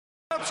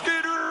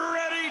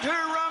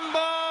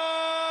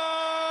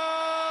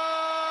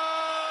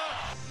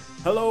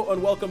Hello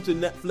and welcome to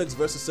Netflix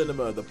vs.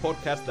 Cinema, the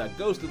podcast that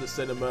goes to the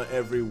cinema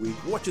every week,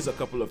 watches a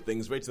couple of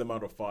things, rates them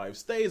out of 5,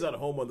 stays at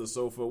home on the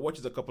sofa,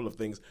 watches a couple of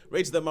things,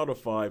 rates them out of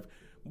 5,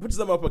 puts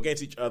them up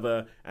against each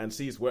other, and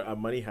sees where our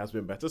money has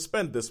been better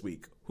spent this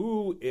week.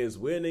 Who is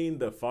winning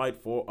the fight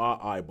for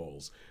our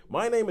eyeballs?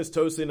 My name is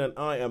Tosin and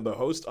I am the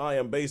host. I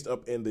am based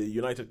up in the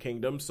United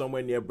Kingdom,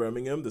 somewhere near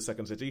Birmingham, the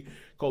second city,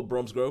 called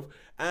Bromsgrove.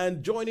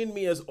 And joining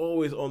me as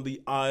always on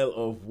the Isle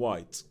of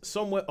Wight,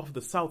 somewhere off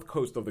the south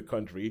coast of the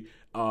country,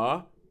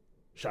 are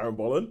Sharon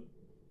Bolland.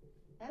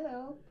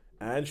 Hello.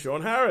 And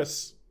Sean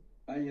Harris.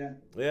 Yeah.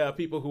 Yeah,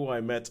 people who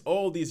I met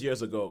all these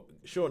years ago.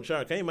 Sharon,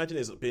 can you imagine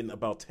it's been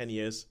about 10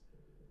 years?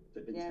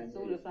 Yeah, it's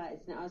all of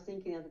that, isn't it? I was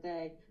thinking the other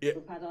day, yeah.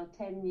 We've had our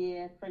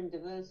 10-year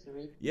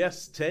friendiversary.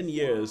 Yes, 10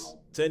 years. Wow.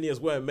 10 years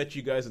where I met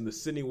you guys in the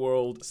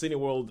Cineworld,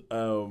 cinema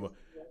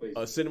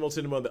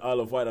on the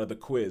Isle of Wight at the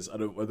quiz, at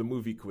the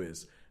movie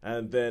quiz.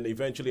 And then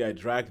eventually I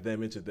dragged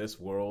them into this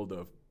world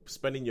of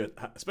spending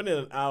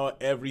an hour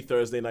every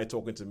Thursday night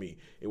talking to me.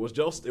 It was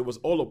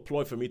all a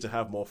ploy for me to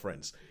have more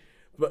friends.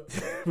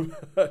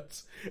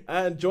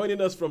 And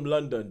joining us from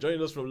London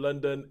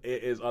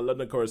is our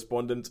London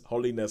correspondent,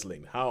 Holly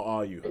Nesling. How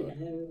are you, Holly?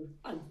 Hello.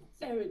 I'm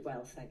very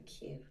well,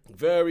 thank you.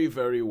 Very,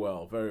 very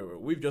well, very well.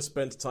 We've just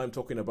spent time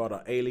talking about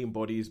our alien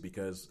bodies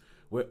because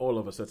we're all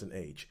of a certain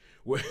age.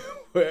 We're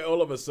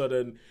all of a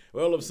sudden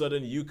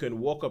you can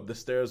walk up the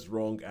stairs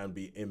wrong and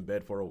be in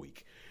bed for a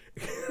week.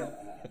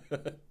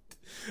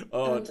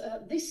 And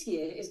this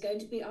year is going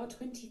to be our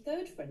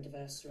 23rd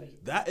friendiversary.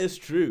 That is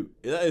true.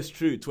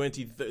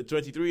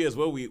 23 years.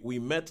 Well, we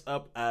met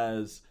up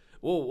as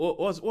what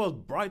was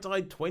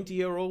bright-eyed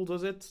 20-year-olds,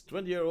 was it?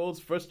 20-year-olds,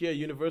 first year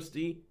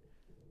university.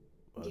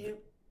 Yeah.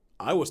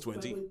 I was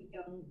 20. When we were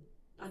young.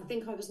 I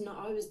think I was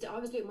not. I was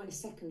doing my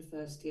second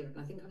first year, and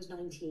I think I was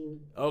 19.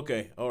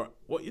 Okay, all right.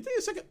 What you think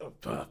a second?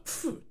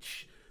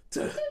 I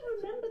don't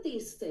remember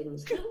these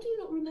things. How do you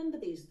not remember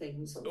these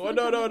things? Oh,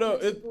 no.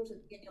 It's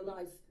important in your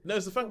life. No,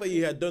 it's the fact that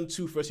you had done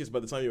 2 first years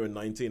by the time you were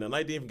 19, and I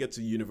didn't even get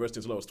to university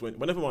until I was 20.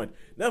 But never mind.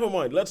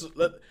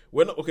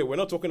 We're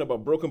not talking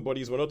about broken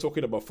bodies. We're not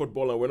talking about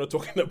football, and we're not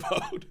talking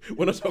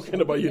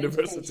about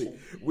university.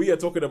 We are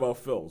talking about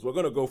films. We're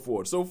gonna go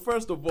forward. So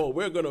first of all,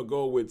 we're gonna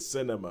go with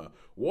cinema.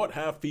 What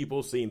have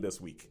people seen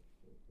this week?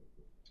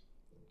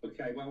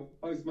 Okay, well,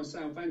 both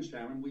myself and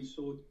Sharon, we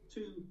saw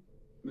 2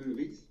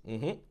 movies.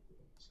 Mm-hmm.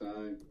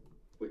 So,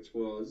 which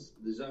was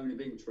The Zone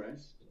of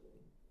Interest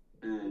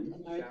and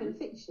American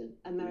Fiction.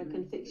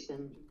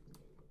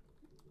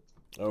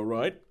 All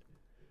right.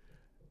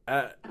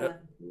 And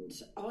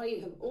I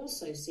have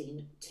also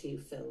seen 2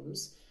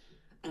 films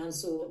and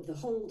saw The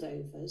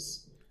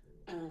Holdovers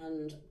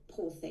and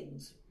Poor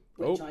Things,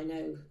 which I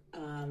know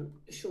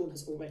Sean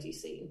has already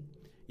seen.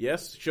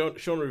 Yes,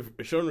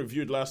 Sean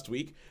reviewed last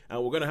week,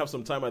 and we're going to have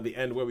some time at the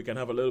end where we can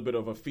have a little bit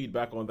of a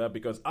feedback on that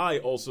because I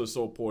also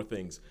saw Poor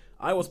Things.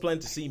 I was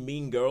planning to see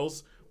Mean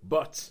Girls,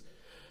 but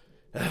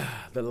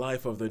the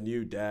life of the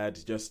new dad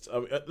just...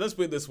 let's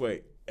put it this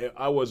way.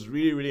 I was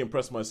really, really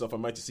impressed myself. I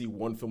might to see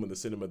 1 film in the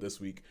cinema this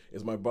week.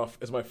 It's my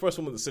first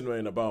film in the cinema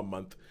in about a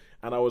month.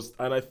 And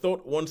I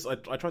thought once I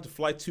tried to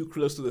fly too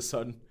close to the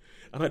sun,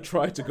 and I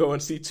tried to go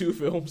and see 2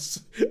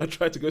 films. I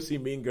tried to go see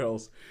Mean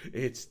Girls.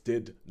 It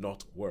did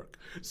not work.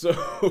 So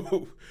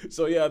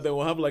yeah, then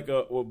we'll have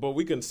but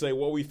we can say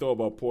what we thought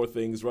about Poor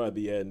Things right at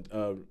the end.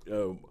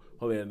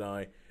 Holly and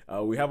I.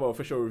 We have our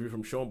official review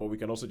from Sean, but we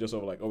can also just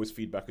sort of always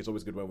feedback. It's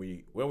always good when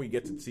we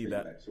get to see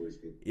that. Always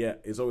good. Yeah,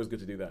 it's always good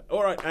to do that.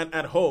 All right, and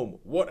at home,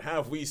 what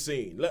have we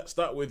seen? Let's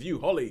start with you,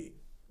 Holly.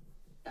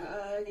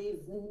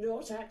 I've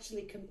not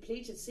actually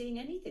completed seeing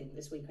anything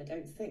this week, I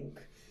don't think.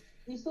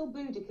 You saw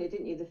Boudica,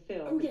 didn't you, the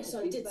film? Oh, yes,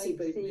 I did see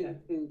Boudica.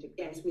 Boudica.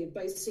 Yes, we've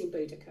both seen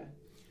Boudica.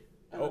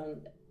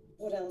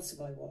 What else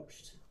have I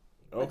watched?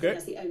 Okay. I think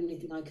that's the only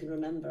thing I can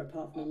remember,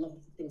 apart from a lot of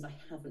things I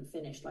haven't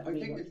finished. I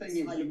think the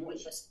thing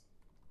is,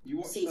 you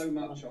watch so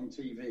much on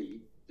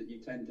TV that you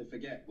tend to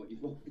forget what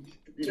you've watched.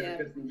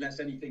 Unless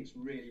anything's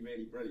really,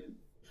 really brilliant.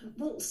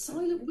 Well,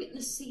 Silent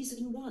Witness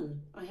Season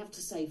 1, I have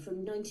to say,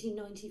 from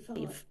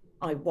 1995.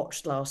 I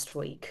watched last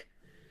week.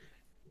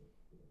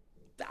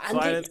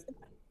 And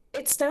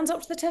it stands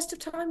up to the test of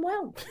time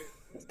well.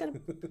 It's going to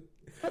put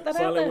that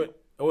out there.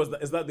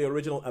 Is that the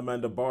original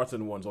Amanda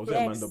Barton ones? Or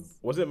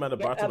was it Amanda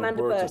Barton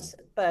Amanda or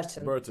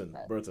Burton?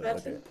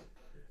 Burton.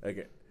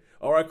 Okay.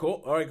 All right,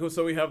 cool.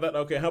 So we have that.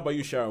 Okay, how about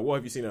you, Sharon? What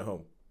have you seen at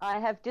home? I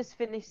have just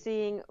finished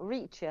seeing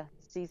Reacher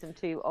Season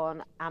 2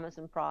 on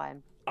Amazon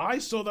Prime. I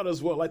saw that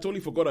as well. I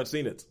totally forgot I'd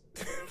seen it.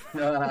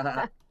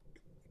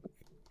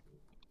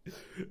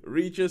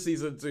 Reacher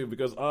Season 2,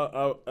 because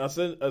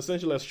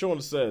essentially, as Sean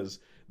says,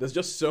 there's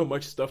just so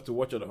much stuff to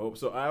watch at home.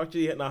 So I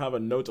actually now have a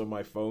note on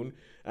my phone,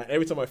 and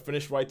anytime I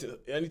finish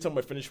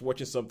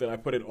watching something, I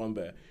put it on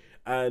there.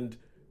 And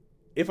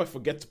if I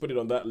forget to put it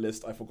on that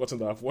list, I've forgotten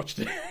that I've watched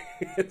it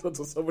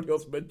until somebody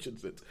else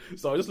mentions it.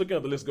 So I'm just looking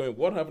at the list going,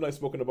 what haven't I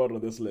spoken about on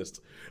this list?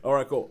 All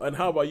right, cool. And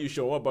how about you,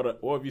 Sean?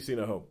 What have you seen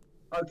at home?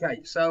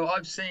 Okay, so I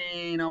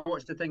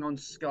watched a thing on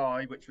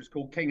Sky, which was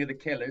called King of the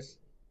Killers.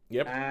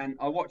 Yep. And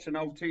I watched an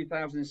old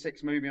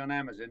 2006 movie on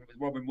Amazon with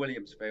Robin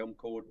Williams film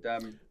called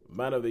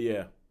Man of the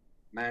Year.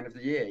 Man of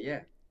the Year,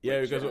 yeah.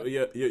 Yeah, because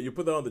you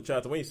put that on the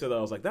chat, and when you said that,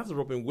 I was like, that's a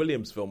Robin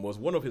Williams film. Was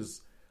one of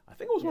his, I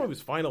think it was one of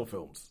his final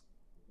films.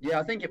 Yeah,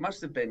 I think it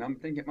must have been.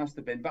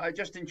 But it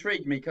just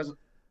intrigued me because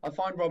I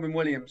find Robin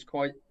Williams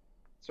quite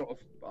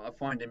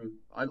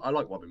I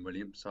like Robin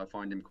Williams, so I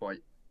find him quite,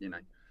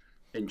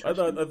 interesting.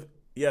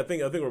 I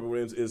think Robin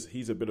Williams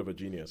he's a bit of a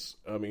genius.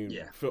 I mean,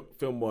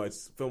 film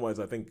wise,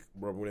 I think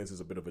Robin Williams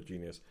is a bit of a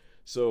genius.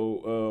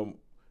 So,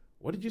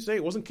 what did you say?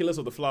 It wasn't Killers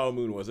of the Flower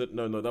Moon, was it?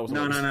 No, that was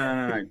no.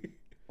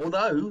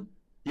 Although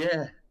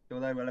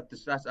we'll have to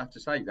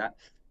say that.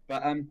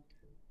 But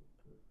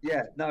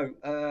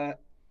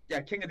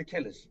King of the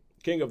Killers.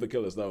 King of the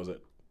Killers, that was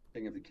it.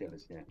 King of the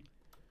Killers, yeah.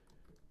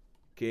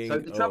 King. So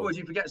the trouble is,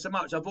 you forget so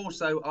much. I've watched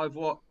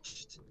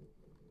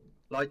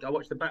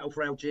the Battle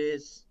for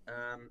Algiers,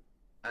 and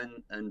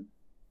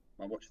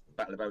I watched the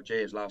Battle of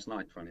Algiers last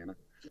night. Funny enough.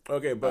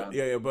 Okay, but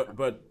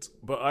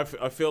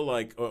I feel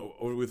like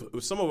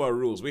with some of our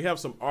rules, we have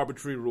some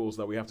arbitrary rules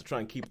that we have to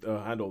try and keep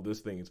handle these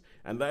things,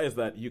 and that is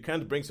that you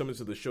can't bring something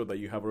to the show that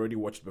you have already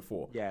watched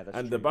before. Yeah, that's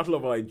and true. The Battle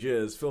of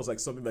Algiers feels like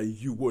something that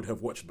you would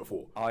have watched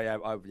before.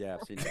 I've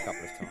seen it a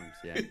couple of times.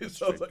 Yeah,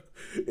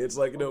 it's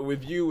like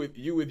with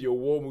your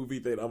war movie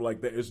thing. I'm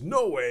like, there is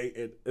no way.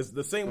 It's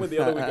the same with the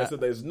other week. I said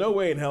there's no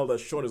way in hell that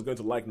Sean is going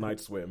to like Night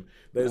Swim.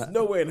 There's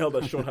no way in hell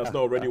that Sean has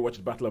not already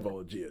watched Battle of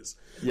Algiers.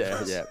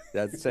 Yeah,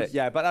 that's it.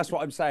 Yeah, but that's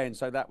what I'm saying.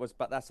 So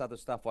that's other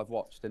stuff I've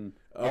watched, and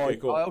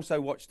cool. I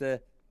also watched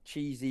a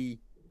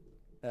cheesy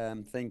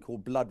thing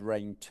called Blood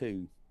Rain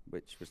 2,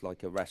 which was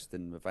like a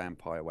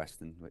vampire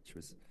western, which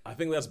was. I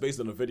think that's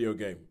based on a video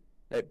game.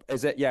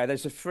 Is it? Yeah, there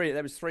was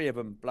three of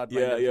them. Blood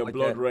Rain. Yeah, like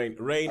Blood Rain.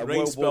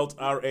 Rain spelled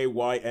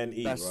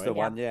Rayne. That's right? the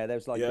one. Yeah,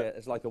 there's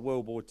it's like a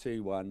World War II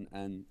one,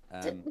 and.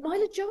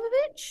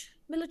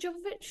 Mila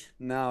Jovovich?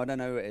 No, I don't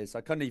know who it is.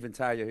 I couldn't even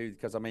tell you who,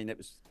 because I mean it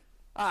was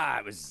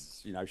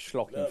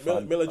schlocky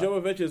fun. Mila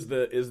Jovovich is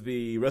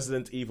the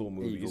Resident Evil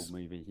movies. Evil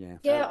movie, yeah.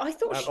 Yeah, I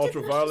thought and she did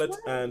Ultraviolet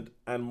well.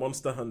 and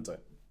Monster Hunter.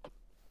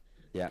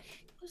 Yeah.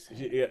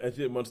 She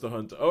did Monster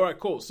Hunter. All right,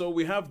 cool. So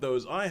we have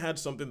those. I had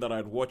something that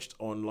I'd watched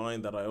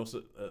online that I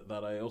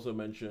also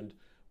mentioned,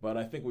 but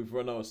I think we've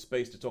run out of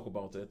space to talk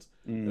about it,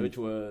 which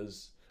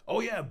was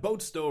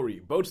Boat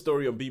Story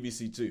on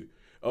BBC Two.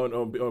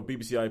 On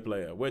BBC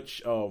iPlayer,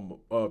 which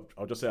I'll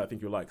just say I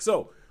think you like.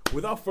 So,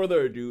 without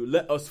further ado,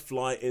 let us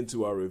fly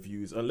into our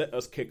reviews and let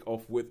us kick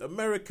off with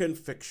American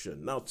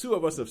Fiction. Now, two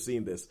of us have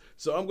seen this,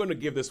 so I'm going to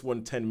give this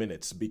one 10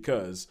 minutes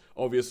because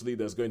obviously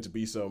there's going to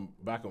be some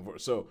back and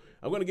forth. So,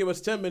 I'm going to give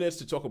us 10 minutes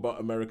to talk about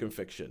American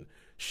Fiction.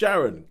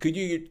 Sharon, could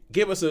you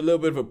give us a little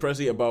bit of a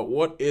précis about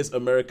what is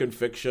American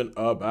Fiction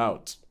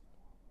about?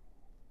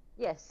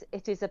 Yes,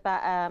 it is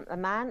about a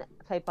man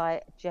played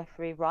by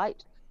Jeffrey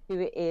Wright,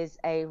 who is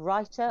a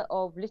writer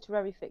of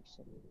literary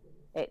fiction.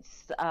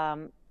 It's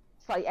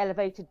slightly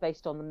elevated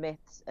based on the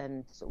myths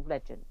and sort of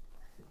legend.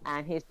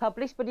 And he is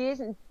published, but he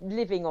isn't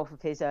living off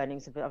of his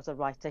earnings as a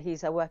writer.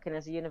 He's working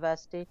as a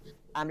university,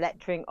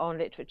 lecturing on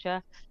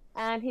literature.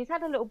 And he's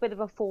had a little bit of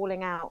a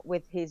falling out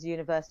with his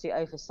university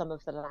over some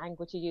of the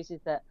language he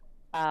uses that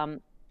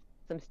some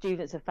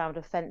students have found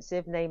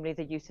offensive, namely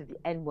the use of the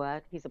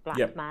N-word. He's a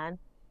black man.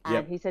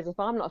 And he says, if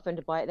I'm not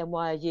offended by it, then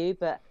why are you?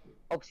 But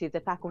obviously the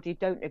faculty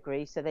don't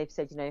agree, so they've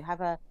said,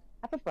 have a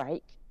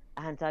break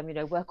and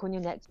work on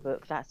your next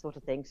book, that sort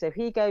of thing. So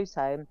he goes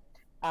home,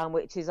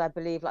 which is, I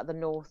believe, like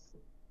the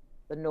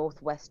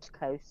northwest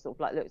coast, sort of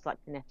like looks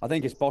like Connecticut. I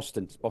think it's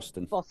Boston. It's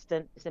in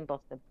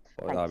Boston.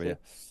 Yeah.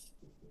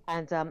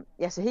 And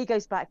so he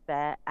goes back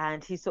there,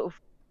 and he's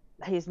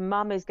his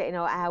mum is getting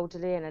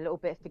elderly and a little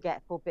bit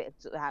forgetful, a bit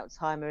sort of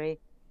Alzheimer-y.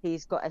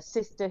 He's got a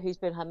sister who's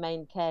been her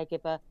main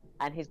caregiver,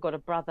 and he's got a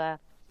brother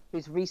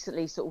who's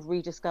recently sort of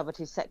rediscovered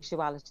his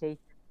sexuality,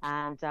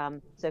 and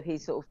so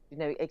he's sort of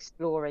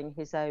exploring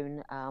his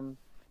own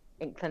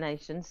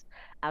inclinations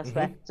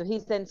elsewhere. Mm-hmm. So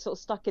he's then sort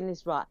of stuck in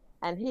this rut,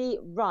 and he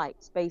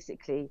writes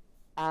basically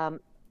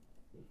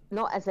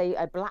not as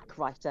a black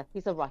writer.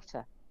 He's a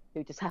writer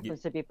who just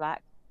happens to be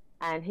black,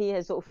 and he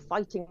is sort of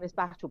fighting this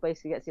battle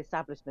basically against the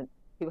establishment,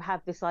 who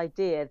have this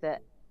idea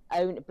that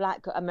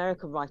black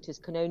American writers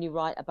can only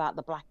write about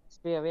the black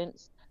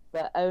experience,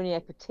 but only a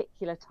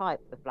particular type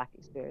of black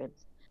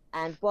experience.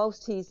 And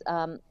whilst he's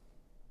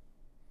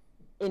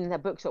in a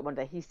bookshop one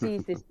day, he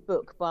sees this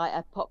book by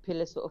a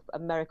popular sort of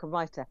American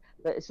writer,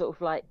 but it's sort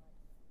of like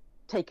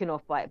taken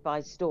off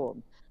by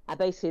storm. And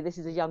basically, this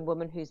is a young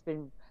woman who's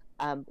been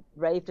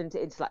raised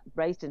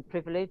in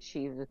privilege.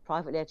 She was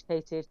privately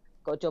educated,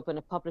 got a job in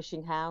a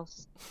publishing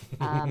house,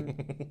 and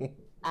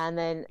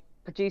then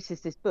produces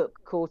this book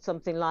called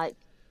something like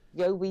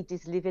 "Yo, we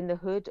just live in the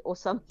hood" or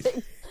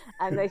something.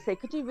 And they say,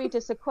 "Could you read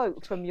us a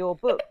quote from your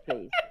book,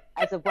 please?"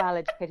 As a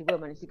well-educated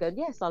woman, and she goes,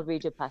 "Yes, I'll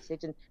read your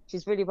passage." And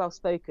she's really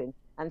well-spoken,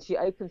 and she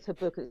opens her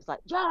book and it's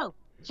like, "Yo,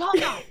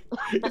 shut up!"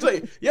 It's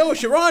like, "Yo,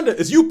 Sharonda,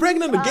 is you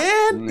pregnant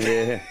again?"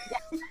 Yeah.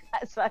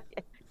 That's right.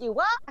 You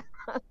what?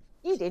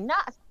 You did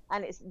not.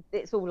 And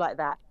it's all like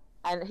that.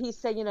 And he's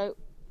saying,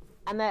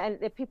 and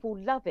the people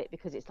love it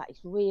because it's like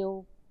it's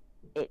real,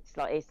 it's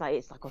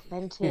like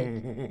authentic,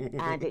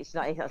 and it's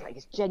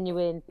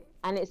genuine,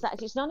 and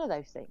it's none of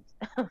those things.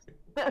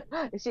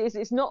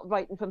 It's not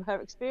written from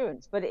her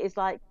experience, but it is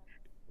like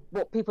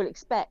what people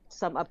expect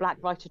a black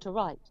writer to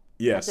write.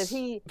 Yes. And so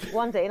he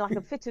one day, in like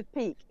a fit of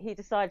pique, he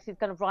decides he's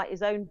going to write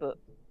his own book,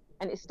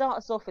 and it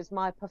starts off as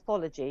My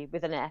Pathology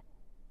with an F,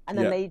 and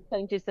then they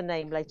changes the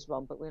name later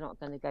on, but we're not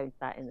going to go into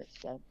that in this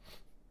show.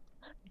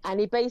 And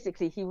he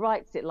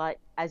writes it like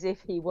as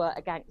if he were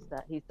a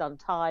gangster. He's done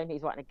time.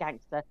 He's writing a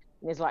gangster,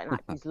 and he's writing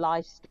like his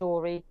life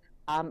story.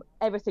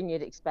 Everything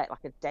you'd expect,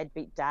 like a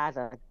deadbeat dad,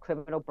 a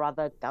criminal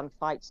brother,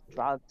 gunfights,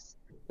 drugs,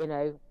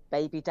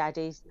 baby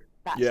daddies,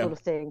 that sort of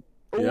thing.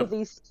 All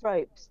these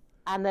tropes,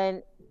 and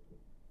then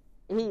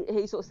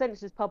he sort of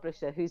sends his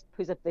publisher, who's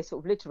this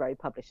sort of literary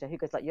publisher, who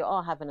goes like, "You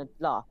are having a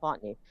laugh,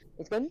 aren't you?"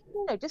 He's going,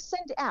 "No, just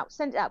send it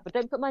out, but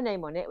don't put my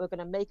name on it. We're going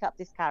to make up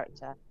this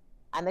character."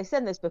 And they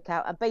send this book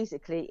out, and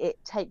basically it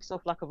takes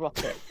off like a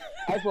rocket.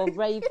 Everyone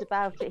raves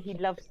about it. He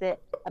loves it.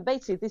 And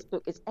basically this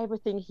book is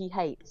everything he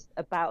hates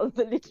about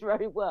the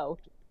literary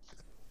world.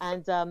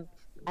 And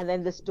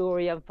then the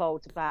story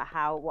unfolds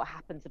about what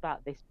happens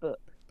about this book.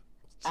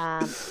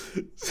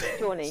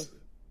 Johnny.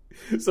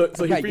 So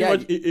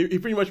he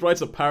pretty much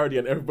writes a parody,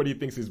 and everybody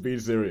thinks he's being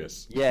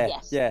serious. Yeah,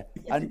 yes.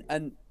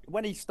 And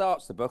when he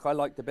starts the book, I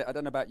liked the bit. I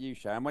don't know about you,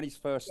 Sharon. When he's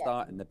first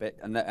starting the bit,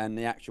 and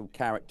the actual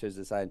characters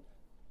are saying,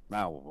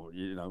 "Now,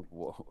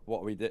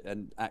 what we did,"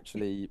 and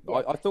actually,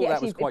 I thought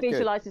that was quite good. He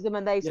visualises them,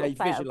 and they sort of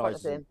play out in front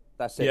of him.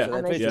 That's it. Yeah. So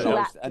and they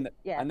visualise, and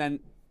then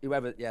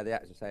whoever, the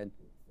actor's saying,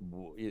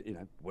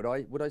 would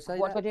I say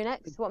what that? do I do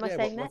next? What am I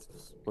saying next?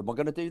 Am I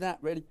going to do that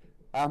really?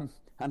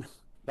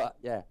 But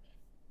yeah.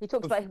 He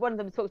talks about one of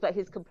them talks about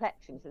his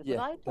complexion. He says,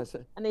 that's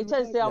it. And he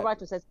turns to the writer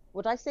and says,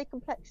 "Would I say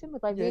complexion?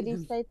 Would I really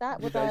say that?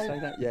 Would I say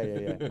that?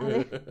 Yeah.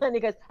 And he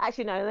goes,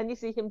 "Actually, no." And then you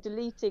see him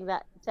deleting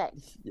that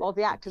text, or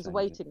the actors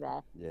waiting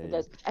there. He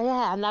goes, "Oh,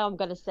 yeah." And now I'm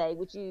going to say,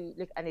 "Would you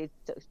look?" And he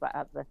talks about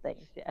other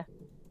things. Yeah.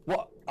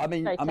 What I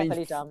mean, Very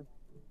cleverly done.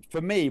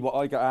 For me, what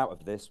I got out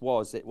of this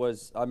was, they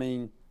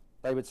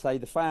would say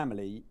the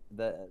family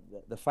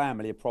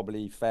are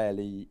probably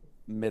fairly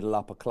middle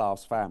upper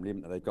class family,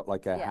 haven't they? They've got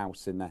like a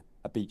house in there,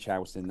 a beach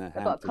house in there.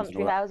 They've got a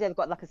country house. They've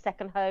got like a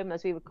second home,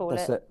 as we would call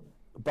That's it.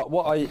 But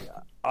what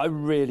I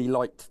really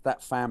liked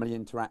that family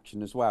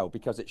interaction as well,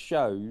 because it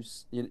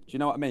shows. Do you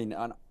know what I mean?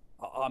 And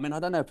I mean,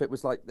 I don't know if it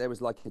was like there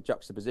was like a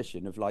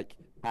juxtaposition of like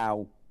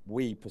how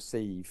we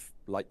perceive,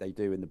 like they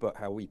do in the book,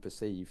 how we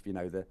perceive,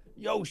 the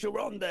yo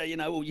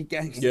Sharonda, all you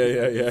gangsters.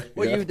 Yeah.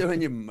 What are you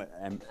doing?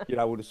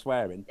 All the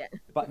swearing. Yeah.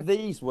 But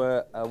these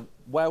were a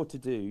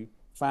well-to-do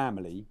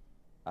family.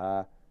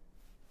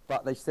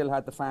 But they still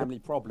had the family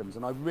problems,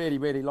 and I really,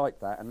 really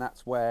liked that. And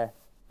that's where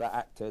that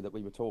actor that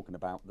we were talking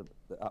about, the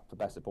up for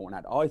best supporting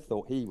actor, I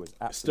thought he was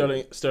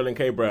absolutely Sterling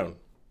K. Brown.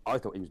 I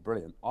thought he was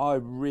brilliant.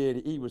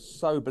 He was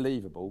so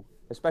believable,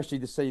 especially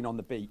the scene on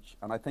the beach.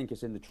 And I think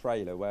it's in the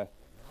trailer where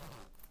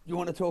you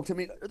want to talk to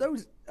me.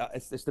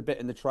 It's the bit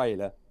in the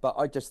trailer, but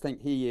I just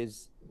think he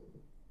is.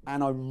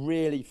 And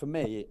for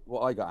me,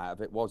 what I got out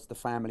of it was the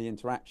family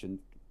interaction.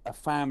 A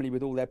family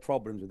with all their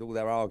problems, with all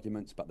their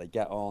arguments, but they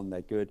get on,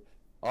 they're good.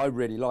 I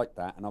really liked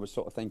that, and I was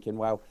sort of thinking,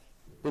 well,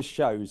 this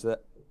shows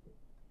that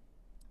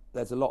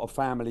there's a lot of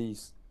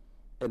families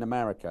in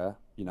America,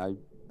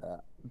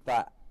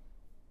 that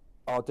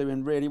are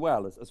doing really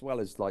well, as well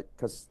as like,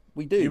 because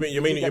we do.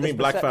 You mean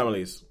black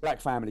families?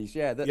 Black families,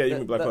 yeah. You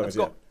mean black families,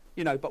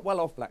 yeah. But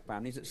well-off black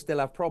families that still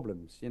have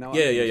problems, Yeah,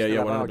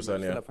 100%,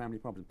 still have family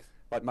problems,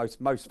 like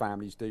most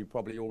families do,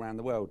 probably all around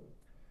the world.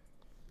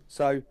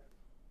 So.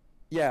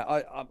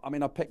 Yeah, I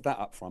mean, I picked that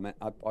up from it.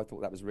 I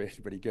thought that was really,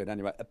 really good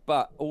anyway.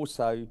 But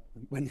also,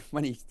 when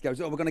he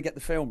goes, "Oh, we're going to get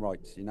the film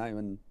rights,"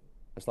 and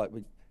it's like,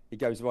 he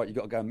goes, "Right, you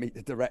got to go and meet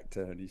the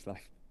director," and he's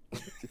like,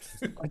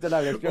 I don't know.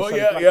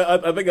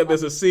 I think that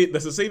there's a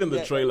scene in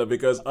the trailer,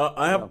 because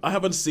I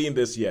haven't seen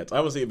this yet. I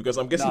haven't seen it because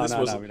I'm guessing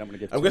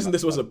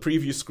this was a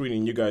preview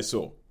screening you guys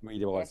saw.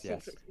 It was,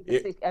 yes.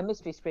 A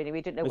mystery screening.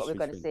 We didn't know what we were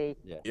going to see.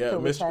 Yeah,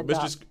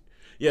 mystery.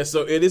 Yeah,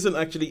 so it isn't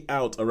actually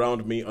out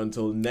around me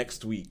until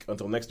next week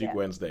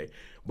Wednesday.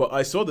 But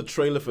I saw the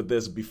trailer for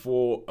this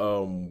before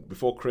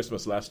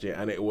Christmas last year,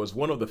 and it was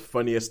one of the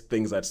funniest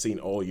things I'd seen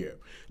all year.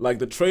 Like,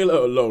 the trailer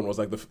alone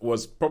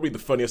was probably the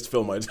funniest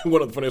film one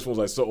of the funniest films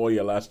I saw all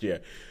year last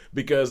year,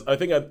 because I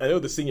think I know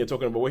the scene you're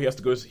talking about where he has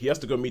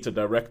to go meet a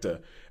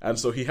director, and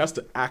so he has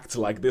to act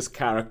like this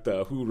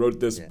character who wrote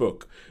this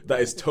book that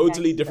is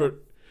totally different.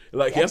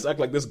 Like, he has to act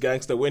like this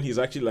gangster when he's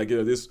actually like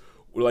this,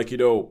 like,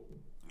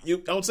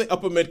 I would say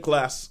upper mid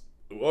class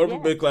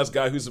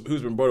guy who's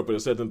been brought up with a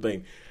certain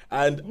thing,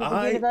 and he's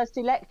a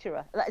university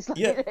lecturer. That's like,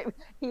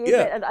 he is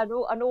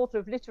an author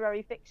of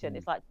literary fiction.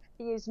 It's like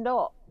he is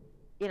not,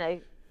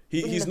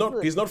 He's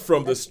not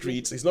from the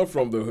streets. He's not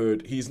from the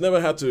hood. He's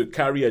never had to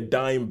carry a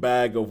dime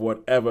bag of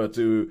whatever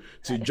to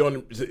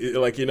John,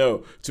 like,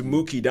 to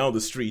Mookie down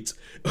the street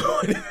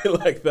or anything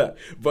like that.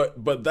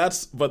 But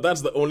that's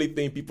the only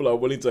thing people are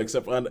willing to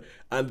accept. And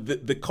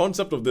the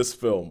concept of this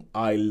film,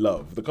 I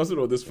love. The concept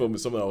of this film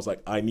is something I was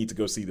like, I need to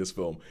go see this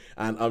film.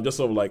 And I'm just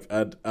sort of like,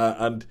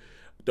 and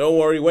don't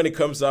worry, when it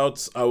comes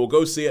out, I will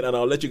go see it and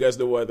I'll let you guys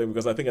know what I think,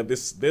 because I think at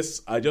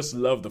this I just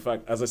love the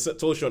fact, as I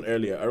told Sean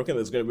earlier, I reckon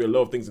there's going to be a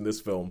lot of things in this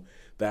film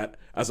that,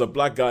 as a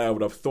black guy, I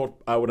would have thought,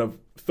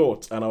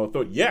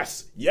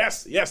 yes,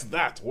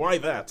 that, why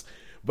that?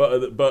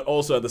 But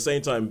also at the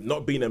same time,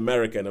 not being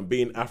American and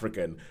being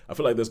African, I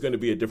feel like there's going to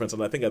be a difference,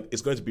 and I think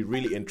it's going to be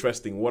really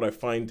interesting. What I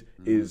find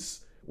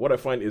is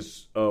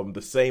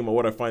the same, or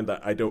what I find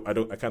that I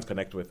can't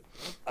connect with.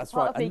 That's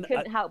Part right. of me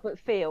couldn't help but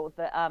feel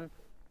that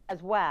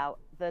as well,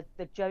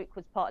 the joke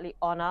was partly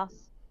on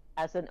us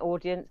as an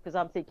audience, because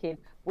I'm thinking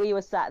we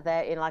were sat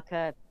there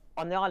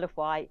on the Isle of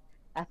Wight.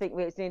 I think it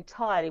was an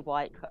entirely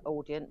white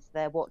audience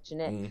there watching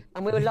it,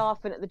 and we were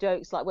laughing at the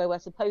jokes like where we're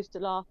supposed to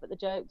laugh at the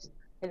jokes.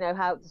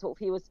 How sort of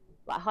he was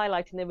like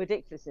highlighting the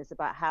ridiculousness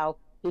about how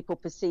people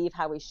perceive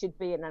how he should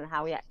be and then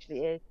how he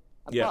actually is.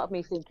 And part of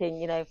me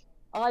thinking,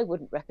 I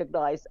wouldn't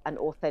recognise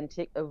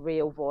a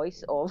real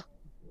voice of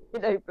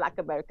Black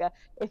America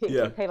if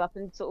it came up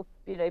and sort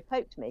of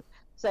poked me.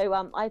 So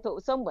I thought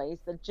in some ways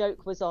the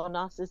joke was on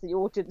us as the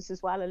audience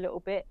as well, a little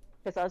bit,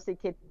 because I was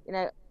thinking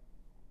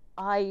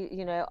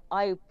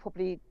I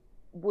probably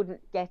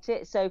wouldn't get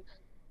it, so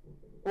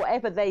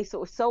whatever they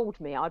sort of sold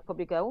me, I'd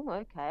probably go, oh,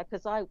 okay,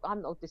 because I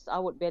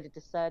wouldn't be able to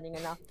discerning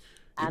enough.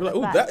 And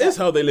like, that is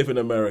how they live in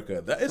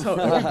America. That is how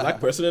every black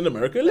person in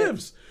America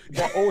lives.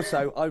 But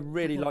also, I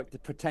really like the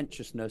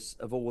pretentiousness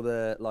of all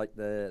the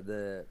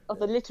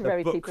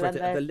literary people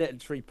and the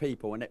literary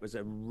people, and it was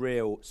a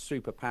real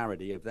super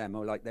parody of them.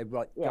 Or like they're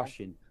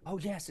gushing. Oh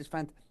yes, it's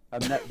fantastic.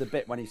 And the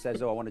bit when he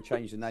says, "Oh, I want to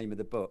change the name of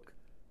the book,"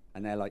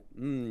 and they're like,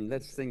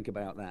 "Let's think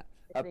about that."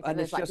 And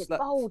it's just like,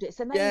 bold, it's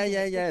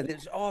amazing. Yeah.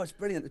 It's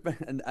brilliant.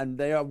 And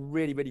they are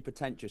really, really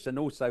pretentious. And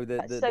also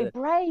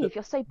brave.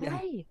 You're so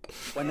brave.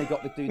 When they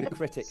got to do the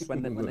critics,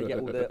 when they get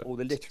all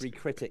the literary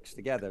critics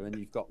together, and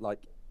you've got like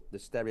the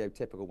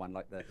stereotypical one,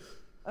 like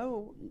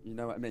you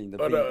know what I mean, the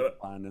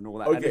one and all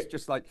that. Okay. And it's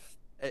just like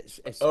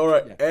it's all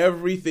right. Yeah.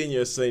 Everything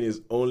you're saying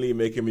is only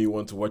making me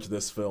want to watch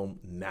this film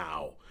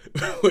now.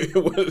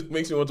 What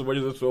makes me want to watch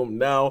this film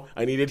now?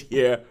 I need it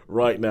here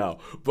right now.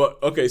 But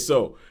okay,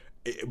 so.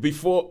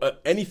 Before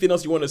anything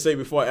else you want to say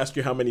before I ask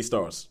you how many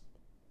stars?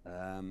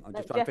 I'm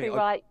just Jeffrey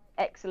Wright,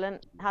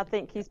 excellent. I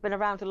think he's been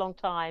around a long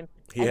time.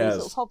 He has. He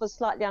sort of hovers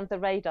slightly under the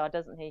radar,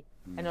 doesn't he?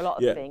 In a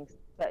lot of things.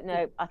 But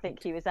no, I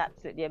think he was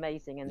absolutely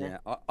amazing in there.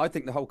 Yeah, I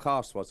think the whole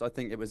cast was. I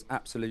think it was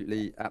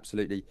absolutely,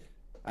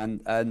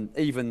 and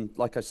even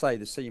like I say,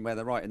 the scene where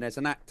they're right, and there's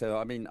an actor.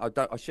 I mean,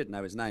 I should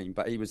know his name,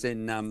 but he was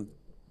in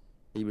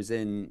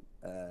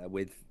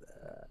with.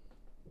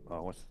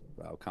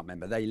 I can't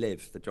remember. They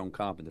Live, the John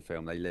Carpenter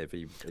film. They Live.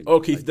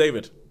 Keith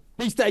David.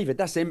 Keith David,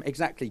 that's him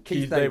exactly.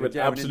 Keith David,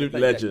 absolute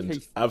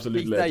legend.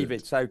 Absolute legend.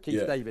 David. So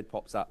Keith David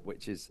pops up,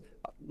 which is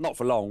not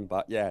for long,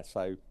 but yeah.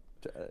 So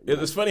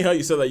it's funny how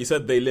you said that. You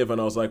said They Live,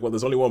 and I was like, well,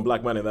 there's only one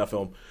black man in that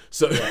film,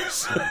 so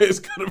it's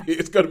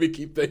gotta be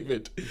Keith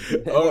David.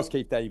 It was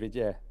Keith David,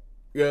 yeah.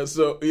 Yeah,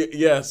 so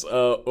yes,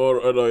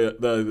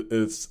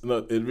 it's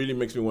not. It really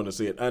makes me want to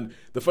see it. And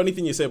the funny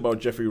thing you say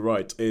about Jeffrey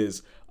Wright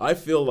is, I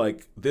feel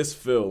like this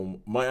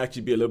film might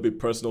actually be a little bit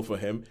personal for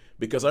him,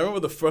 because I remember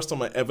the first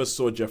time I ever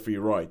saw Jeffrey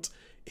Wright,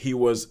 he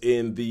was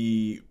in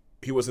the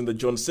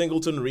John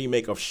Singleton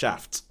remake of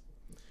Shaft,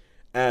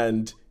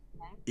 and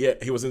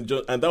he was and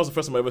that was the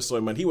first time I ever saw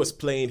him. And he was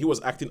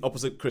acting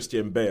opposite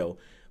Christian Bale.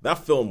 That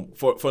film,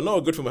 for not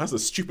a good film, it has a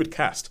stupid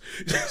cast.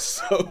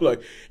 So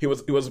like he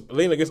was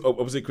playing against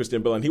opposite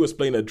Christian Bale, and he was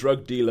playing a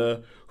drug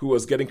dealer who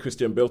was getting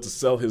Christian Bale to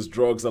sell his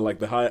drugs at like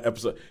the higher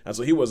episode. And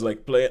so he was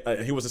like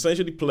he was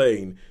essentially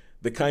playing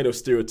the kind of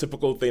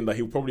stereotypical thing that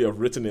he would probably have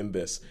written in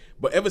this.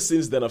 But ever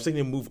since then, I've seen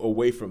him move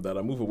away from that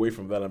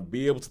and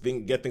be able to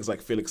get things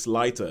like Felix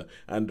Leiter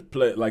and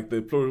play like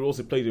the roles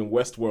he played in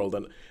Westworld.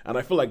 And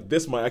I feel like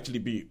this might actually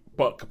be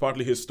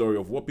partly his story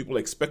of what people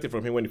expected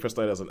from him when he first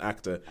started as an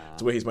actor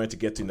to where he's managed to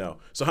get to now.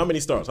 So how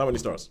many stars?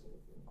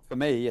 For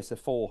me, it's a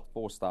four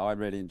star. I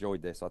really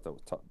enjoyed this. I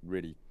thought it was a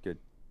really good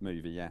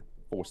movie, yeah.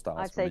 4 stars.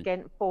 I'd say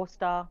again, 4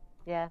 star.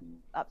 Yeah,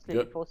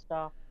 absolutely good. 4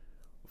 star.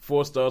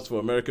 4 stars for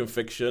American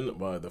Fiction,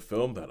 by the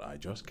film that I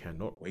just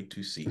cannot wait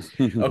to see.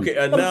 Okay,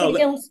 and now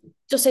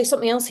just say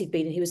something else he'd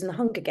been in. He was in the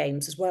Hunger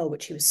Games as well,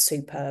 which he was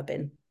superb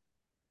in.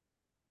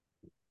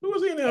 Who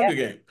was he in the Hunger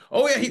Games?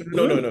 Oh yeah,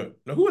 no.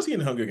 Who was he in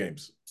the Hunger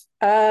Games?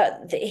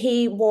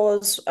 He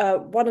was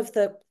one of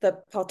the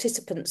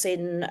participants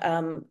in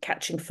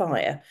Catching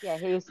Fire. Yeah,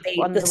 he was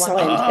the scientist.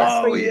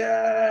 Oh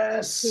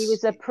yes, he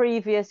was a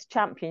previous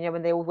champion.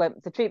 When they all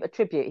went the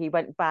tribute, he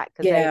went back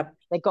because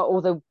they got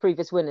all the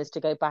previous winners to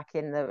go back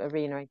in the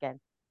arena again.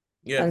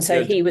 Yeah, and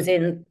so he was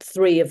in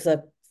 3 of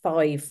the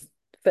 5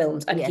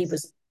 films, and he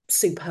was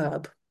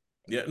superb.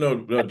 Yeah, no,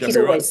 He's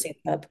Jeffrey Wright. always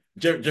superb.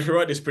 Jeffrey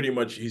Wright is pretty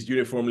much he's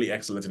uniformly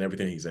excellent in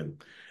everything he's in.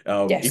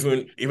 Yes.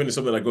 Even in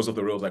something that goes off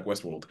the rails like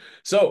Westworld.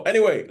 So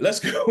anyway, let's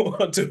go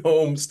on to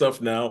home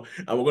stuff now,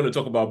 and we're going to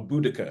talk about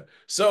Boudica.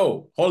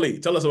 So Holly,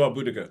 tell us about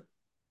Boudica.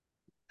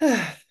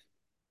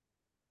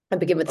 I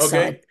begin with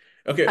Okay,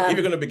 Psy. okay. If you're Um,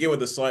 going to begin with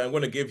the site, I'm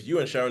going to give you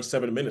and Sharon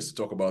 7 minutes to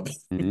talk about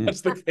this.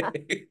 That's the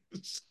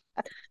case.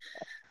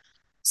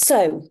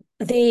 So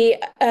the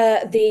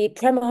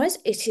premise,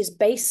 it is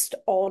based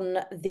on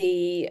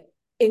the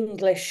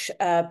English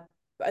a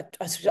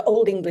sort of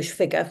old English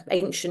figure,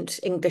 ancient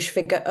English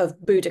figure of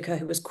Boudica,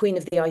 who was queen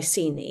of the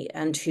Iceni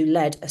and who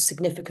led a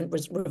significant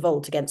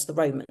revolt against the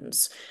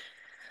Romans.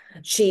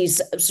 She's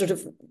sort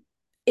of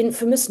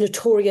infamous,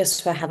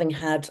 notorious for having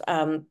had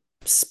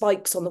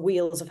spikes on the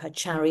wheels of her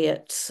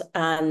chariot,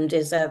 and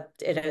is a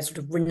sort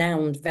of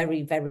renowned,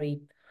 very,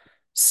 very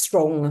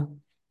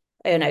strong,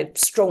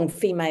 strong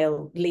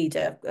female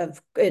leader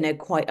of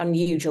quite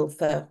unusual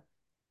for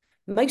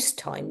most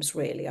times,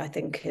 really, I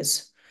think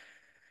is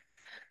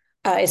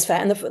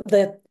fair. And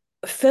the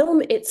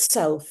film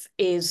itself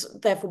is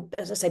therefore,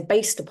 as I say,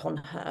 based upon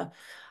her,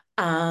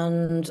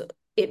 and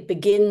it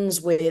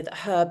begins with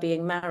her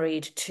being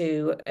married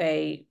to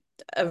a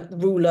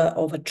ruler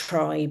of a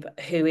tribe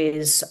who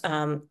is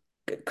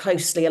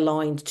closely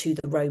aligned to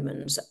the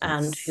Romans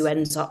and who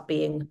ends up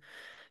being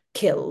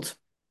killed.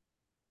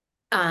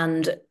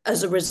 And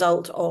as a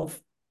result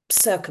of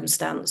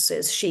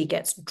circumstances, she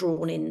gets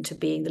drawn into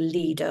being the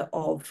leader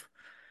of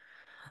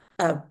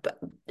a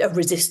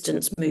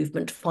resistance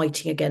movement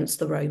fighting against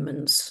the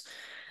Romans.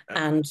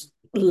 And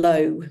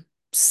lo,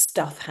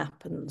 stuff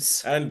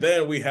happens. And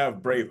then we have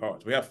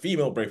Braveheart. We have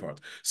female Braveheart.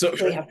 So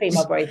We have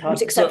female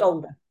Braveheart, except so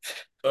older.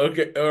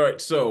 okay, all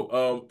right.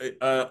 So,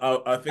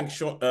 I think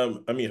Sean,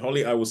 I mean,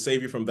 Holly, I will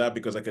save you from that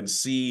because I can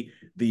see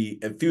the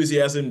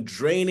enthusiasm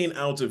draining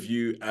out of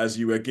you as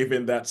you were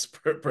given that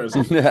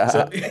present.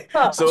 So,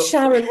 But so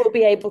Sharon will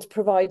be able to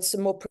provide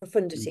some more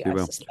profundity, I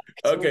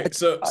suspect. okay.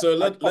 So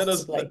let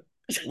us Possibly.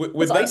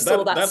 with I that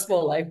saw that that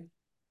swallow.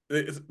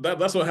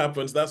 that's what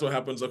happens. That's what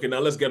happens. Okay, now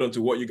let's get on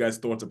to what you guys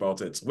thought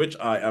about it, which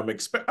I'm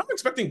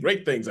expecting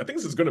great things. I think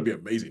this is going to be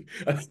amazing.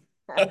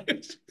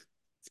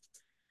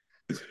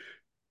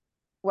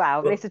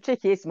 Wow, it's a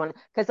tricky one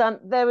because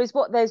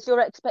there's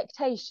your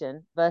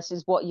expectation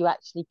versus what you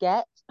actually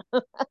get.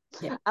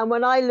 Yeah. And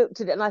when I looked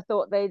at it and I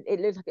thought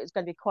it looked like it was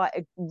going to be quite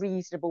a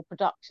reasonable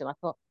production, I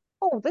thought,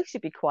 oh, this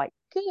should be quite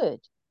good.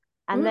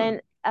 And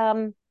then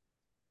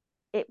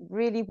it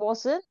really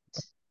wasn't.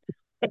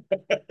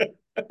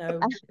 No.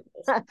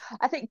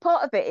 I think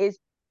part of it is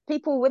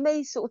people when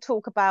they sort of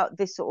talk about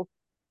this sort of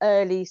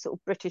early sort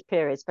of British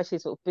period, especially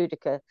sort of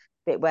Boudica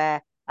bit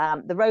where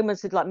the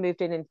Romans had like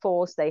moved in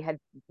force. They had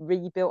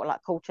rebuilt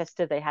like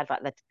Colchester. They had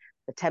like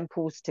the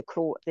temples to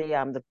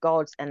the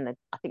gods, and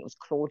I think it was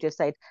Claudius.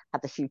 They'd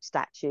had the huge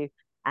statue,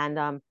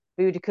 and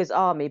Boudica's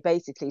army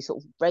basically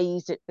sort of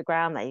razed it to the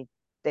ground.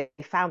 They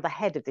found the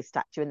head of this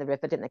statue in the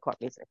river, didn't they? Quite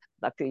recently,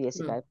 like a few years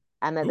ago,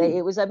 and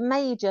it was a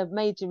major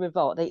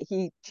revolt.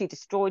 She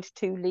destroyed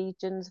 2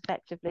 legions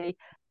effectively,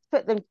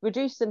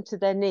 reduced them to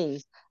their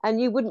knees,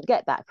 and you wouldn't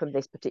get that from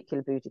this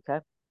particular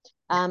Boudica.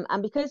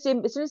 And because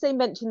as soon as they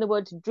mention the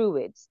word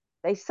druids,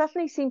 they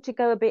suddenly seem to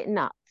go a bit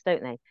nuts,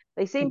 don't they?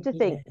 They seem to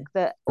think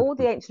that all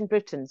the ancient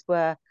Britons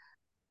were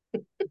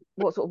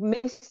what sort of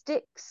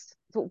mystics,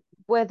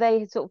 where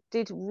they sort of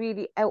did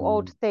really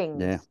odd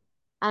things. Yeah.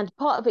 And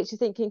part of it's you're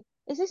thinking,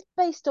 is this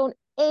based on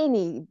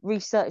any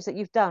research that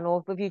you've done,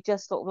 or have you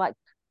just sort of like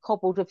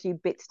cobbled a few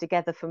bits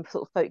together from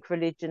sort of folk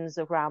religions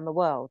around the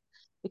world?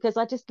 Because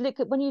I just look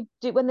at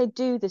when they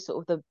do this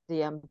sort of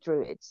the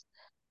druids,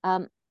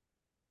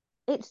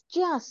 it's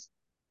just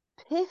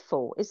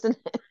piffle, isn't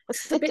it?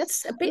 It's a bit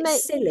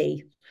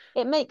silly.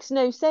 It makes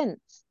no sense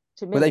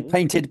to me. Were they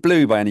painted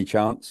blue by any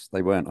chance?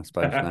 They weren't, I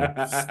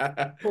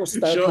suppose.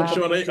 No.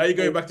 Sean, are you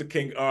going back to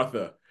King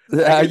Arthur?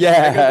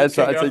 Yeah, that's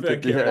King what I Arthur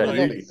think.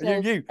 Yeah,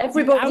 You knew.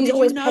 Everybody's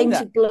always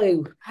painted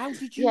blue. How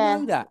did you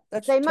know that?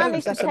 They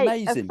managed to that's take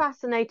amazing. a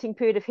fascinating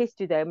period of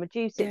history though and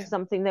reduce it to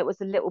something that was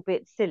a little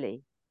bit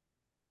silly.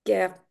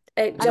 Yeah,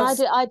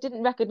 I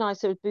didn't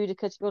recognise her as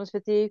Boudica, to be honest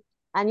with you.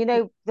 And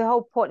the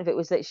whole point of it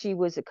was that she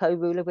was a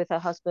co-ruler with her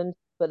husband,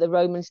 but the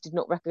Romans did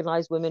not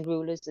recognise women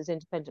rulers as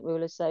independent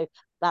rulers, so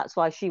that's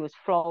why she was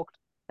flogged.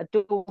 Her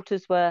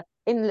daughters were,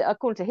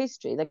 according to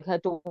history, her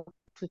daughters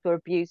were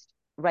abused,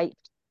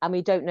 raped, and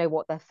we don't know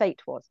what their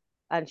fate was.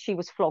 And she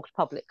was flogged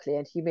publicly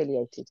and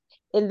humiliated.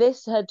 In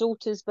this, her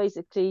daughters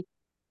basically,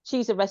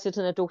 she's arrested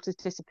and her daughters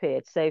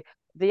disappeared. So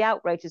the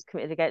outrages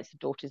committed against the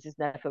daughters is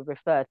never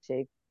referred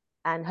to.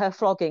 And her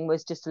flogging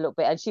was just a little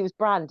bit, and she was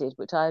branded,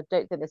 which I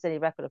don't think there's any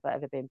record of her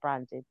ever being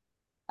branded.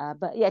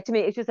 But yeah, to me,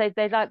 it's just they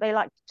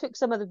took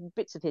some of the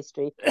bits of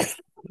history,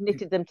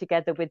 knitted them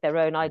together with their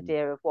own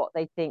idea of what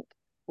they think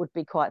would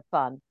be quite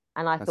fun.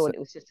 And I thought it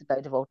was just a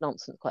load of old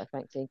nonsense, quite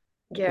frankly.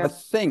 Yeah. I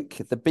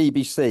think the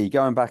BBC,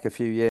 going back a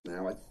few years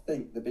now, I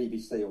think the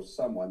BBC or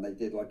someone, they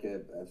did like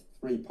a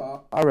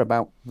 3-part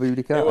about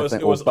Boudica.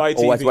 It was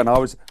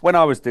ITV. When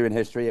I was doing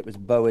history, it was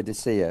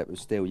Boudica. It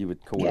was still, you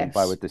would call it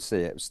Boudica.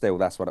 It was still,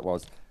 that's what it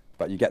was.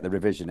 But you get the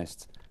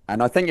revisionists.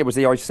 And I think it was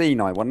the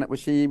Iceni, wasn't it? Was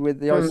she with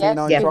the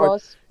Iceni? Yes, it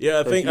was. Yeah,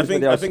 I think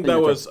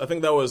that was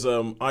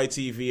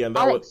ITV, and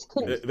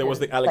there was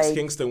the Alex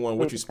Kingston one,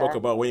 which you spoke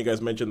about when you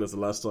guys mentioned this the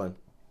last time.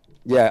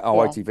 Yeah,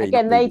 ITV.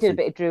 Again, they did a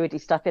bit of druidy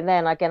stuff in there,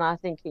 and again, I'm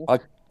thinking. I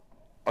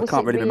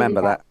can't really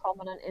remember that.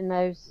 Prominent in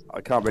those.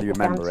 I can't really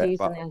remember it,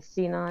 but and the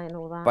Iceni and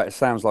all that. But it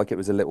sounds like it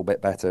was a little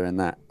bit better in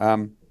that.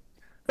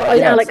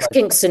 Alex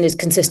Kingston is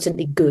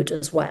consistently good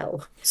as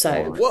well.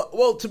 So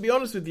well, to be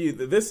honest with you,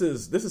 this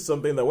is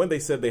something that when they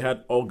said they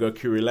had Olga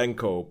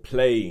Kurilenko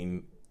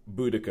playing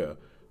Boudica,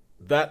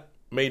 that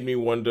made me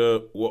wonder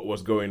what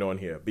was going on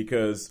here,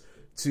 because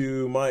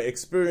to my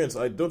experience,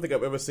 I don't think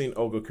I've ever seen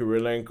Olga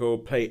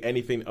Kurilenko play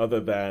anything other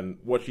than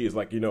what she is,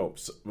 like,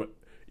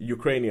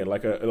 Ukrainian,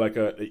 like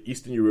a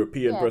Eastern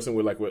European person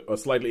with a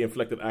slightly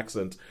inflected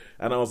accent,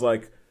 and I was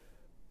like,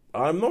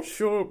 I'm not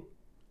sure.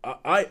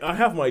 I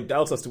have my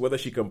doubts as to whether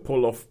she can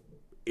pull off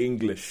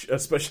English,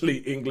 especially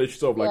English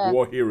sort of like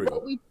war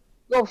hero.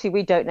 Obviously,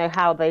 we don't know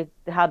how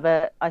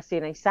the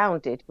Iceni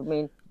sounded. I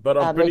mean, but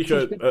I'm pretty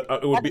sure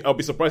I'll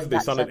be surprised if they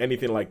sounded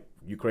anything like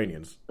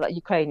Ukrainians. Like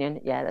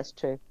Ukrainian, yeah, that's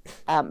true.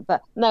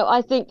 But no,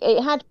 I think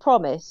it had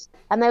promise,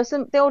 and there was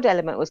the old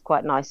element was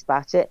quite nice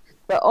about it.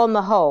 But on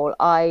the whole,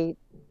 I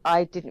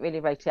didn't really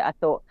rate it. I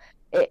thought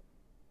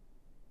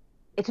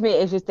to me,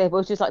 there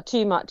was just like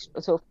too much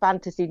sort of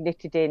fantasy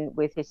knitted in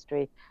with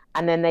history,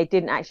 and then they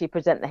didn't actually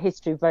present the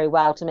history very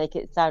well to make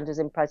it sound as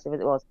impressive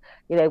as it was.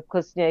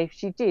 Because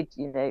she did,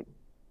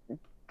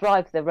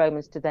 drive the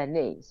Romans to their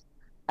knees.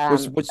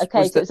 So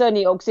it's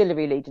only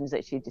auxiliary legions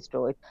that she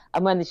destroyed,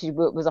 and when she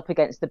was up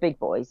against the big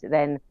boys,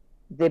 then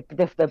the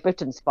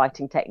Britain's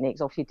fighting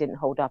techniques obviously didn't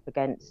hold up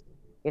against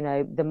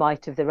the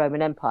might of the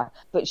Roman Empire,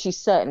 but she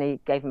certainly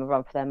gave them a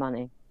run for their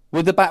money.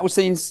 With the battle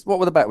scenes, what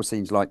were the battle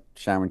scenes like,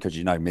 Sharon? Because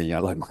you know me, I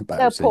like my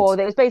battle scenes. They're poor.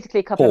 There was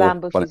basically a couple of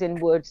ambushes in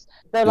woods.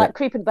 They're like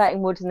creeping about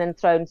in woods and then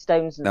throwing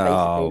stones and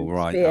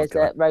spears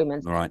at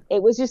Romans. Right.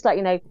 It was just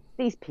like,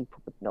 these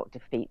people would not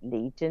defeat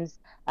legions.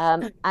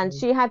 And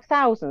she had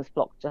thousands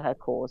flock to her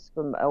cause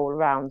from all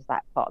around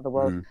that part of the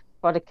world.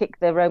 Tried to kick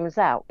the Romans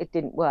out. It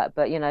didn't work,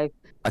 but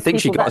I think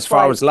she got as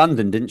far as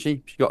London, didn't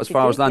she? She got as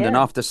far as London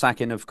after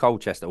sacking of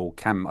Colchester, or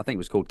I think it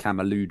was called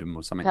Camalodunum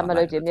or something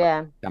like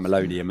that.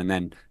 Camalodunum, and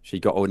then she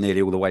got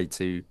nearly all the way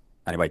to.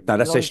 Anyway, no,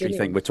 that's history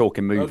thing. We're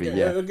talking movie,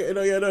 no.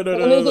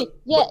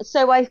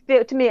 So I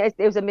feel, to me, it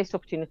was a missed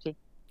opportunity.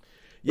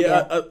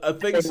 Yeah, I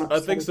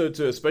think so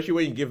too. Especially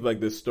when you give like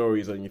the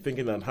stories and you're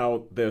thinking on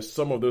how there's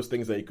some of those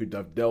things that you could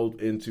have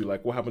delved into,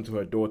 like what happened to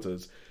her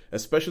daughters,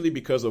 especially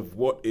because of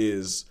what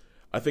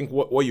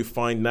you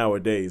find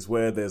nowadays,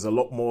 where there's a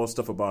lot more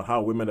stuff about how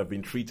women have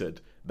been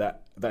treated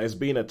that is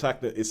being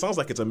attacked. It sounds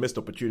like it's a missed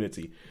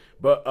opportunity,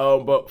 but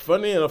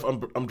funny enough,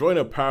 I'm drawing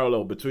a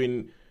parallel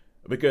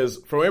because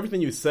from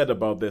everything you said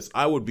about this,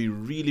 I would be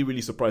really,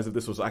 really surprised if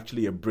this was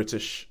actually a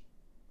British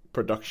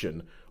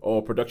production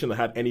or production that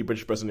had any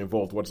British person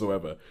involved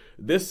whatsoever.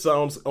 This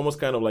sounds almost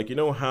kind of like,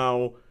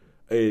 how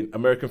in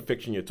American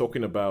fiction you're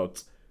talking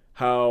about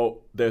how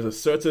there's a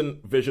certain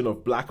vision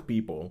of black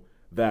people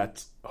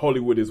that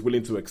Hollywood is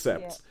willing to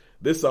accept. Yeah.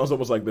 This sounds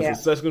almost like there's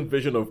a certain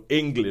vision of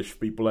English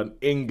people and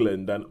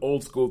England and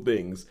old school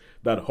things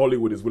that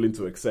Hollywood is willing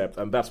to accept,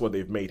 and that's what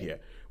they've made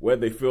here, where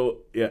they feel,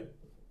 They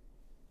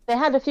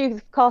had a few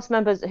cast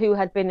members who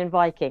had been in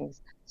Vikings,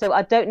 so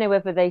I don't know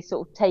whether they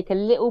sort of take a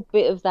little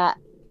bit of that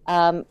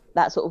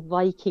sort of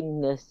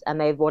Vikingness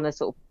and they want to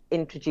sort of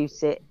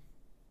introduce it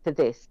to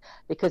this,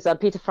 because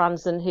Peter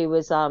Franzen, who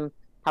was Harold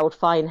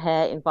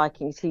Finehair in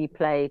Vikings, he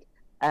played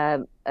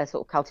a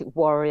sort of Celtic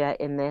warrior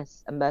in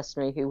this, a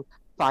mercenary who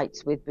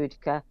fights with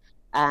Boudica,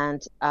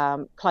 and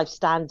Clive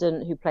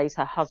Standen, who plays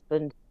her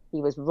husband,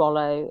 he was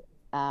Rollo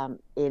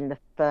in the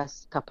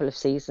first couple of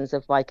seasons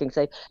of Vikings.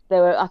 So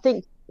I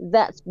think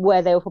that's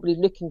where they were probably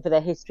looking for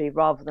their history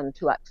rather than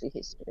to actually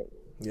history.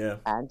 Yeah.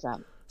 And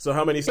so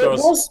how many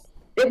stars?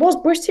 It was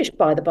British,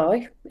 by the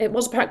by. It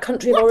was about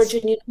country of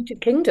origin, United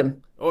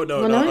Kingdom. Oh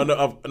no!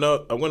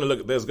 I'm going to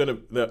look. There's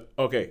going to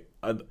okay.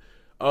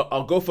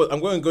 I'm going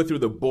to go through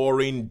the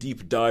boring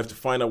deep dive to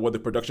find out what the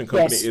production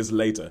company is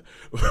later.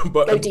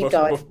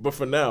 but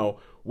for now,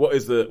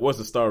 what's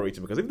the star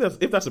rating? Because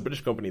if that's a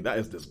British company, that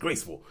is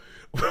disgraceful.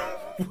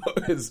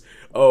 What is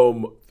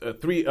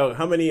 3?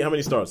 How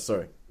many stars?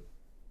 Sorry,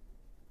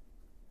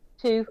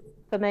 2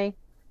 for me.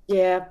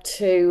 Yeah,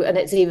 2, and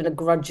it's even a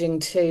grudging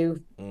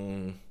 2.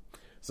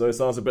 So it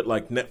sounds a bit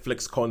like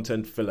Netflix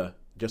content filler,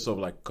 just sort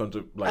of like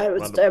content. Like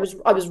I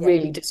was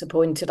really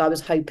disappointed. I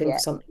was hoping for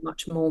something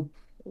much more.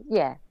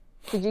 Yeah.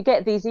 Did you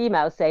get these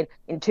emails saying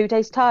in 2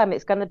 days' time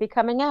it's going to be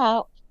coming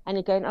out, and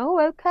you're going, oh,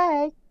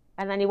 okay,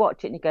 and then you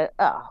watch it and you go,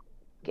 oh,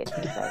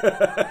 goodness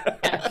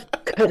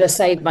sake. Could have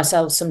saved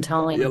myself some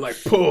time. You're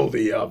like, pull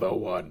the other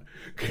one.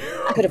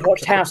 I could have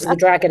watched House of the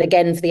Dragon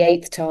again for the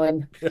 8th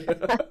time.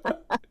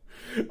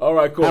 All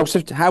right, cool.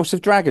 House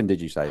of Dragon, did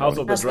you say? House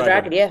of the House of the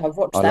Dragon. Dragon, yeah, I've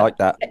watched I that. like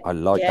that. I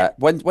like Yeah. that.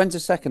 When's the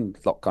second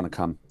lot gonna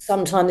come?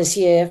 Sometime this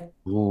year.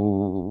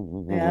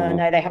 Ooh. Yeah,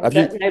 no, they haven't.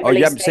 Have you? No Oh, you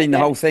release haven't date seen the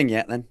yet. whole thing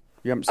yet, then?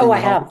 You haven't seen Oh, the I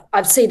whole... have.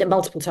 I've seen it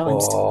multiple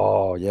times.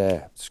 Oh,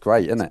 yeah, it's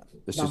great, isn't it?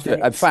 This is Love good.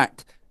 it. In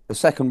fact, the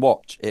second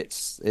watch,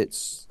 it's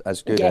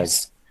as good Yes.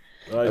 as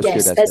Yes, good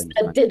as there's things,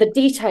 mate. the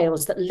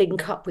details that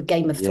link up with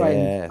Game of Thrones.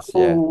 Yes,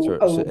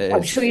 yeah.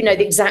 I'm sure you know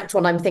the exact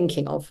one I'm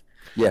thinking of.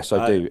 Yes,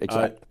 I do.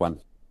 Exact one.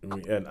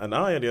 And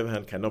I, on the other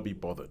hand, cannot be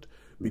bothered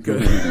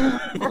because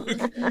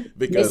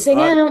Missing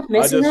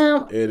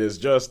out. it is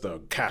just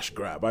a cash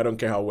grab. I don't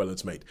care how well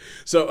it's made.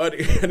 So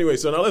anyway,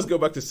 so now let's go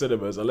back to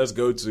cinemas and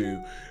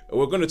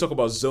we're going to talk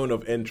about Zone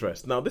of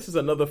Interest. Now, this is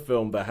another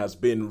film that has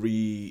been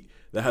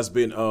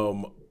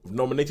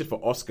nominated for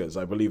Oscars,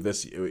 I believe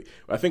this year.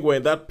 I think we're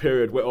in that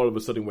period where all of a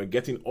sudden we're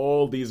getting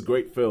all these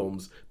great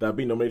films that have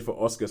been nominated for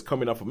Oscars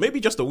coming up for maybe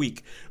just a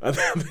week and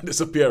then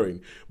disappearing.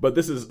 But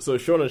this is, so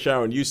Sean and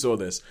Sharon, you saw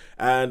this.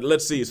 And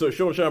let's see, so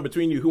Sean and Sharon,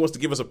 between you, who wants to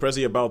give us a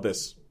prezi about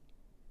this?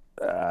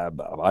 I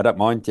don't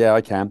mind. Yeah, I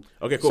can.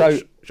 Okay, cool. So,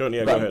 Sean,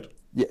 yeah, go ahead.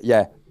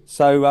 Yeah.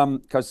 So,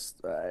 because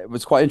it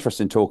was quite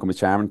interesting talking with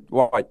Sharon.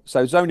 Right.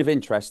 So, Zone of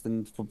Interest,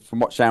 and from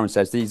what Sharon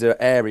says, these are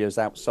areas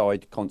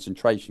outside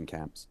concentration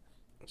camps.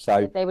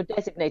 So they were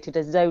designated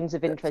as zones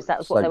of interest. That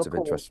was what they were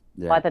called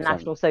by the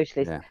National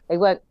Socialists. Yeah. They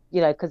weren't,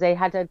 because they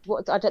had they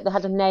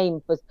had a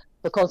name for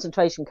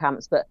concentration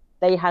camps, but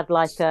they had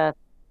like a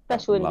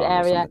special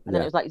area, and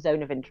then it was like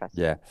zone of interest.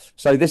 Yeah.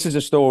 So this is a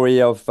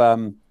story of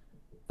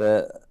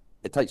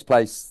it takes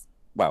place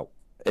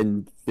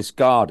in this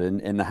garden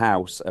in the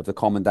house of the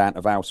commandant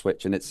of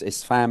Auschwitz, and it's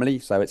his family.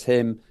 So it's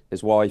him,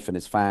 his wife, and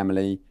his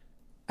family,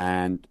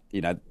 and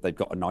they've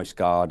got a nice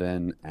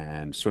garden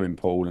and swimming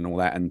pool and all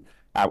that, and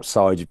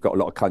outside you've got a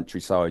lot of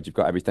countryside, you've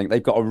got everything.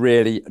 They've got a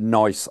really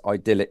nice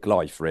idyllic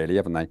life, really,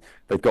 haven't they?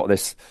 They've got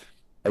this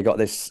close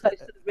to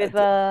the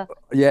river.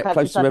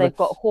 Close to the river. They've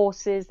got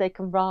horses they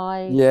can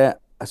ride.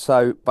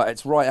 So but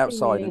it's right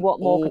outside. What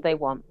more could they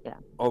want?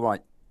 All right,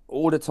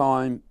 all the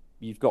time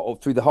you've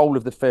got, through the whole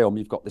of the film,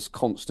 you've got this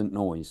constant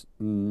noise,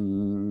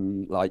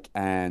 and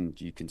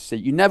you can see,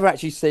 you never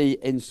actually see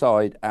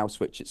inside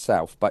Auschwitz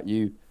itself, but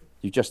you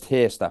just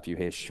hear stuff. You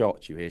hear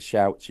shots, you hear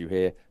shouts,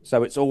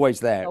 so it's always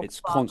there. It's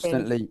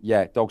constantly,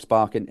 dogs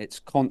barking. It's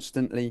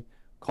constantly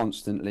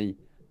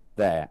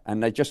there.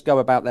 And they just go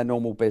about their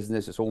normal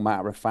business. It's all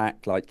matter of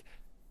fact. Like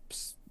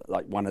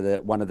one of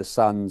the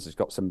sons has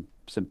got some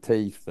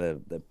teeth.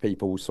 The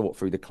people will sort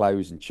through the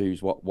clothes and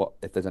choose what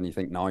if there's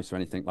anything nice or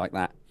anything like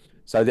that.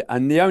 So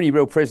and the only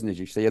real prisoners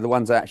you see are the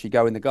ones that actually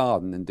go in the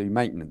garden and do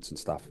maintenance and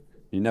stuff.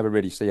 You never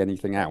really see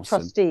anything else.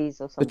 Trustees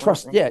or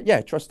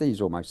something. Trustees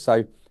almost.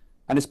 So.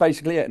 And it's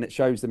basically it, and it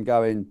shows them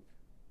going,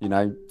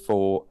 the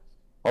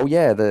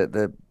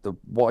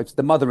wife,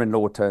 the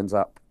mother-in-law turns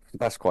up.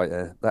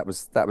 That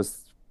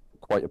was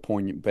quite a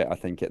poignant bit, I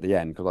think, at the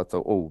end, because I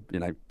thought,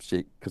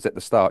 because at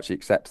the start she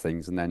accepts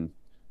things, and then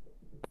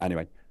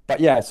anyway, but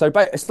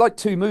it's like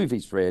two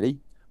movies really.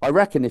 I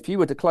reckon if you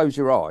were to close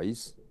your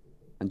eyes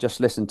and just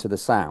listen to the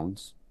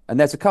sounds. And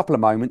there's a couple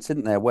of moments,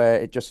 isn't there, where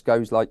it just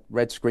goes like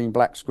red screen,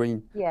 black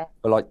screen,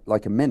 for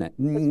like a minute.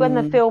 It's when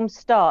the film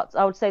starts.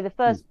 I would say the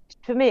first,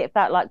 for me, it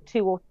felt like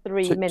 2 or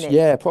 3 minutes.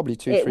 Yeah, probably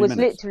 2 or 3 minutes. It was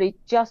literally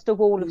just a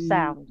wall of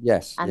sound.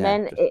 Yes. And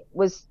then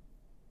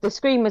the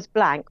screen was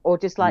blank or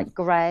just like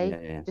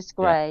grey, just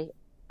grey,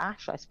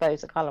 ash, I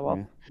suppose, the colour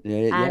of.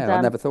 Yeah. I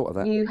never thought of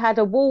that. You had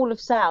a wall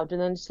of sound, and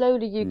then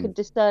slowly you could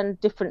discern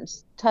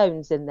different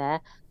tones in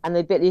there. And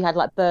you had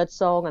like bird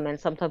song, and then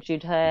sometimes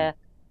you'd hear.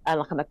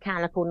 Like a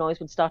mechanical noise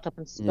would start up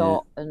and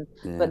stop,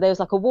 but there was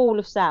like a wall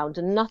of sound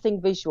and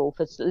nothing visual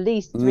for at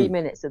least 3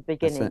 minutes at the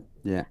beginning.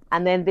 Yeah.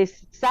 And then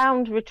this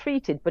sound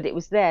retreated, but it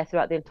was there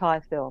throughout the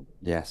entire film.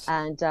 Yes.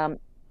 And so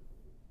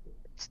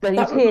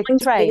you'd hear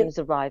trains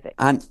arriving.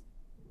 And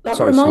that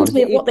reminds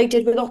me of what they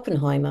did with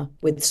Oppenheimer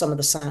with some of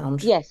the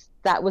sound. Yes,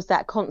 that was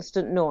that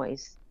constant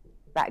noise,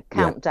 that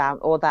countdown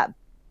or that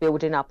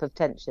building up of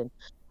tension.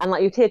 And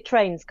like you'd hear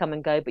trains come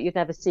and go, but you'd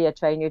never see a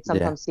train. You'd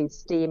sometimes see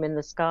steam in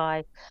the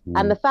sky.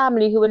 And the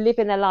family who were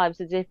living their lives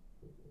as if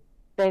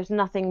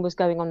nothing was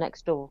going on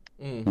next door.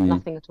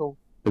 Nothing at all.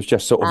 It was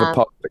just sort of a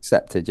part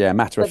accepted,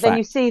 matter of fact. But then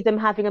you see them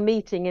having a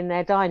meeting in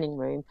their dining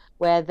room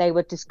where they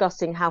were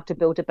discussing how to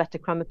build a better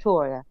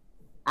crematoria.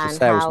 And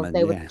how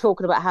they were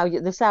talking about how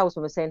the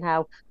salesman was saying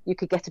how you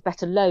could get a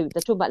better load.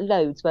 They're talking about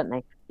loads, weren't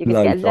they? You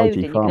could get a load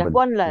in. You can have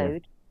one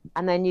load,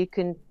 and then you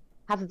can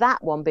have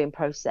that one being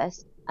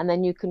processed. And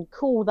then you can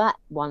cool that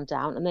one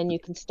down, and then you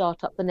can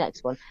start up the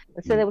next one.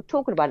 And so they were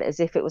talking about it as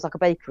if it was like a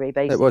bakery,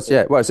 basically.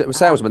 It was, it was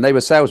salesmen. They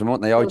were salesmen,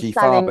 weren't they? IG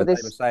Farber. They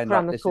were saying,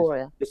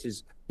 crematoria. This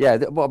is,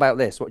 what about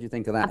this? What do you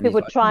think of that? And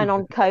people were trying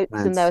on coats,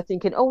 and they were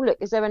thinking, oh, look,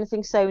 is there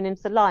anything sewn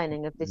into the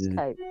lining of this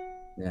coat?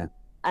 Yeah.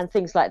 And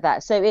things like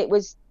that. So it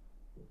was,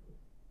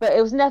 but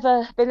it was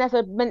never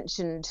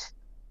mentioned.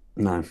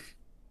 No.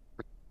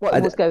 What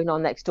was going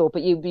on next door,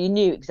 but you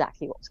knew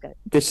exactly what was going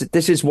on.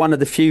 This is one of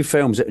the few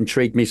films that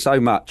intrigued me so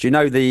much.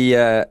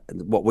 The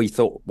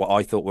what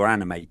I thought were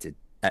animated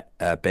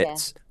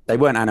bits. They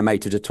weren't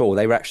animated at all.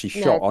 They were actually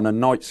shot No. on a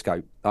night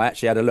scope. I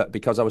actually had a look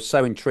because I was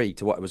so intrigued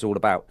to what it was all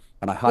about,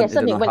 and I Yeah, hunted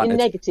suddenly and it I went in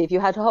hunted. negative. You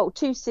had a whole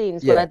two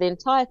scenes Yeah. where the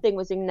entire thing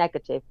was in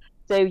negative.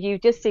 So you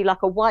just see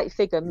like a white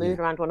figure moving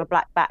Yeah. around on a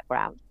black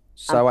background and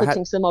So I putting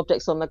had some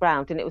objects on the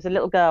ground. And it was a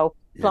little girl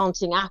Yeah.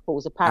 planting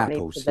apples, apparently,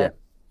 for apples. the, Yeah.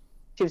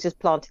 she was just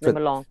planting For- them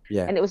along.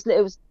 Yeah. And it was,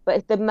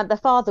 but the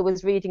father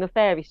was reading a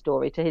fairy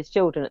story to his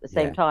children at the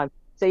same Yeah. time.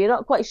 So you're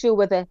not quite sure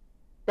whether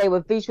they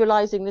were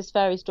visualizing this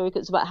fairy story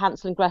because it's about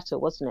Hansel and Gretel,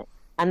 wasn't it?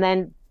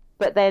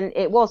 But then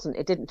it wasn't.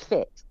 It didn't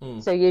fit.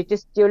 So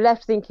you're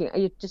left thinking.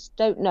 You just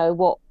don't know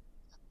what.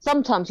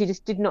 Sometimes you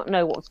just did not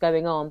know what was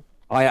going on.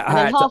 And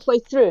then halfway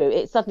through,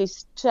 it suddenly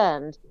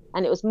turned,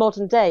 and it was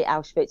modern day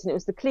Auschwitz, and it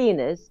was the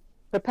cleaners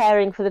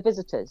preparing for the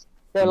visitors.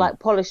 They were like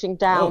polishing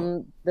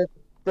down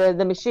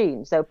the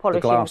machines. So the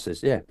polishing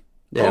glasses. Yeah.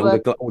 Yeah. all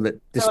All the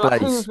they were like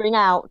displays. hoovering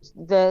out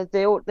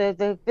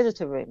the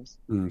visitor rooms.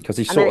 Because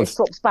he And then sort it of.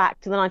 swaps back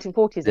to the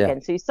 1940s Yeah.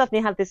 again. So you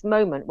suddenly have this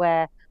moment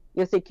where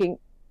you're thinking,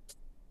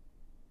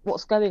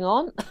 what's going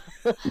on?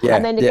 Yeah.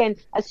 And then yeah. again,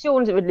 as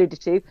Sean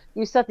alluded to,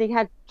 you suddenly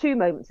had two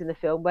moments in the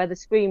film where the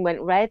screen went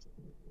red,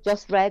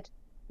 just red.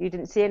 You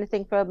didn't see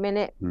anything for a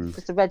minute,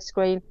 just a red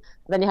screen.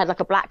 And then you had like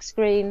a black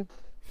screen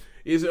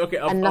Is it okay?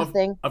 and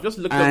nothing. I've just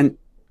looked And up.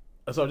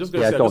 So I'm just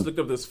going to Yeah, say, I go just on. looked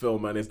up this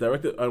film, and it's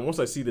directed. And once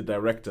I see the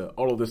director,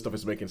 all of this stuff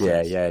is making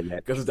yeah. sense. Yeah.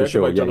 Because it's For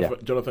directed sure. by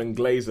Yeah. Jonathan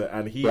Glazer,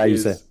 and he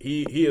Glazer. is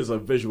he is a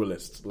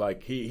visualist.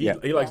 Like he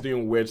likes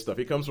doing weird stuff.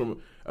 He comes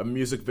from a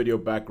music video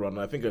background.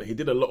 And I think he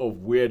did a lot of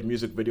weird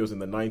music videos in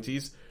the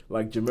 90s,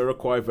 like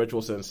Jamiroquai,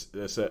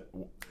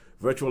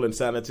 Virtual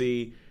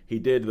Insanity. He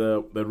did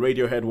the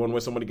Radiohead one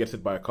where somebody gets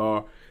hit by a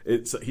car.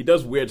 He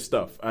does weird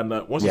stuff, and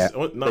once Yeah.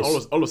 now all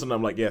of a sudden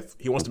I'm like, yes,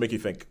 he wants to make you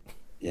think.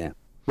 Yeah.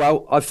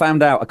 Well, I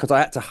found out because I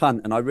had to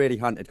hunt, and I really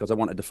hunted because I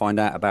wanted to find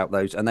out about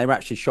those. And they were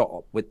actually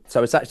shot with.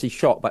 So it's actually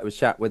shot, but it was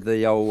shot with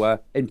the old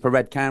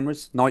infrared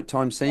cameras,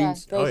 nighttime Yeah,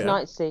 scenes. those yeah.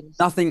 night scenes.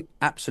 Nothing,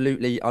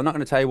 absolutely. I'm not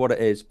going to tell you what it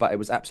is, but it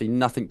was absolutely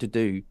nothing to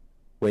do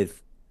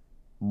with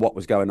what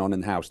was going on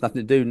in the house.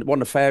 Nothing to do. It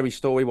wasn't a fairy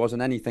story.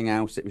 Wasn't anything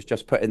else. It was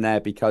just put in there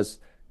because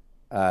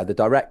the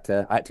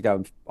director. I had to go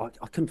and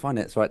I couldn't find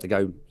it, so I had to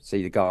go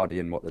see the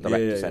Guardian what the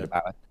director said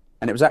about it.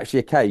 And it was actually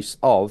a case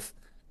of.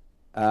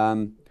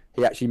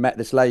 He actually met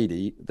this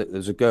lady that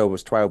was a girl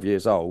was 12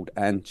 years old,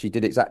 and she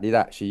did exactly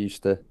that. She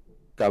used to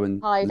go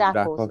and Hide loot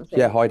apples and yeah,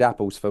 things. hide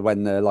apples for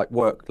when the like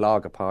work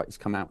lager parties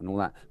come out and all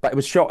that. But it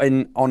was shot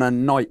on a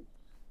night,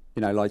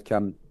 like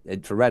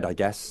infrared, I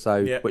guess. So,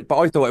 Yeah. but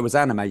I thought it was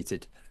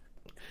animated.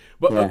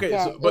 But Yeah. okay,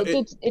 Yeah, so, but it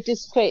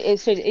just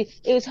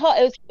it was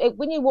hard.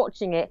 When you're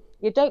watching it,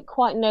 you don't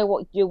quite know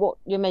what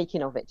you're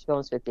making of it. To be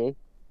honest with you,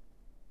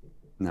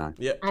 No.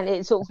 yeah. and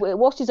it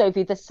washes over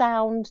you. The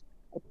sound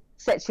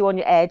sets you on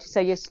your edge, so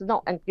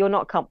you're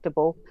not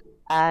comfortable,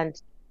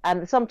 and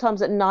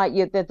sometimes at night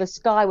the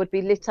sky would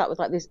be lit up with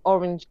like this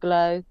orange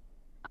glow,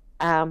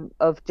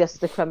 of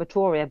just the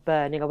crematoria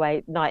burning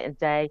away night and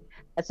day,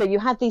 and so you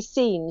had these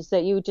scenes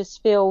that you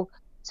just feel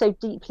so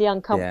deeply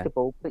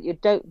uncomfortable, but you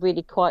don't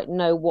really quite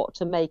know what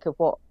to make of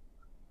what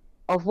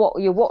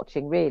you're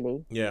watching,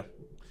 really. Yeah.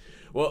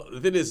 Well, the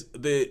thing is,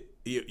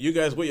 you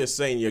guys, what you're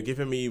saying, you're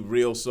giving me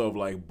real sort of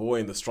like boy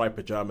in the striped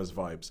pajamas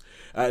vibes,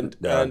 and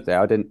I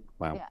didn't.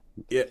 Wow. Yeah.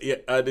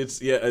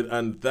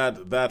 and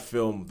that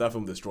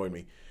film destroyed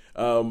me.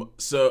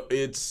 So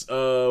it's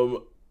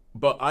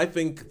but I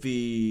think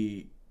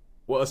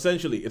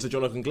essentially it's a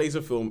Jonathan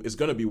Glazer film. It's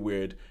gonna be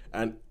weird,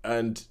 and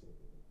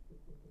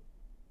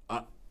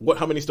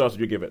how many stars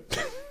would you give it?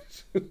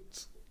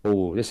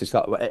 Oh, this is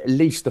at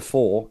least a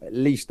 4. At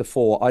least a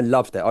 4. I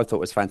loved it. I thought it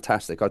was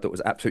fantastic. I thought it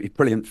was an absolutely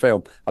brilliant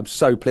film. I'm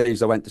so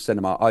pleased I went to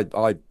cinema.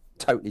 I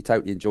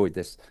totally enjoyed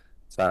this.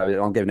 So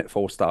I'm giving it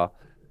 4 star.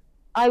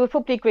 I would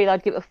probably agree that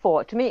I'd give it a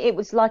 4. To me, it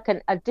was like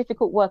a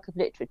difficult work of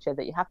literature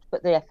that you have to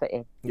put the effort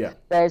in. Yeah.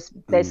 There's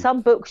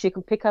some books you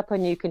can pick up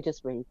and you can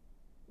just read,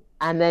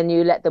 and then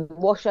you let them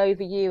wash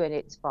over you and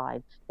it's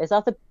fine. There's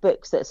other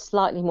books that are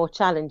slightly more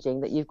challenging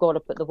that you've got to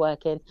put the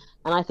work in.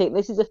 And I think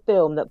this is a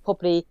film that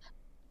probably,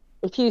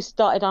 if you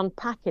started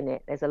unpacking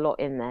it, there's a lot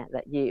in there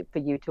for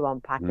you to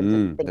unpack and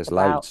to think There's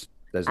about. loads.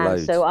 There's And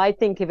loads. so I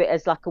think of it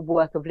as like a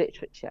work of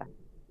literature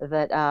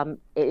that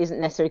it isn't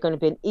necessarily going to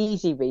be an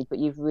easy read, but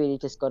you've really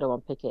just got to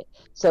unpick it.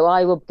 So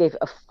I will give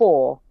a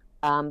 4,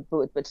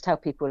 but to tell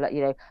people that,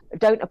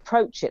 don't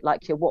approach it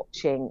like you're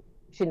watching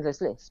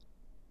Schindler's List,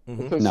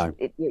 because No.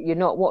 you're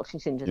not watching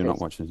Schindler's You're List.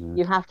 not watching it.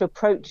 You have to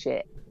approach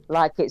it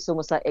like it's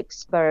almost like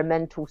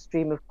experimental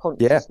stream of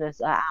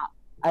consciousness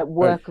at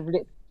work of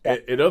literature.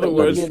 In other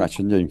words, you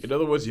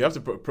have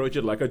to approach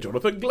it like a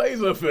Jonathan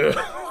Glazer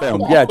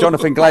film. Yeah,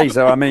 Jonathan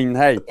Glazer. I mean,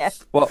 hey, Yeah.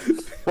 what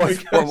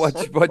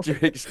do you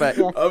expect?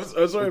 I'm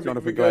sorry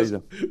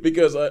Jonathan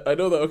because I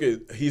know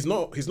that he's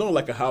not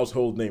like a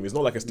household name. He's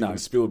not like a Steven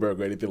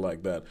Spielberg or anything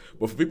like that.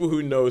 But for people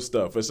who know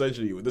stuff,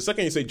 essentially, the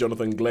second you say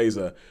Jonathan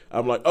Glazer,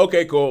 I'm like,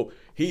 okay, cool.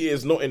 He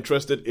is not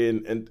interested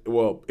in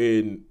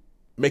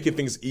making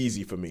things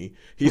easy for me.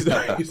 He's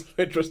not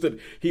interested.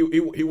 He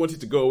wanted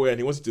to go away and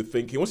he wanted to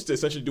think. He wanted to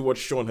essentially do what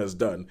Sean has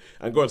done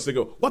and go and say,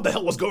 what the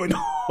hell was going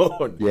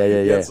on?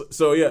 Yeah.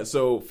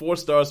 So 4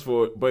 stars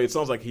but it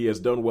sounds like he has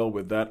done well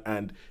with that.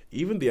 And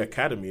even the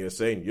Academy is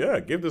saying,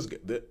 give this.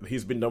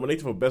 He's been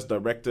nominated for Best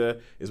Director.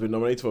 He's been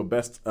nominated for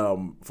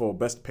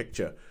Best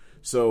Picture.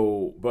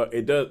 So, but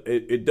it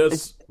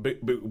does.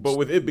 But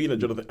with it being a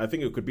Jonathan, I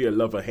think it could be a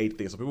love or hate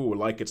thing. Some people would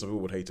like it, some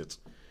people would hate it.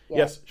 Yeah.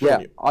 Yes,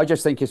 yeah. I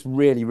just think it's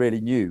really, really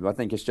new. I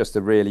think it's just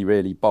a really,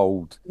 really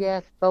bold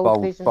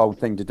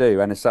thing to do,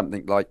 and it's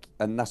something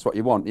and that's what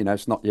you want.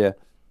 It's not your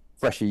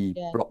freshy,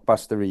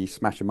 blockbustery,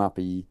 smash 'em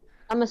uppy.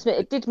 I must admit,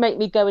 it did make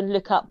me go and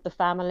look up The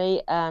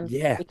Family. I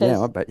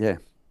bet.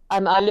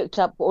 I looked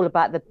up all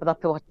about the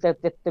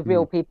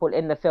real people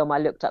in the film. I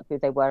looked up who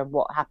they were and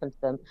what happened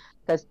to them,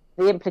 because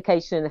the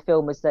implication in the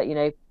film was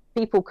that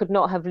people could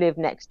not have lived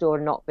next door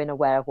and not been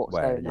aware of what's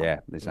going on.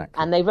 Yeah,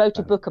 exactly. And they wrote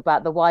a book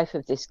about the wife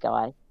of this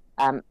guy,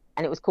 and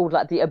it was called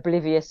The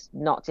Oblivious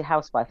Nazi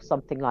Housewife,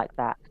 something like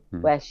that,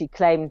 where she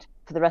claimed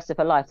for the rest of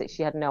her life that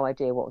she had no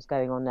idea what was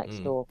going on next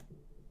door.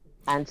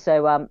 And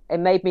so it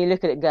made me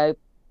look at it and go,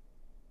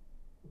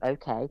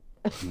 okay.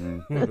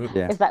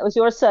 If that was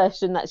your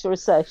assertion, that's your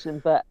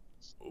assertion, but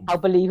how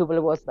believable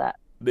was that?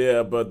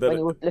 Yeah, but then when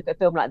you look at a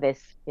film like this,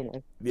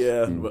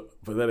 Yeah, but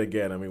then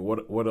again, I mean,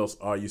 what else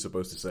are you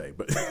supposed to say?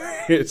 But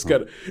it's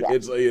kind of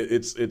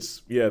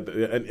it's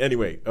And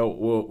anyway,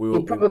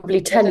 you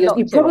probably tell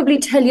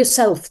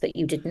yourself that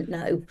you didn't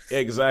know.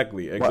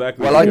 Exactly. What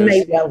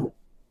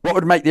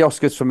would make the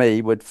Oscars for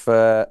me would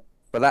for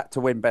that to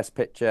win Best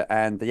Picture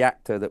and the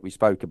actor that we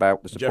spoke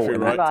about, the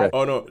supporting actor.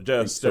 Oh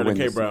no, Sterling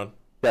K. Brown.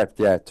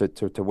 Yeah,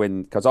 to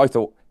win, because I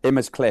thought him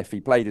as Cliff,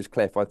 he played as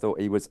Cliff. I thought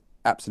he was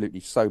absolutely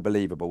so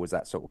believable as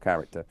that sort of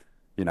character,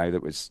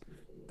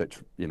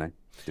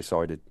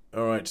 decided.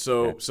 All right,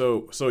 so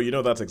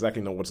that's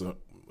exactly not what's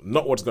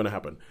going to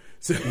happen.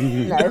 So,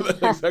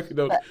 that's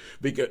exactly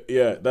because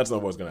that's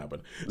not what's going to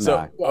happen.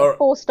 So,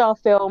 4-star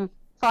film,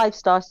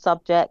 5-star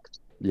subject.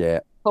 Yeah.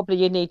 Probably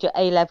you need your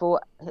A-level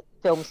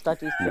film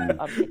studies.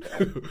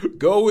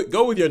 Go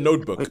with your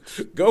notebook.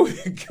 Go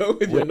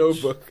with your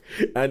notebook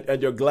and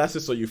your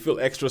glasses, so you feel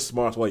extra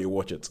smart while you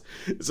watch it.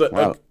 So,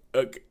 yes.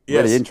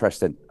 Really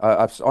interesting.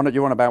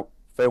 You're on about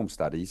film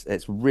studies.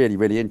 It's really,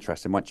 really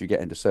interesting once you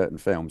get into certain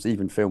films,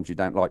 even films you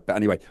don't like. But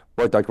anyway,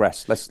 I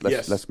digress. Let's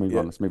move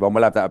on. Let's move on.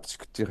 We'll have that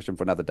discussion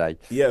for another day.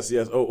 Yes.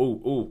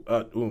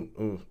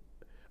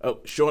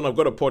 Sean, I've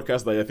got a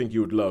podcast that I think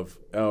you would love.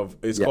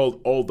 It's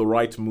called All the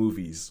Right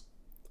Movies.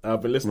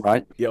 I've been listening.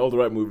 Right. Yeah, all the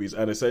right movies,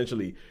 and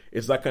essentially,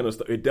 it's that kind of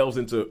stuff. It delves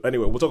into.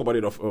 Anyway, we'll talk about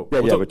it. We'll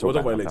talk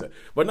about it later.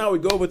 But now we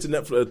go over to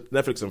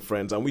Netflix and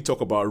Friends, and we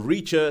talk about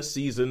Reacher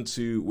season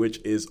 2,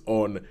 which is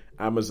on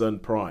Amazon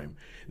Prime.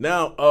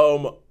 Now,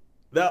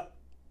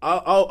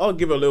 I'll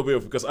give a little bit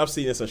of, because I've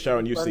seen this, and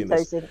Sharon, you've seen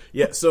this.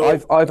 Yeah, so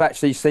I've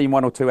actually seen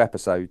 1 or 2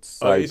 episodes.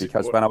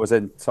 Because when I was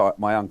in,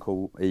 my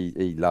uncle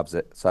he loves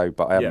it.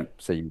 But I haven't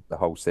seen the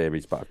whole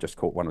series, but I've just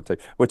caught 1 or 2.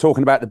 We're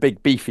talking about the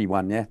big beefy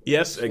one, yeah?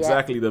 Yes,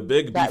 exactly, the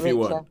big beefy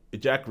one,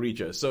 Jack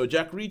Reacher. So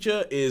Jack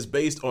Reacher is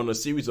based on a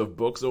series of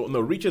books.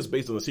 Reacher is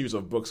based on a series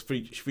of books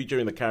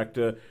featuring the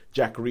character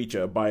Jack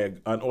Reacher by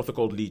an author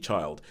called Lee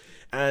Child,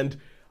 and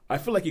I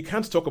feel like you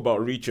can't talk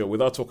about Reacher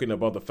without talking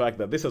about the fact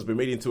that this has been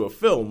made into a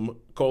film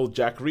called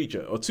Jack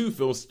Reacher, or 2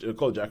 films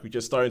called Jack Reacher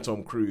starring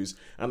Tom Cruise.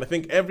 And I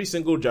think every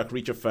single Jack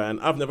Reacher fan,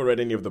 I've never read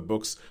any of the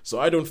books, so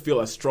I don't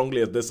feel as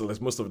strongly as this as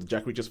most of the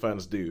Jack Reacher's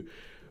fans do.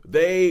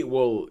 They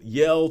will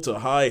yell to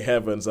high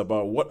heavens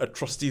about what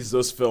atrocities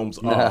those films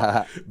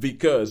are,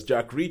 because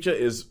Jack Reacher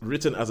is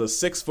written as a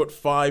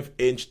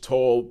 6'5"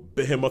 tall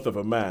behemoth of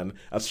a man,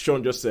 as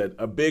Sean just said,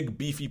 a big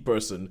beefy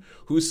person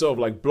who sort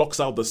of blocks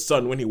out the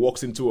sun when he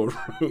walks into a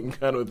room,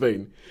 kind of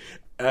thing.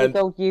 And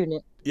big old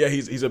unit. Yeah,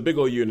 he's a big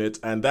old unit,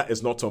 and that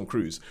is not Tom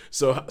Cruise.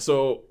 So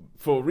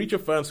for Reacher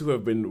fans who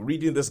have been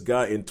reading this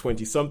guy in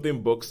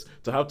 20-something books,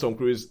 to have Tom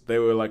Cruise, they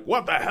were like,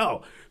 what the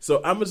hell? So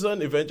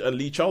Amazon and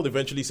Lee Child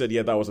eventually said,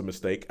 yeah, that was a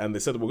mistake, and they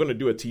said, we're going to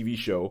do a TV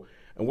show,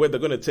 and where they're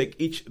going to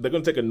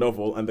take a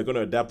novel, and they're going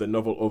to adapt the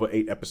novel over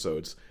 8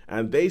 episodes.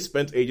 And they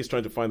spent ages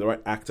trying to find the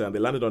right actor, and they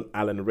landed on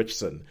Alan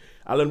Ritchson.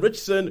 Alan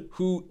Ritchson,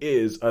 who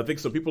is, I think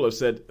some people have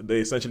said they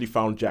essentially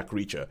found Jack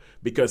Reacher,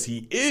 because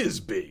he is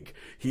big,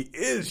 he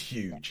is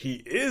huge,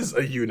 he is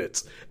a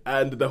unit.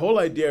 And the whole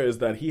idea is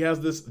that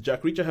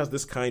Jack Reacher has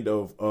this kind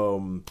of,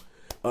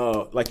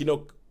 I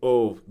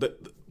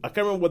can't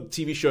remember what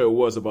TV show it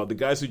was about, the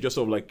guys who just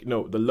sort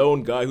of the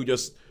lone guy who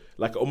just,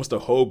 like almost a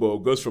hobo,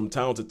 goes from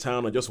town to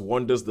town and just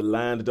wanders the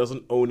land,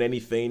 doesn't own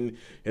anything.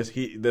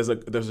 There's a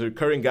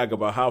recurring gag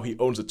about how he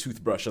owns a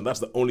toothbrush, and that's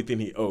the only thing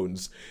he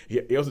owns.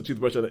 He owns a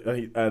toothbrush, but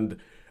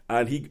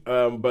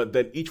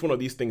then each one of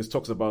these things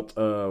talks about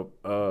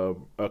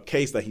a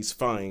case that he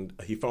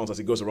found as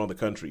he goes around the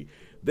country.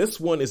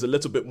 This one is a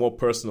little bit more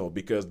personal,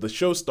 because the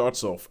show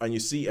starts off and you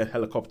see a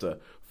helicopter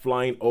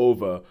flying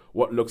over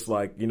what looks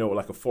like,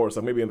 like a forest,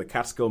 like maybe in the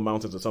Catskill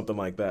Mountains or something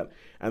like that.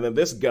 And then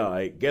this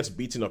guy gets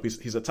beaten up.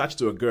 He's attached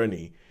to a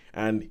gurney,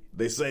 and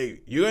they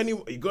say, you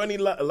got any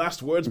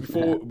last words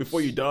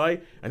before you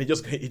die? And he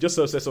just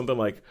sort of says something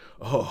like,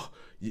 oh,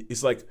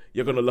 it's like,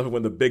 you're going to love it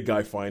when the big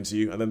guy finds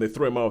you. And then they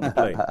throw him out of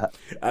the plane.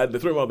 And they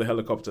throw him out of the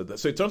helicopter.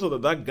 So it turns out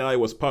that guy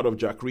was part of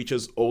Jack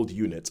Reacher's old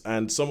unit.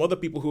 And some other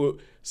people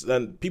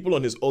people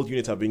on his old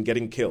unit have been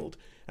getting killed.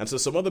 And so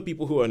some other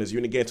people who are in his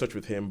unit get in touch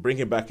with him, bring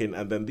him back in,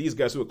 and then these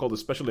guys who are called the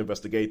special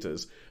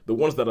investigators, the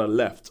ones that are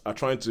left, are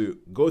trying to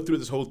go through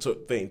this whole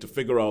thing to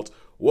figure out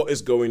what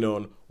is going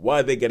on,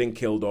 why are they getting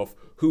killed off,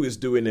 who is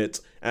doing it,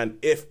 and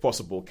if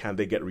possible, can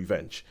they get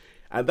revenge?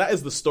 And that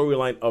is the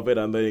storyline of it,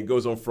 and then it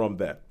goes on from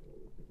there.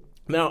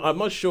 Now, I'm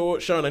not sure,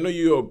 Sharon, I know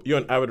you're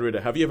an avid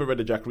reader. Have you ever read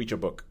a Jack Reacher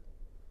book?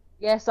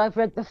 Yes, I've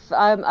read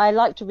I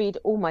like to read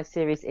all my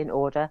series in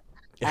order.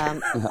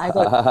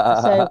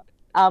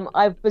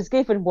 I was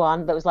given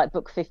one that was like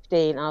book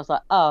 15, and I was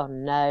like, oh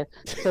no.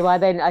 So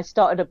I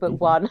started at book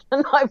 1,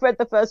 and I've read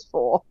the first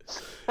 4.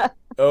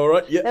 All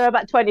right, yeah. There are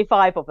about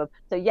 25 of them.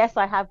 So yes,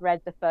 I have read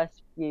the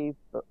first few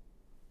books.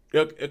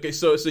 Okay,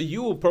 so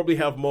you will probably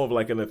have more of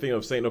like a thing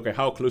of saying, okay,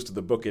 how close to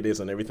the book it is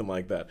and everything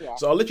like that. Yeah.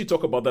 So I'll let you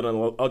talk about that,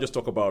 and I'll just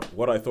talk about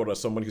what I thought as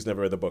someone who's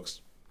never read the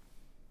books.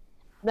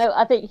 No,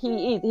 I think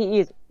he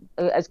is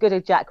as good a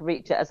Jack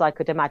Reacher as I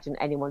could imagine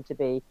anyone to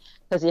be,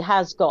 because he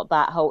has got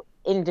that whole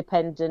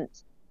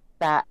independent,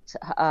 that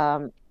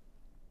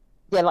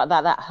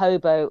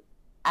hobo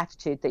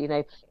attitude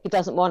that he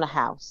doesn't want a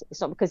house.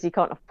 It's not because he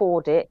can't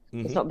afford it.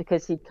 Mm-hmm. It's not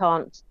because he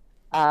can't.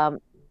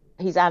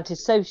 He's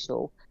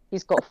antisocial.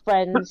 He's got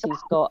friends.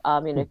 He's got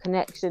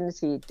connections.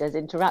 He does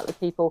interact with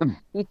people.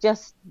 He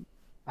just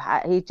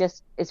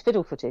is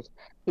fiddle-footed.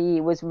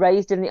 He was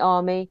raised in the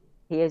army.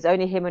 He is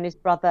only him and his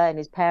brother, and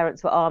his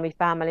parents were army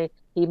family.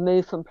 He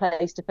moved from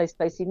place to place to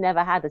place. He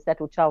never had a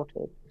settled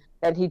childhood.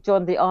 Then he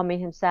joined the army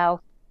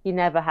himself. He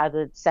never had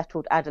a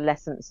settled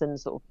adolescence and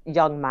sort of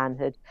young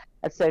manhood.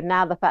 And so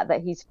now the fact that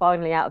he's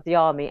finally out of the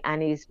army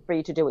and he's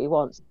free to do what he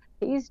wants,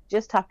 he's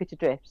just happy to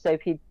drift. So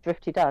if he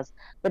drift, he does.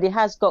 But he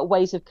has got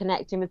ways of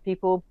connecting with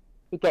people.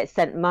 He gets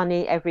sent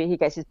money he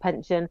gets his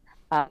pension.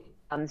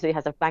 So he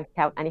has a bank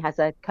account, and he has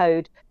a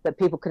code that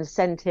people can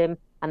send him.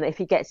 And if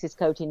he gets his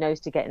code, he knows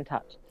to get in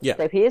touch. Yeah.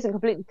 So he isn't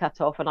completely cut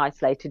off and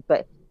isolated,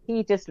 but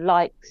he just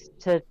likes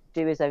to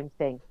do his own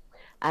thing.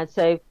 And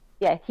so,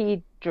 yeah,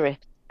 he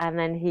drifts, and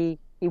then he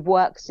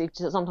works.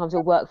 Sometimes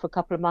he'll work for a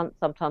couple of months.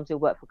 Sometimes he'll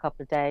work for a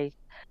couple of days.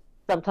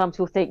 Sometimes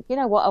he'll think, you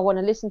know what, I want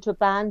to listen to a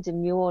band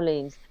in New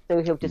Orleans.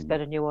 So he'll just go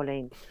to New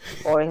Orleans.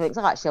 Or he thinks,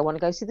 actually, I want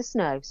to go see the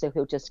snow. So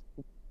he'll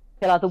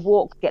either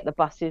walk, get the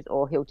buses,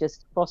 or he'll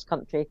just cross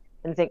country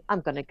and think,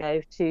 I'm going to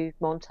go to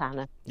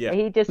Montana. Yeah.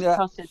 He just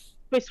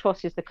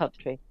crisscrosses the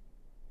country.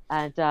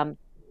 And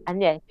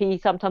he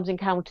sometimes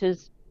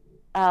encounters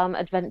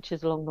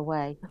adventures along the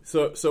way.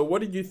 So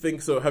what did you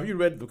think? So have you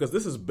read, because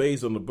this is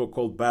based on a book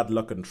called Bad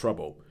Luck and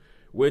Trouble,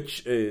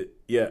 which is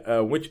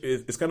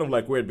kind of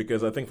like weird,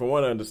 because I think from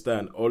what I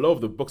understand, a lot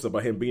of the books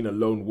about him being a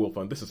lone wolf,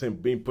 and this is him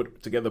being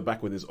put together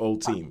back with his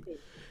old team.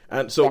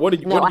 And so what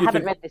did you think? I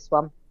haven't read this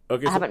one.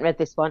 Okay, I haven't read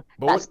this one.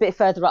 That's a bit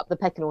further up the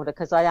pecking order,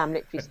 because I am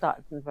literally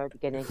starting from the very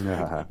beginning.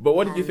 Yeah. But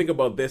what did you think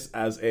about this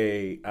as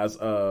an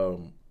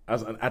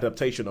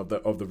adaptation of the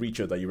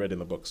Reacher that you read in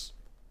the books?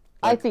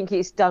 I think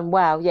it's done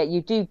well. Yeah,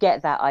 you do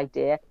get that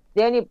idea.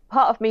 The only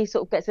part of me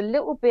sort of gets a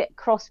little bit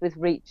cross with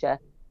Reacher,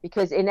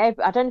 because I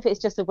don't know if it's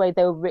just the way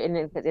they were written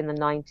in the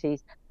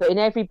 90s, but in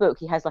every book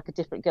he has like a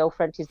different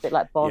girlfriend. He's a bit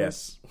like Bond.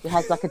 Yes. He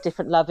has like a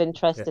different love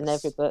interest in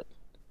every book.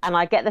 And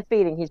I get the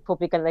feeling he's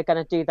probably they're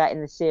going to do that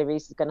in the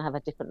series. He's going to have a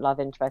different love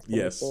interest in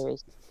the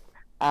series.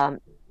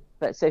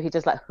 But so he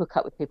does like hook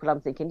up with people. I'm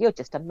thinking, you're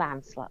just a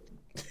man slut.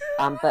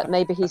 But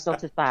maybe he's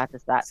not as bad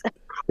as that.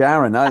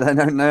 Sharon, I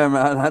don't know,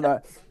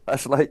 man.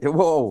 That's like,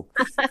 whoa,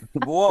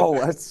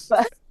 that's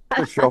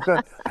a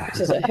shocker.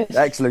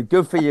 Excellent.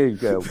 Good for you,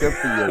 girl. Good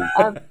for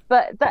you.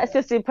 But that's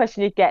just the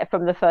impression you get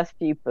from the first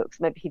few books.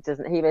 Maybe he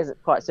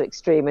isn't quite so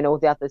extreme in all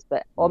the others,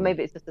 or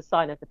maybe it's just a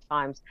sign of the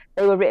times.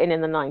 They were written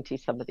in the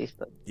 90s, some of these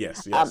books.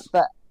 Yes.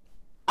 But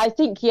I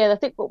think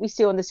what we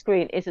see on the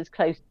screen is as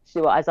close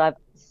to, as I've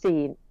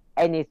seen,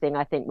 anything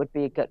I think would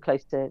be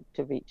close to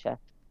Reacher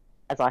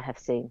as I have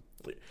seen.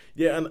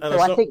 Yeah, and so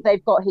I think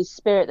they've got his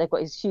spirit, they've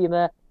got his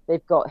humour,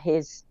 they've got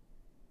his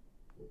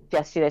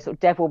just sort of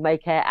devil may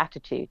care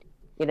attitude.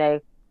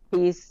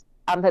 He's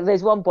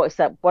there's one voice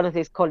that one of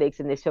his colleagues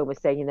in this film was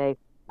saying,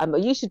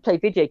 you should play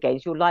video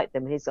games, you'll like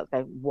them. And he's like,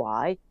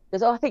 why? He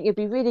goes, I think you'd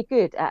be really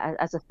good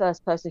as a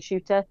first person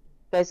shooter.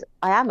 He goes,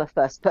 I am a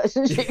first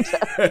person shooter.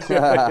 And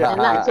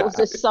that sort of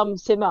just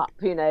sums him up.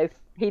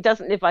 He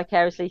doesn't live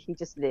vicariously, he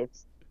just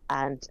lives.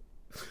 And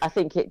I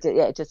think it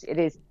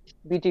is.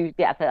 We do.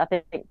 Yeah, I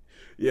think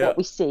what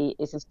we see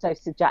is as close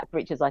to Jack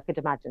Reacher as I could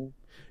imagine.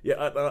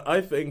 Yeah,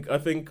 I think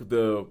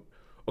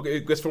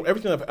because from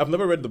everything I've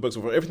never read the books,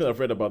 but from everything I've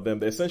read about them,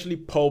 they're essentially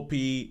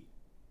pulpy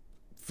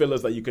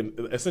fillers that you can.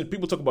 Essentially,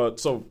 people talk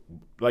about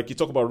like you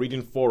talk about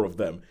reading 4 of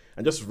them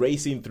and just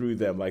racing through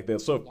them. Like they're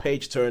sort of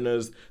page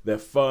turners. They're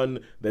fun.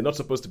 They're not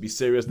supposed to be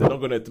serious. They're not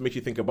going to make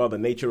you think about the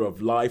nature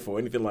of life or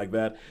anything like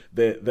that.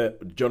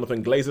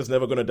 Jonathan Glazer's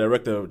never going to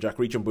direct a Jack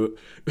Reacher book.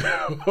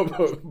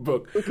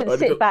 You can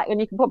sit back and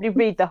you can probably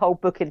read the whole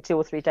book in 2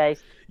 or 3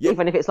 days,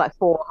 even if it's like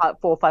 400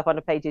 or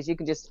 500 pages. You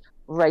can just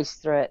race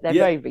through it. They're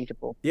very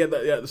readable.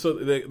 So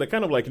they're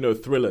kind of like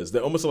thrillers.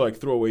 They're almost like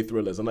throwaway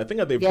thrillers, and I think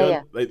that they've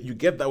done. Like, you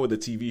get that with the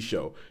TV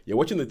show. You're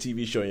watching the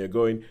TV show and you're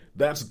going,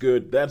 "That's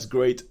good. That's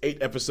great.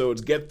 8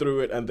 episodes. Get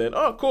through it, and then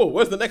cool.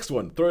 Where's the next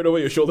one? Throw it over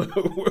your shoulder.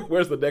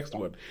 Where's the next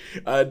one?"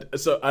 And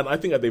I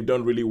think that they've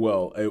done really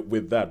well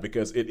with that,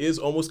 because it is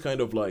almost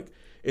kind of like,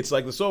 it's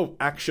like the sort of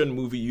action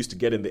movie you used to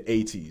get in the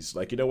 80s.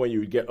 Like, when you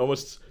would get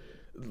almost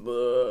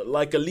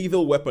like a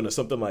Lethal Weapon or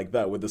something like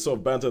that, with the sort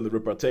of banter and the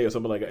repartee or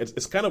something like that.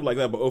 It's kind of like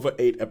that, but over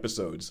 8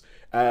 episodes.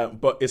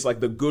 But it's like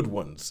the good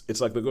ones.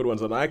 It's like the good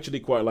ones, and I actually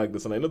quite like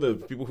this. And I know the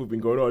people who've been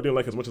going, "Oh, I didn't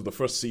like as much as the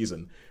first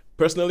season."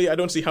 Personally, I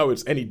don't see how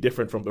it's any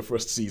different from the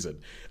first season.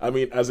 I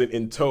mean, as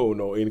in tone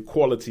or in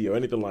quality or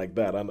anything like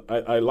that. And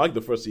I like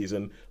the first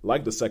season,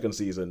 like the second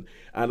season,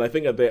 and I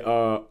think that there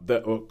are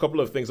a couple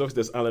of things.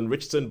 Obviously, there's Alan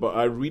Richardson, but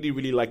I really,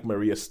 really like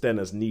Maria Sten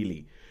as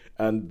Neely.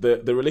 And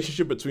the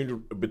relationship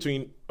between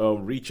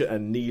Reacher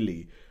and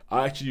Neely,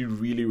 I actually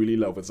really, really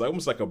love. It's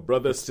almost like a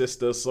brother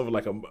sister, sort of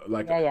like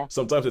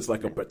sometimes it's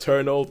like a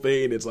paternal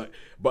thing. It's like,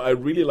 but I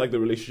really like the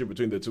relationship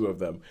between the two of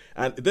them.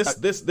 And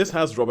this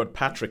has Robert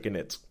Patrick in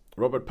it.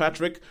 Robert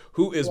Patrick,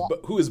 who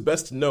is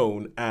best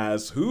known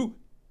as who?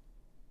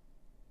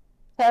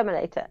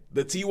 Terminator.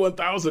 The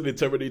T-1000 in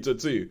Terminator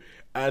 2.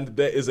 And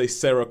there is a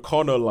Sarah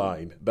Connor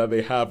line that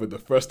they have in the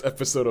first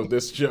episode of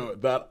this show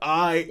that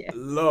I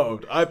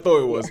loved. I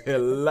thought it was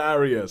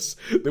hilarious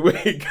the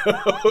way it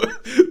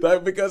goes.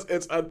 Because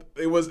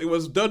it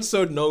was done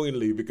so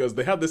knowingly, because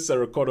they have this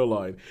Sarah Connor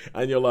line,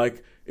 and you're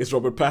like, it's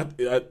Robert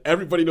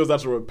everybody knows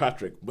that's Robert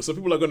Patrick, but some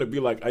people are going to be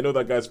like, I know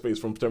that guy's face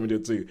from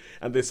Terminator 2,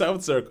 and they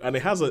sound Sarah, and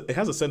it has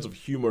a sense of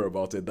humor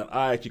about it that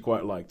I actually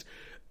quite liked.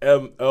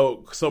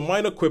 Some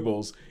minor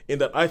quibbles in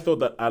that I thought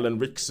that Alan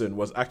Rickson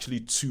was actually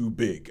too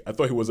big. I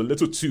thought he was a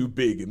little too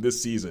big in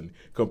this season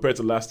compared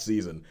to last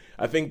season.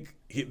 I think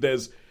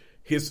beefed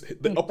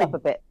up a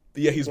bit.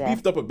 Yeah, he's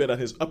beefed up a bit,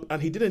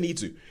 and he didn't need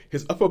to.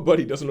 His upper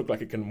body doesn't look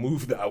like it can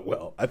move that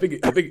well. I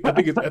think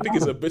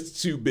it's a bit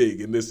too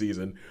big in this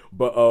season.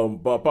 But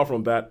apart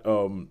from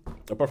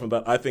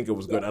that, I think it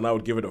was good, and I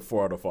would give it a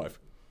 4 out of 5.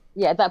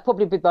 Yeah, that'd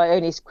probably be my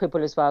only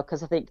quibble as well,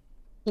 because I think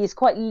he's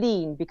quite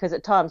lean, because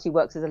at times he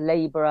works as a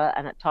labourer,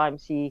 and at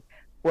times he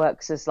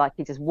works as like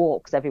he just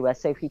walks everywhere.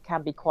 So he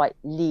can be quite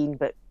lean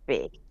but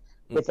big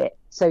with it.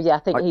 So yeah, I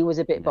think he was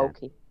a bit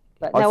bulky.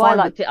 But no, I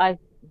liked it.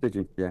 Did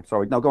you? Yeah.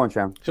 Sorry. No, go on,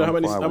 Sharon. So how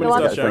many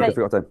stars, Sharon?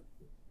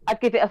 I'd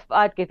give it a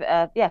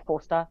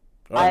 4-star.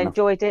 I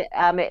enjoyed it.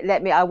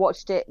 I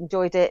watched it,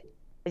 enjoyed it.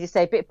 As you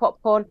say, a bit of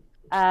popcorn,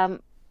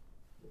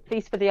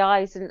 feast for the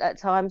eyes, and at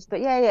times. But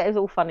yeah, it was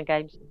all fun and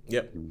games.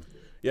 Yep.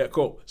 Yeah,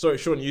 cool. Sorry,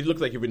 Sean, you look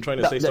like you've been trying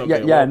to say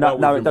something.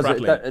 No, it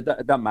doesn't matter. It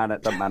doesn't matter.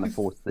 It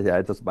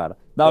doesn't matter.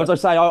 No, as I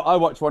say, I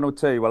watched 1 or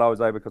 2 while I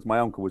was over, because my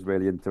uncle was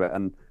really into it,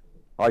 and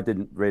I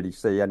didn't really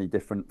see any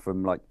different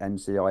from like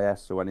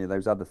NCIS or any of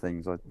those other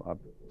things. You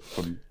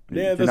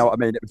know what I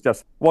mean? It was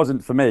just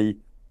wasn't for me.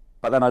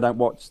 But then I don't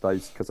watch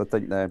those because I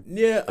think they're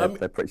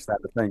pretty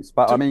standard things.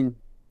 But to be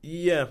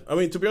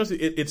honest,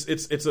 it's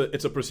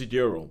a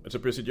procedural. It's a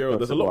procedural.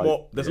 There's a lot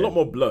more. There's a lot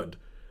more blood.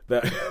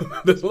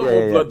 There's a lot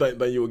more blood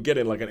than you would get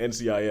in like an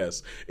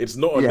NCIS. It's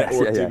not a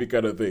network TV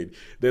kind of thing.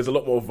 There's a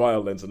lot more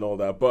violence and all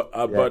that. But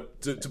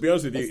to be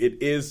honest with you,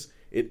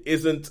 it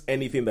isn't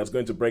anything that's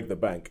going to break the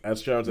bank.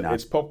 As Sharon said,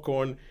 it's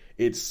popcorn.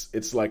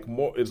 It's like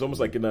more. It's almost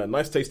like in a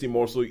nice tasty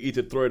morsel. You eat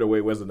it, throw it away.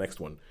 Where's the next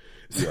one?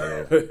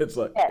 It's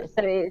like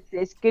so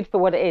it's good for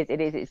what it is. It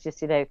is. It's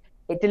just it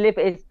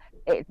delivers.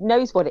 It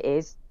knows what it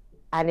is,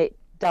 and it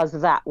does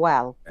that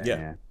well.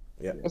 Yeah.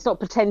 It's not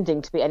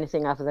pretending to be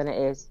anything other than it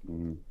is.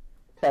 Mm.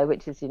 So,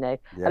 which is, a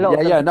lot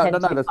of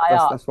them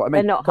that's what I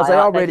mean. Because they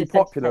are really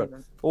popular.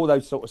 All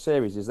those sort of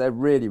series, they're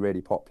really,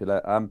 really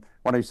popular.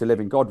 When I used to live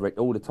in Godric,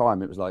 all the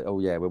time it was like, oh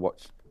yeah, we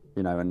watch,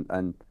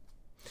 and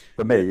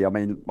for me, I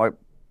mean,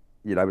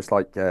 it's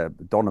like Ray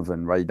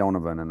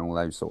Donovan, and all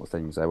those sort of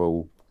things. They're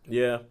all.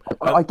 Yeah.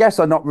 I guess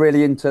I'm not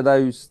really into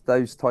those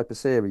type of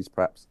series,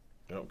 perhaps.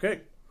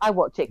 Okay. I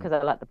watch it because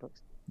I like the books.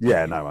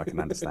 Yeah, no, I can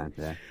understand.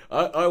 Yeah,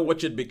 I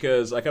watch it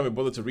because I can't be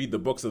bothered to read the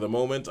books at the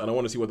moment, and I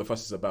want to see what the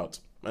fuss is about,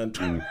 and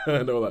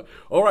and all that.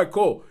 All right,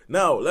 cool.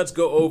 Now let's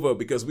go over,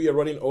 because we are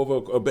running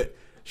over a bit.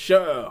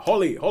 Sure,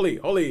 Holly,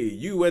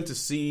 you went to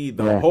see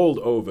the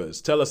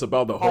Holdovers. Tell us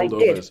about the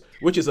Holdovers,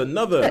 which is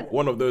another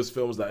one of those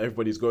films that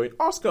everybody's going,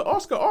 Oscar.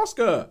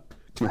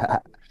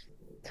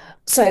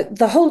 So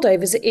The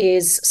Holdovers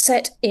is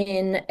set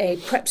in a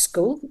prep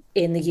school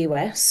in the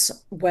US,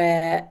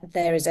 where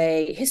there is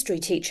a history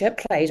teacher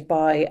played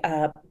by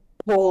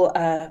Paul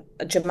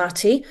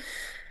Giamatti,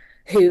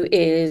 who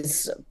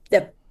is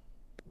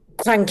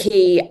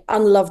cranky,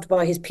 unloved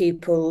by his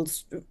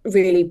pupils,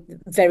 really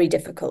very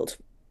difficult.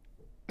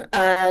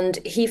 And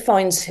he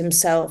finds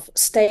himself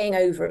staying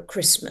over at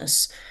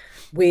Christmas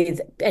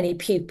with any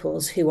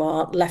pupils who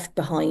are left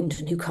behind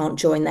and who can't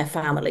join their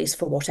families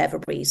for whatever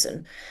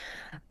reason.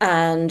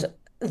 And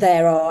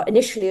there are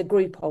initially a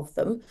group of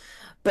them,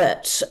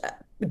 but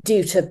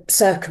due to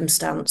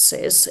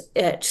circumstances,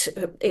 it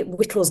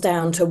whittles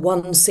down to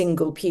one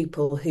single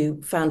pupil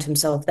who found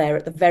himself there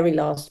at the very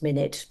last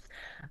minute,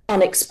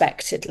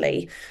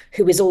 unexpectedly,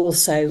 who is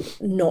also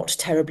not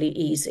terribly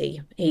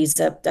easy. He's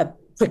a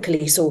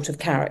prickly sort of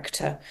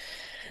character.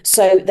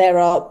 So there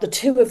are the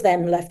two of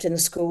them left in the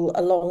school,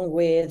 along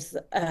with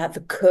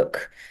the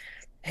cook,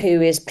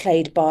 who is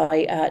played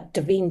by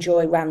Davine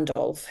Joy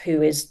Randolph,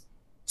 who is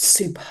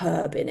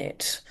superb in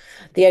it.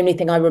 The only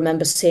thing I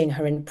remember seeing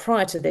her in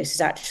prior to this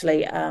is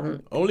actually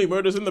Only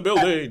Murders in the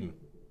Building.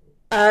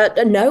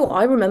 no,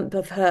 I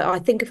remember her. I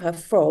think of her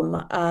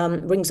from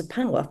Rings of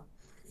Power,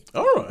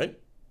 All right.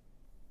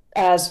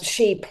 as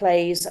she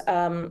plays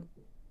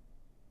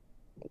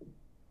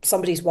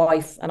somebody's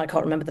wife, and I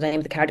can't remember the name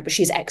of the character, but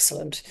she's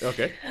excellent.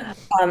 Okay.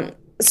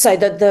 So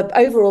the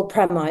overall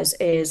premise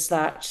is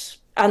that,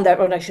 and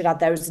I should add,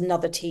 there is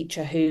another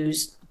teacher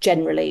who's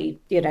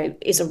generally,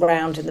 is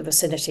around in the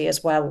vicinity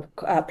as well,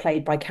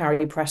 played by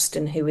Carrie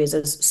Preston, who is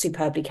as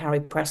superbly Carrie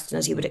Preston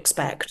as you would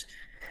expect.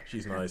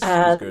 She's nice.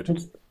 She's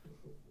good.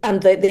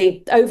 And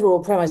the overall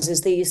premise is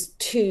these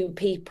two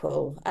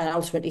people, and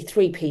ultimately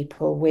three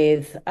people,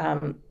 with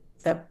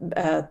Davine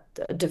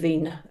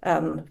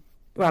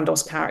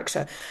Randall's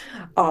character,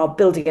 are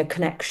building a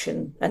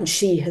connection, and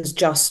she has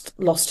just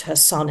lost her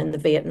son in the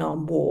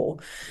Vietnam War.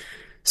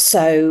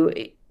 So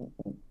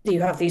you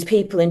have these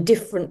people in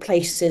different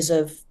places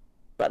of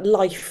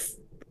life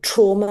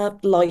trauma,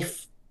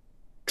 life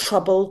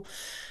trouble,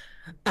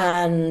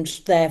 and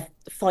they're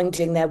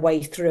finding their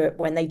way through it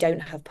when they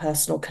don't have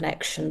personal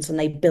connections, and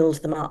they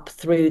build them up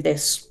through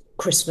this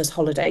Christmas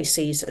holiday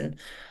season.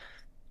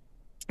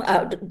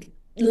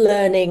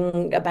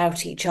 Learning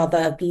about each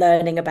other,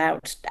 learning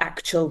about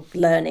actual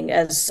learning,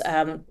 as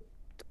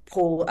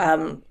Paul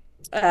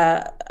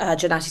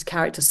Giamatti's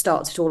character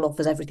starts it all off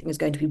as everything is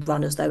going to be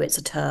run as though it's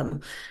a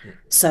term.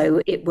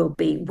 So we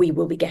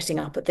will be getting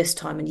up at this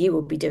time, and you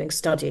will be doing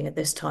studying at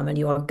this time, and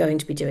you are going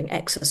to be doing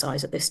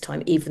exercise at this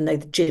time, even though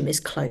the gym is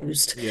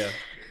closed. Yeah.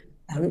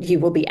 You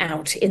will be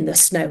out in the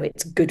snow.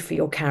 It's good for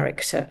your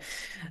character.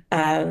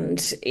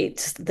 And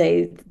it's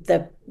the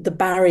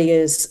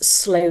barriers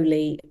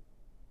slowly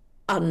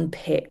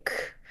unpick,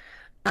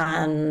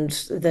 and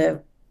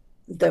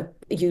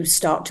you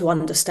start to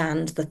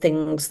understand the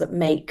things that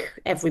make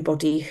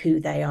everybody who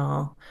they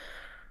are,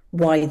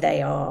 why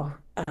they are.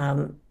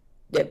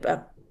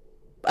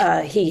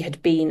 He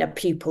had been a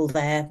pupil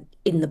there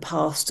in the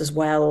past as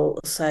well,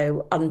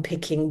 so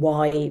unpicking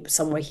why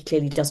somewhere he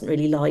clearly doesn't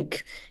really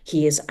like,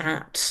 he is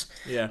at,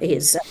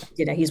 he's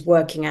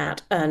working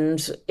at,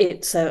 and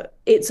it's a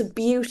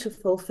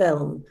beautiful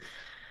film.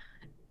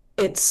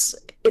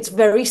 It's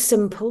very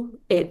simple.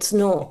 It's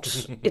not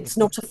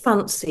a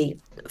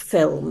fancy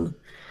film,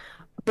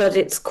 but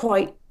it's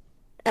quite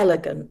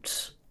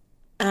elegant,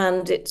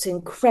 and it's an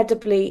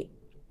incredibly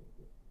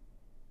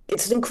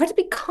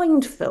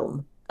kind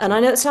film. And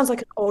I know it sounds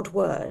like an odd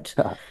word,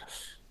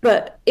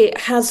 but it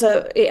has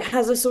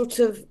a sort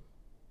of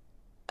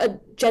a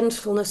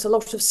gentleness, a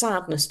lot of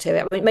sadness to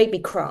it. I mean, it made me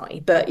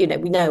cry, but we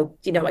know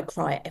I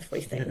cry at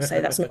everything,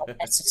 so that's not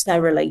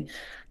necessarily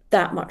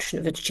that much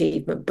of an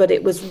achievement. But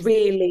it was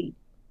really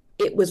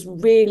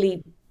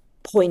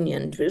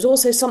poignant. It was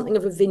also something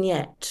of a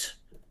vignette,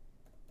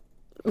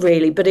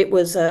 really, but it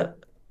was a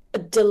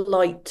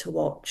delight to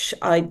watch.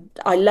 I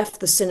left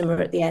the cinema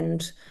at the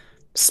end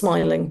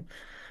smiling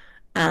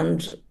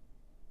and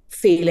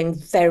feeling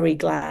very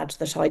glad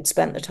that I'd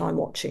spent the time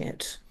watching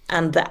it,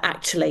 and that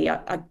actually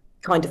I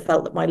kind of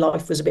felt that my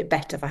life was a bit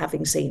better for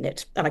having seen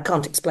it, and I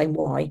can't explain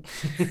why,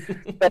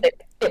 but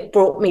it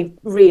brought me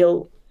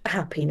real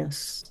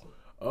happiness.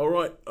 All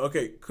right.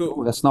 Okay, cool.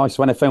 Ooh, that's nice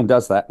when a film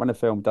does that, when a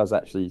film does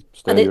actually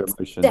stir your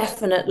emotions.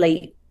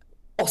 Definitely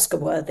Oscar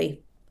worthy.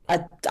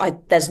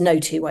 There's no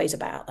two ways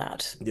about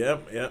that. Yeah.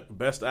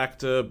 Best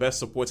actor, best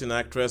supporting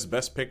actress,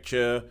 best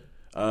picture.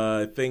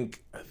 I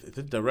think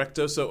the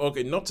director. So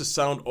okay, not to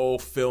sound all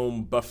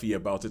film buffy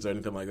about it or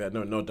anything like that.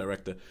 No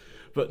director,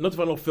 but not to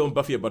sound all film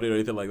buffy about it or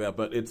anything like that.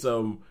 But it's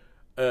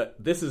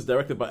this is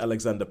directed by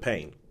Alexander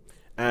Payne,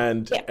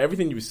 and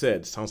everything you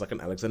said sounds like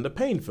an Alexander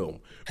Payne film.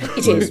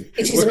 It is.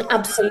 It is an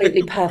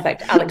absolutely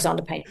perfect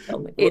Alexander Payne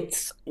film.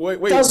 It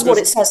does what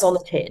it says on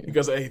the tin.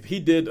 Because he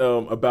did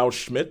About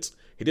Schmidt.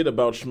 He did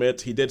About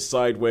Schmidt. He did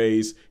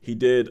Sideways. He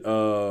did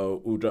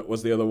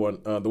what's the other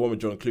one? The one with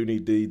George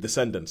Clooney, The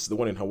Descendants, the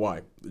one in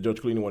Hawaii, the George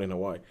Clooney one in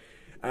Hawaii,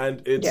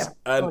 and it's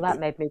that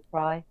made me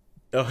cry.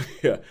 Oh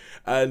yeah,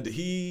 and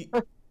he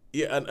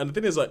and the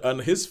thing is, like, on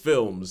his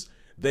films,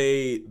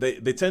 they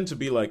tend to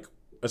be like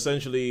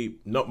essentially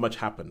not much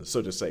happens,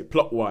 so to say.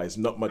 Plot-wise,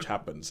 not much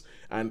happens.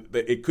 And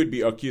it could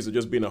be accused of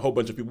just being a whole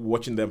bunch of people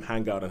watching them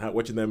hang out and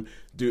watching them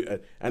do...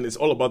 and it's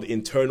all about the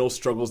internal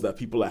struggles that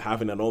people are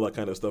having and all that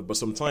kind of stuff. But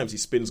sometimes he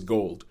spins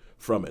gold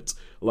from it.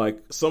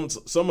 Like,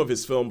 some of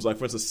his films, like,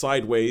 for instance,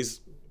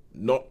 Sideways,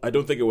 I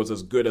don't think it was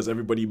as good as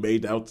everybody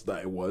made out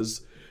that it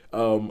was.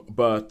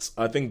 But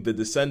I think The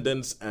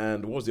Descendants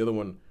and... what was the other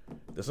one?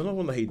 There's another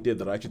one that he did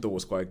that I actually thought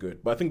was quite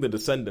good, but I think The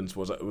Descendants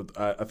was.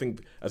 I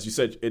think, as you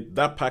said,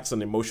 that packs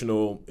an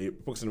emotional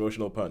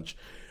punch.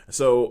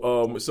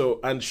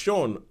 So and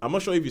Sean, I'm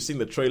not sure if you've seen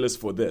the trailers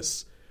for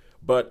this,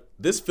 but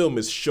this film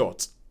is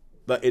shot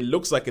that it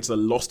looks like it's a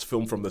lost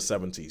film from the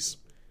 70s.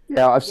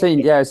 Yeah, I've seen.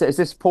 Yeah, is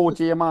this Paul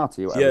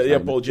Giamatti? Yeah,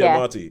 Paul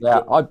Giamatti.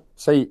 Yeah, I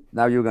see.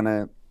 Now you're going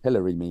to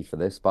pillory me for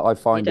this, but I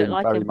find him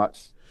very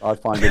much. I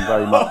find him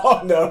very much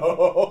Oh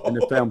no! in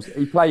the films.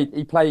 He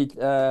played.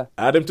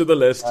 Add him to the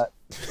list.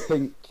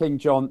 King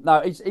John.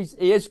 No,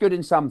 he is good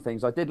in some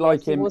things. I did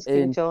like him in.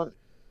 King John.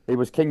 He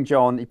was King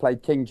John. He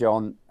played King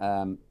John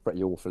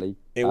pretty awfully.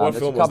 In what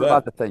film was that? A couple of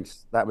other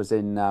things. That was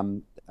in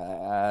the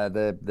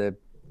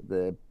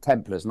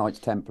Templars, Knights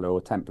Templar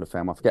or Templar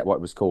film. I forget what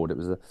it was called. It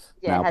was but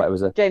it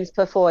was a James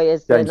Purefoy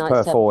as James the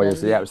Knights Purefoy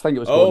Templar. I think it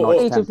was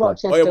called Knights Templar.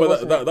 Oh yeah,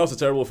 but that was a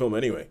terrible film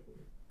anyway.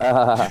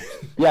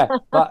 Yeah,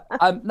 but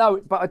no,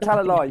 but I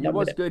tell a lie. He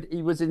was good.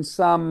 He was in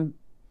some.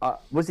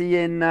 Was he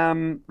in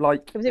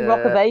like? He was in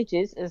Rock of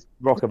Ages as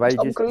Rock of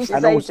Ages,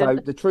 and also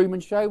the Truman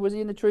Show. Was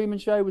he in the Truman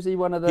Show? Was he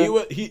one of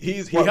the? He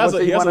has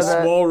a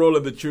small role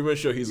in the Truman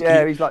Show. He's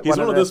like one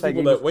of those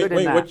people that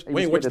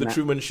when you watch the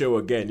Truman Show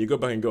again, you go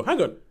back and go,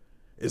 hang on.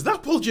 Is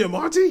that Paul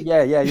Giamatti?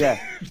 Yeah.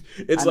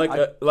 It's like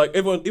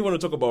everyone want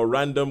to talk about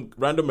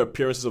random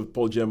appearances of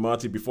Paul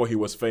Giamatti before he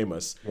was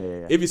famous.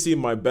 Yeah. If you see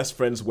My Best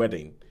Friend's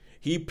Wedding,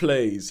 he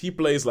plays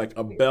like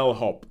a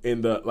bellhop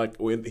in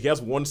the he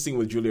has one scene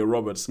with Julia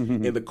Roberts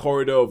in the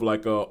corridor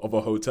of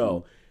a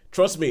hotel.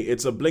 Trust me,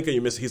 it's a blink and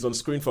you miss. He's on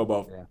screen for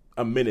about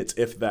a minute,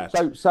 if that.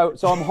 So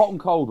I'm hot and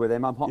cold with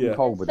him. I'm hot and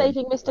cold with him.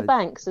 Saving Mr.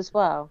 Banks as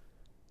well.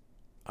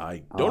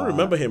 I don't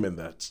remember him in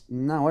that.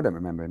 No, I don't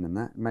remember him in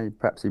that. Maybe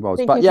perhaps he was. I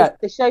think But he's yeah,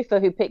 the chauffeur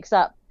who picks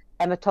up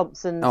Emma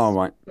Thompson's. Oh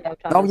right.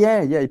 Oh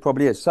yeah, he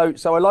probably is. So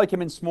I like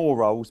him in small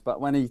roles,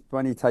 but when he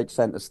takes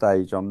centre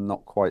stage, I'm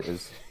not quite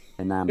as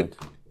enamoured.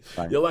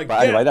 So, You're like,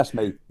 anyway, that's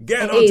me.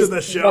 Get onto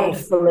the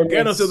shelf.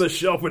 Get onto the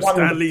shelf with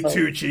Stanley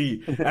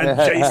Tucci and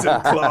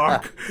Jason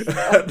Clarke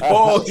and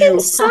all you.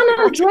 San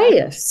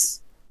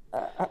Andreas.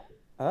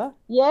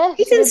 Yeah,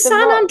 he's in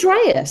San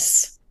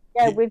Andreas.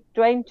 Yeah, with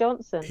Dwayne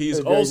Johnson. He's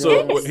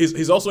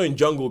also in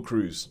Jungle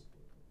Cruise.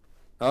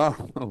 Oh,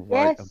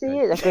 right. Yes, he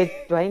is with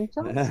Dwayne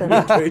Johnson.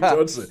 Dwayne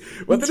Johnson.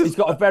 He's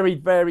got a very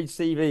varied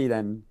CV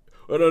then.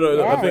 Oh no!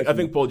 Yeah. I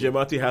think Paul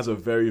Giamatti has a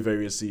very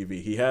various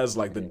CV. He has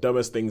like the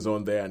dumbest things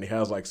on there, and he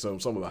has like some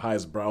of the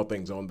highest brow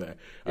things on there.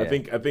 Yeah.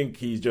 I think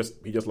he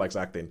just likes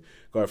acting,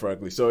 quite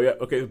frankly. So yeah,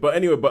 okay. But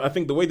anyway, I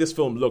think the way this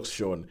film looks,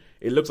 Sean,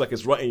 it looks like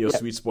it's right in your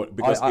sweet spot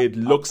because it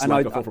looks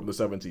like a film from the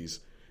 70s.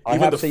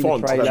 Even the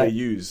font that they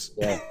use.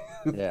 Yeah,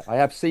 I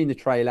have seen the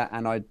trailer,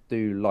 and I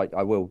do like.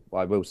 I will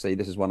see.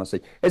 This is one I see.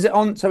 Is it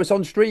on? So it's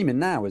on streaming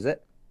now, is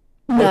it?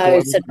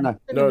 No, it's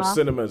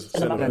cinemas.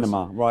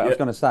 Cinema. Right, I was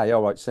going to say.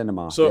 All right,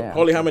 cinema. So,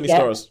 Holly, how many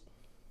stars?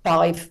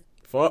 5.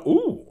 5.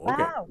 Ooh,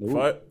 okay.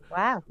 Wow.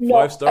 5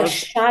 Not stars. a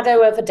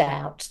shadow of a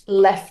doubt.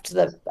 Left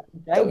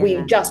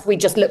we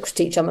just looked at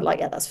each other like,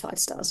 yeah, that's 5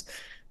 stars.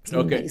 It's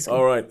okay, amazing.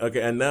 all right,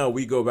 okay, and now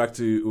we go back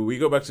to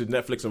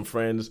Netflix and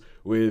Friends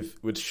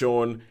with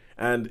Sean.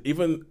 And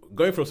even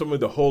going from some of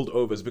the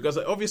holdovers, because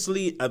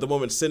obviously at the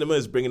moment cinema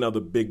is bringing out the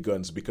big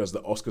guns because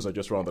the Oscars are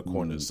just around the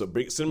corners. So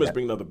cinema is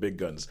bringing out the big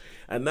guns.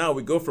 And now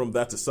we go from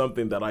that to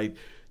something that I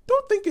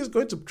don't think is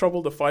going to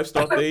trouble the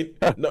 5-star thing.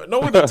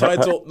 Not with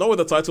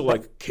the title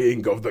like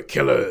King of the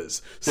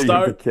Killers.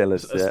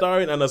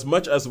 Starring, and as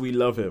much as we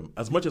love him,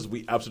 as much as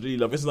we absolutely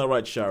love him, isn't that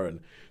right,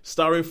 Sharon?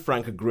 Starring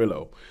Frank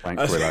Grillo. I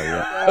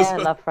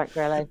love Frank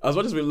Grillo. As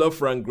much as we love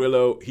Frank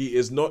Grillo, he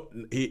is not.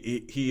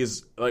 He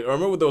is like. I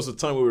remember there was a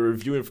time we were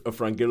reviewing a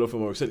Frank Grillo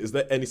film where we said, "Is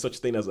there any such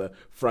thing as a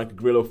Frank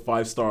Grillo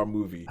 5-star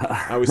movie?"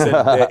 And we said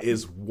there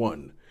is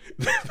one.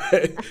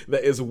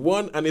 There is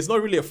one, and it's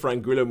not really a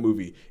Frank Grillo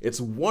movie. It's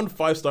one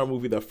 5-star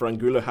movie that Frank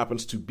Grillo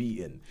happens to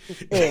be in.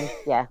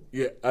 Yeah,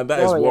 and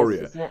that is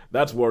Warrior. Isn't it?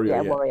 That's Warrior.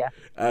 Yeah, Warrior.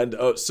 And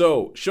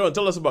so, Sean,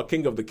 tell us about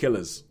King of the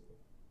Killers.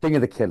 King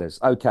of the Killers.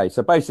 Okay,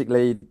 so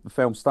basically the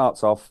film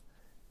starts off.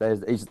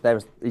 He's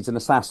an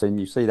assassin.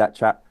 You see that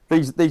chap.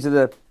 These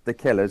are the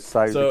killers.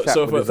 So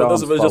for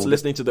those of us just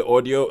listening to the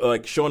audio,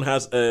 like Sean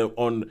has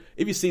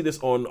if you see this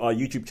on our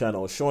YouTube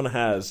channel, Sean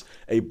has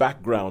a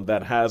background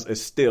that has a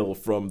still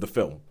from the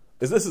film.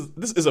 This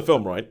is a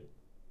film, right?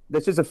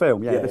 This is a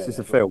film. Yeah, this is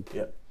a film.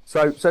 Yeah.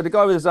 So the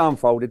guy with his arm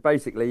folded,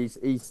 basically,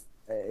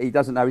 he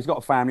doesn't know. He's got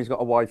a family. He's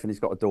got a wife, and he's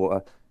got a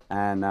daughter,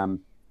 and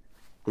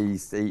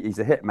he's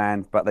a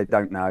hitman, but they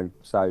don't know.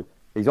 So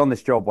he's on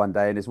this job one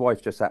day, and his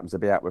wife just happens to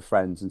be out with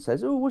friends and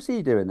says, "Oh, what's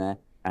he doing there?"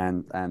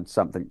 And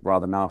something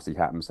rather nasty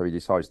happens, so he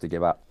decides to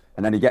give up.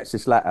 And then he gets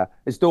this letter.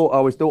 His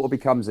daughter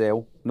becomes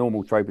ill.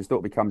 Normal trope. His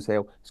daughter becomes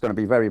ill. It's going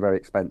to be very, very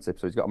expensive.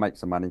 So he's got to make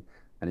some money.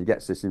 And he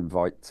gets this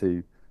invite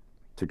to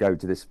go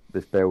to this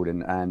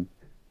building, and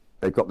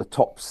they've got the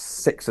top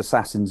 6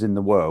 assassins in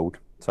the world.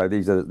 So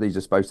these are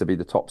supposed to be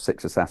the top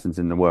 6 assassins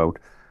in the world.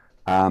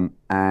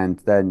 And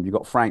then you've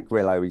got Frank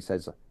Grillo. He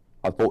says,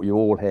 "I've brought you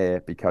all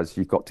here because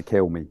you've got to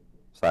kill me.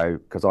 So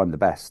because I'm the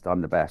best.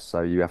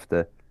 So you have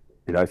to,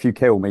 if you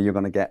kill me, you're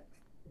going to get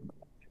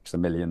a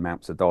million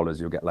amounts of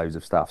dollars. You'll get loads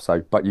of stuff.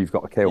 So, but you've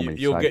got to kill me.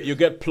 You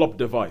get plot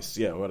device.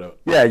 Yeah, whatever.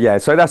 Yeah.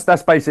 So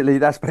that's basically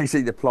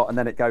the plot, and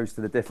then it goes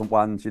to the different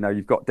ones.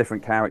 You've got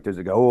different characters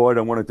that go, "Oh, I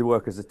don't want to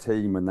work as a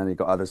team," and then you've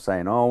got others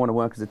saying, "Oh, I want to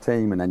work as a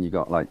team," and then you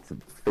got like the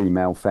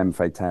female femme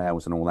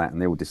fatales and all that, and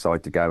they all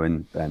decide to go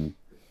and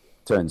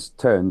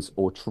turns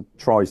or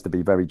tries to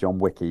be very John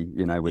Wicky,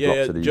 with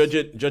lots of these.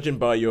 Judging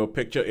by your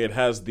picture, it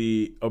has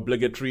the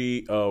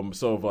obligatory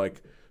sort of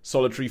like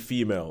solitary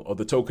female or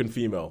the token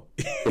female.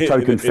 The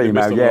token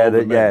female,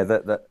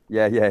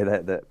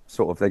 that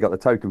sort of, they got the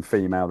token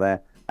female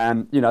there,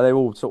 and they're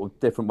all sort of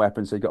different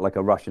weapons. So you got like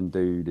a Russian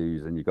dude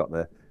and you got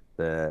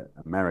the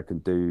American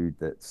dude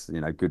that's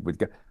good with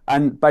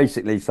and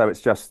basically, so it's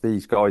just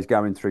these guys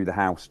going through the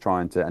house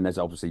trying to, and there's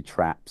obviously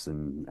traps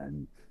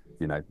and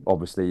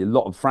obviously a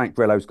lot of Frank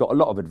Grillo's got a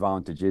lot of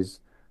advantages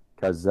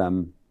because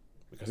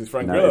he's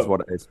Frank Grillo. Is what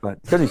it is, but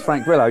because he's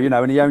Frank Grillo,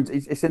 and he owns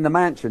it's in the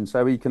mansion,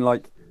 so he can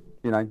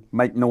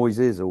make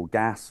noises or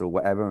gas or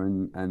whatever,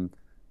 and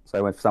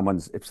so if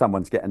someone's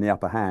getting the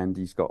upper hand,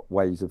 he's got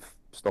ways of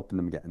stopping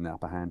them getting the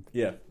upper hand.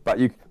 Yeah, but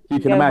you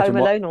can imagine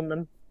Home Alone on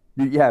them.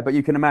 But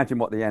you can imagine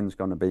what the end's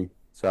going to be.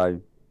 So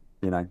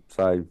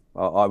so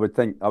I would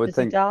think Does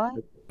he die?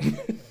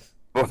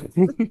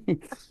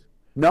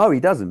 No, he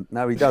doesn't.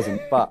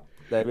 But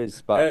there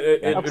is. But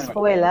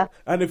spoiler.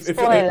 And if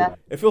spoiler.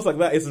 It feels like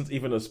that isn't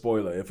even a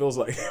spoiler. It feels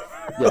like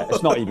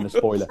it's not even a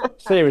spoiler.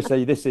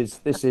 Seriously, this is.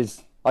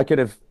 I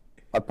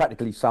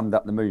practically summed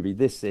up the movie.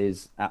 This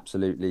is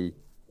absolutely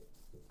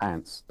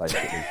ants,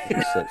 basically.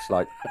 It's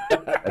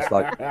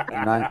like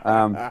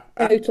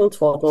total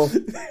twaddle.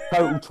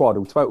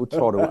 Total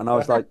twaddle. And I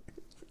was like,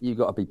 you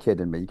got to be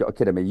kidding me.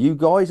 You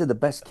guys are the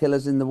best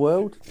killers in the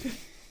world. Do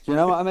you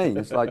know what I mean?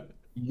 It's like,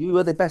 you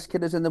are the best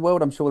killers in the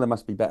world. I'm sure there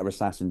must be better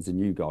assassins than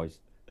you guys.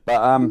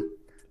 But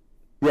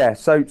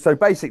so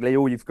basically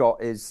all you've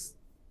got is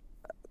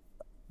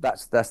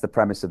that's the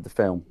premise of the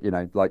film.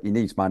 Like, he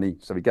needs money,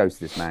 so he goes to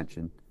this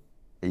mansion.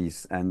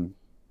 And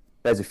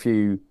there's a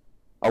few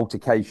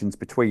altercations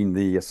between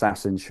the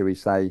assassins, shall we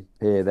say,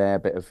 here, there, a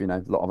bit of,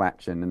 a lot of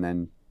action, and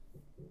then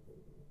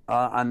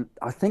and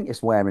I think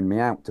it's wearing me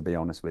out, to be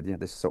honest with you,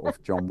 this sort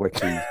of John Wicky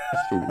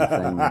shooting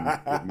thing.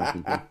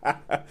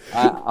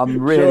 I'm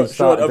really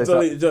sorry. I'm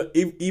telling you,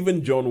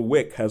 even John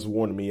Wick has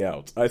worn me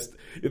out. The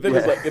thing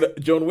is, like,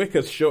 John Wick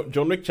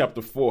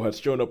Chapter 4 has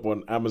shown up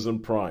on Amazon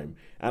Prime,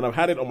 and I've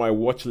had it on my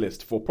watch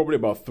list for probably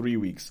about 3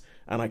 weeks,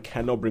 and I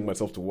cannot bring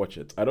myself to watch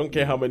it. I don't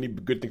care how many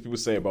good things people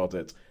say about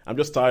it. I'm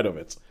just tired of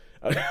it.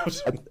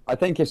 I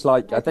think it's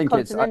like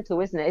Continental,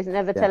 isn't it? Isn't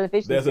there a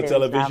television? There's a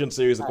television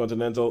series of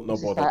Continental. No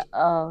bother.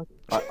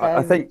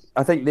 I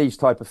think these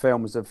type of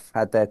films have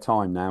had their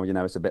time now.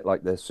 It's a bit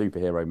like the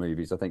superhero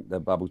movies. I think the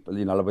bubbles, I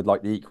would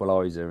like The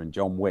Equalizer and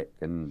John Wick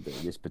and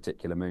this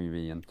particular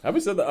movie. And having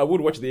said that, I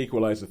would watch The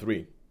Equalizer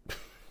 3.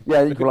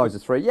 Yeah, The Equalizer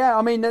 3. Yeah,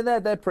 I mean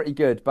they're pretty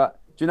good,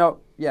 but do you know?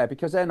 Yeah,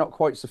 because they're not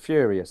quite so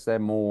furious. They're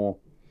more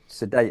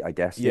sedate, I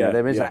guess. Yeah,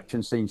 there is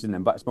action scenes in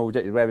them, but it's more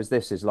ridiculous. Whereas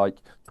this is like.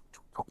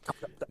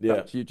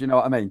 Do you know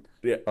what I mean?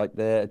 Yeah. Like,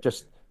 they're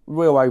just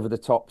real over the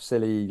top,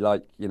 silly,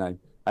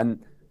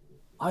 and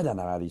I don't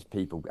know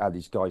how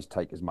these guys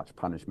take as much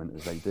punishment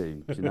as they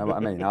do. Do you know what I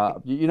mean?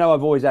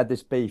 I've always had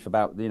this beef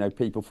about,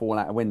 people falling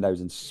out of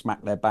windows and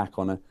smack their back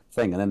on a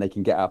thing, and then they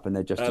can get up and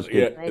they're just as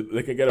good. Yeah,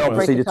 they can get up.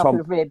 Obviously, the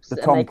Tom Cruise,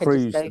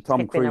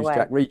 away.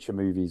 Jack Reacher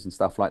movies and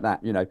stuff like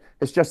that.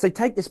 It's just they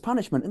take this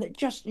punishment, and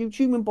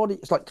human body.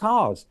 It's like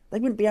cars; they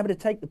wouldn't be able to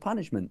take the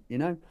punishment.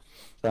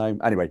 So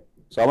anyway.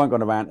 So I won't go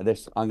on a rant of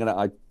this.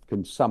 I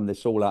can sum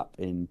this all up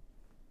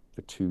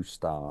for 2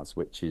 stars,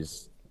 which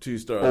is 2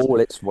 stars. All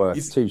it's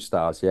worth. 2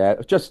 stars, yeah.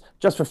 Just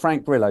for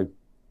Frank Grillo.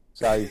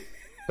 So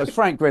because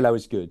Frank Grillo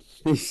is good.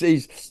 He's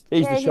the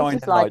shining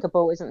he's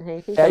likable, isn't he?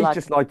 He's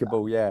just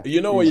likable, yeah.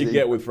 You know what you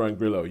get with Frank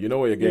Grillo. You know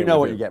what you get. You know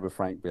what you get with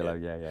Frank Grillo,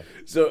 yeah.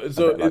 So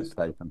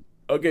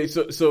okay.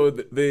 So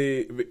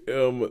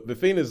the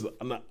thing is,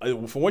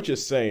 from what you're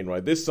saying,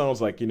 right? This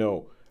sounds like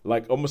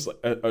like almost like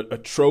a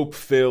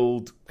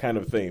trope-filled kind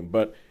of thing.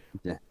 But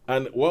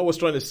and what I was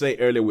trying to say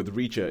earlier with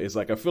Reacher is,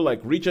 like, I feel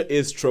like Reacher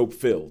is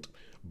trope-filled,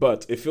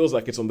 but it feels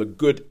like it's on the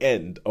good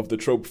end of the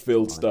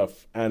trope-filled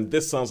stuff, and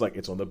this sounds like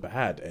it's on the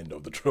bad end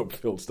of the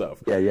trope-filled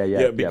stuff.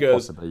 Yeah. Because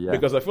possibly,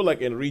 because I feel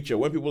like in Reacher,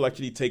 when people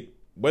actually take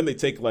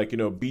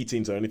like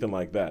beatings or anything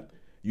like that,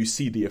 you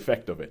see the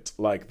effect of it.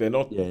 Like, they're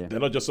not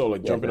just sort of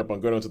like jumping up and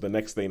going on to the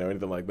next thing or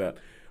anything like that.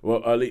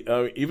 Well,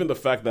 even the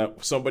fact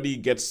that somebody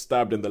gets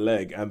stabbed in the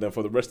leg and then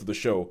for the rest of the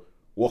show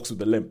walks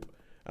with a limp,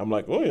 I'm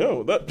like, oh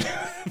yeah,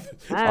 that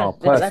Oh, That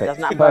perfect,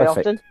 doesn't happen very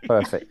perfect, often.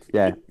 perfect.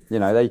 Yeah,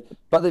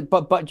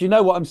 but do you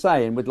know what I'm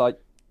saying with like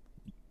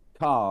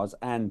cars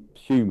and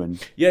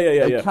humans? Yeah,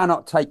 They yeah.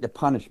 cannot take the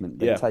punishment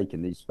they Yeah. take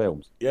in these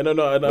films. Yeah, no, and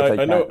But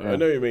they I know, can't.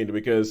 Yeah. what you mean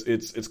because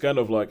it's kind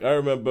of like I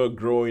remember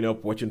growing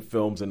up watching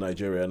films in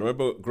Nigeria, and I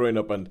remember growing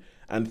up and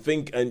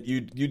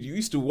you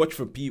used to watch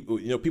for people,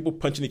 people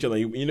punching each other,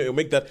 you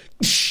make that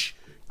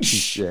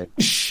Yeah.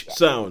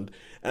 sound,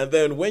 and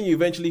then when you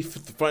eventually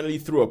finally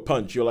threw a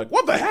punch, you're like,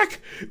 what the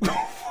heck?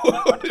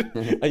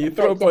 And you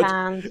throw a Shake your punch,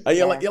 hands, and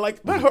yeah. you're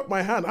like, that hurt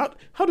my hand.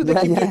 How did they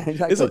Yeah, keep yeah, it?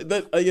 exactly. It's like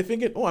that, you're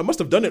thinking, oh, I must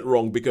have done it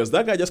wrong because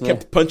that guy just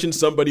kept punching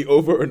somebody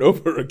over and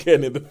over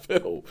again in the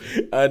film,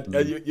 and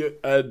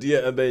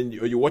and then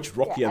you watch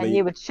Rocky, And then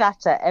you would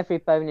shatter every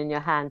bone in your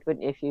hand,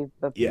 wouldn't you, if you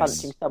were Yes.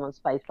 punching someone's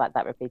face like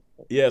that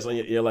repeatedly? yes, and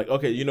you're like,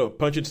 okay,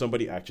 punching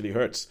somebody actually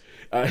hurts,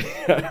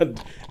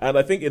 and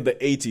I think in the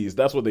 80s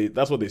that's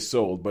what they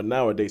sold, but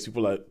nowadays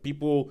people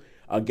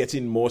are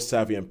getting more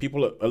savvy, and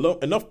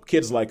enough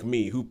kids like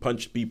me who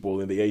punched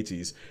people in the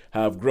 80s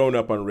have grown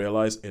up and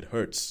realized it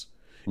hurts.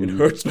 It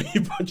hurts when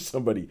you punch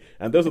somebody,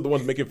 and those are the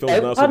ones making films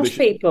now. Don't punch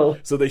people.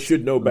 So they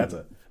should know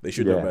better. They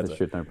should know better. They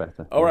should know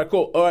better. All right,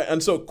 cool. All right,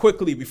 and so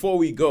quickly before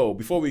we go,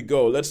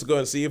 let's go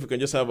and see if we can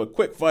just have a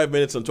quick 5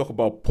 minutes and talk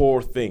about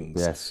Poor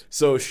Things. Yes.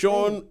 So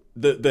Sean,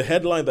 the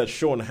headline that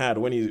Sean had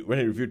when he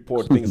reviewed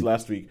Poor Things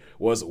last week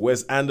was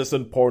Wes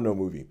Anderson porno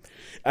movie.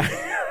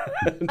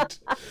 And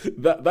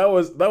that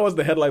was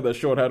the headline that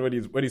Sean had when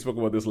he spoke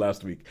about this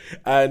last week.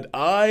 And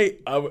I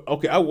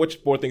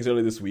watched Poor Things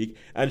earlier this week,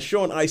 and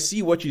Sean, I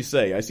see what you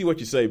say.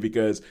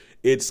 Because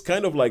it's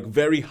kind of like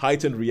very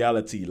heightened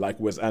reality, like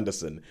Wes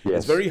Anderson. Yes.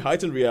 It's very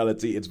heightened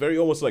reality. It's very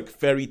almost like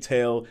fairy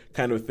tale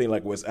kind of thing,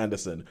 like Wes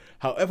Anderson.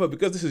 However,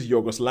 because this is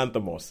Yorgos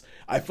Lanthimos,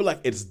 I feel like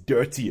it's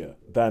dirtier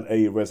than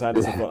a Wes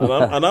Anderson film.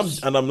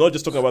 And I'm not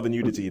just talking about the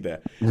nudity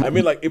there. I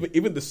mean, like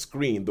even the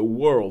screen, the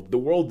world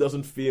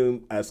doesn't feel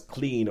as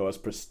clean or as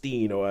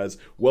pristine or as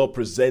well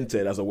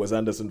presented as a Wes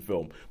Anderson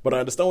film. But I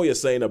understand what you're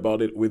saying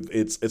about it. With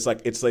it's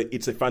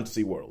a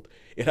fantasy world.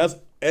 It has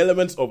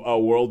elements of our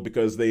world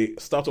because it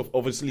starts off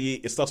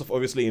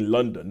obviously in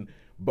London,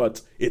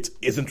 but it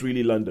isn't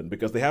really London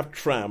because they have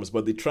trams,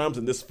 but the trams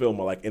in this film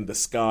are like in the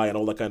sky and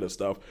all that kind of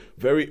stuff.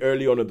 Very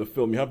early on in the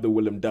film, you have the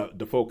Willem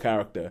Dafoe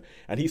character,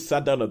 and he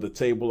sat down at the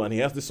table, and he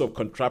has this sort of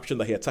contraption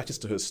that he attaches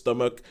to his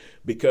stomach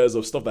because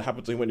of stuff that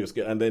happened to him when he was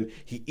kid, and then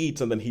he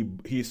eats, and then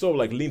he sort of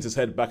like leans his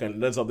head back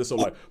and lets out this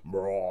sort of like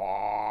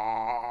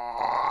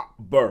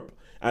burp,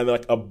 and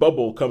like a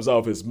bubble comes out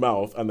of his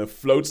mouth and then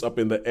floats up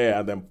in the air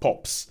and then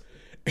pops.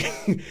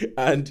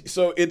 And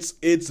so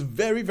it's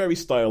very, very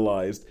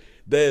stylized.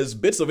 There's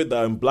bits of it that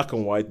are in black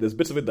and white. There's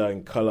bits of it that are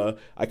in color.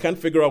 I can't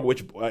figure out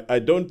which. I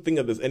don't think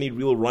that there's any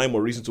real rhyme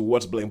or reason to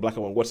what's in black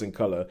and white, what's in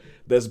color.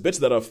 There's bits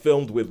that are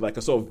filmed with like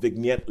a sort of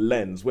vignette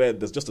lens where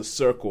there's just a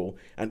circle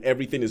and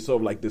everything is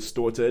sort of like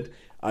distorted.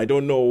 I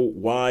don't know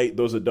why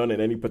those are done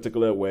in any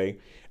particular way.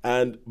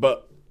 And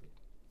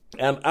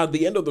at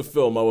the end of the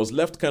film, I was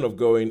left kind of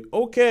going,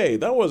 okay,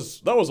 that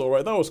was all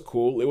right. That was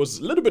cool. It was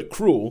a little bit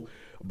cruel,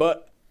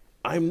 but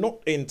I'm not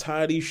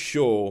entirely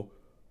sure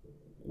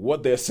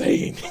what they're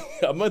saying.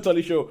 I'm not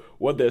entirely sure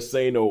what they're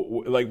saying,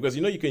 or like, because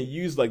you can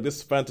use like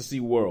this fantasy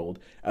world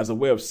as a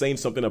way of saying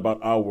something about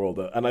our world,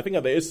 and I think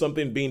that there is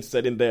something being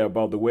said in there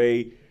about the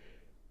way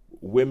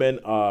women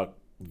are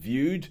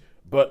viewed.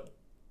 But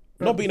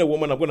not being a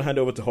woman, I'm going to hand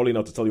over to Holly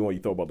now to tell you what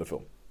you thought about the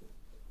film.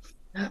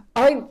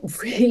 I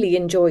really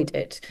enjoyed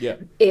it. Yeah.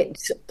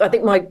 I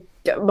think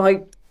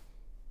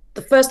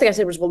the first thing I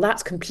said was, well,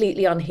 that's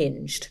completely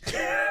unhinged.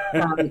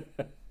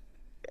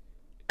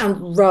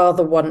 And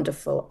rather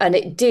wonderful. And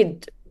it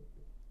did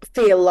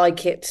feel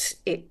like it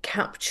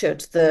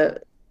captured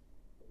the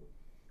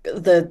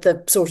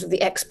sort of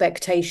the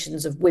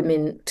expectations of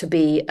women to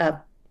be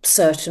a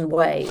certain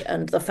way,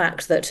 and the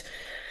fact that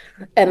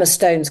Emma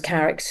Stone's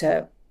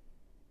character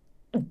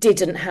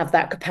didn't have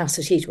that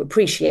capacity to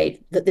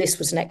appreciate that this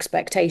was an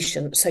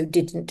expectation, so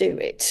didn't do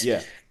it.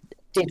 Yeah.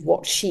 Did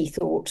what she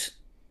thought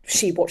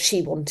what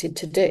she wanted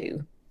to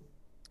do.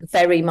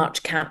 Very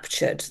much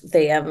captured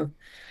the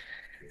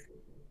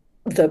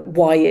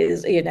why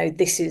is,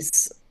 this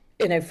is,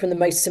 from the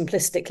most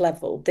simplistic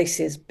level, this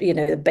is,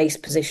 the base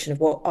position of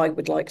what I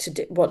would like to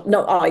do. Well,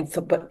 not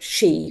but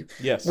she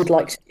Yes. would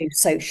like to do,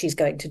 so she's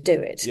going to do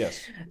it. Yes.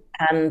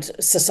 And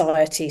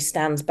society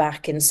stands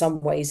back in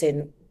some ways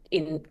in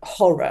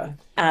horror,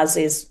 as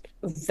is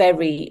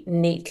very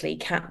neatly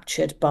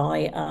captured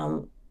by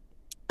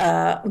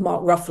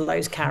Mark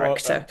Ruffalo's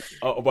character.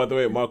 By the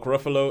way, Mark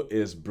Ruffalo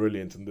is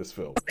brilliant in this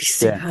film.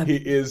 Superb. He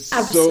is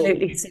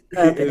absolutely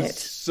superb in it.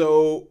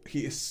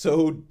 He is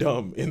so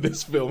dumb in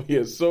this film.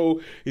 He's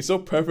so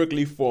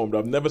perfectly formed.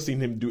 I've never seen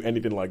him do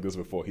anything like this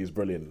before. He's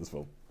brilliant in this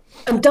film.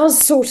 And does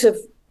sort of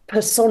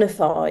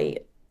personify.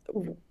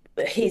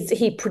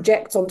 He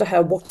projects onto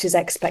her what his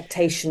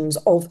expectations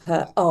of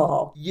her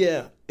are.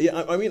 Yeah,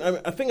 Yeah,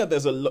 I think that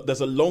there's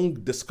a long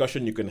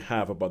discussion you can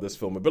have about this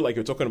film. A bit like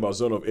you're talking about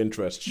zone of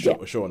interest,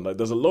 Sean. Like,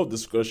 there's a lot of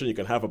discussion you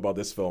can have about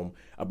this film,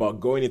 about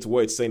going into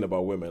what it's saying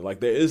about women. Like,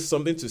 there is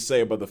something to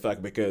say about the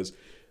fact, because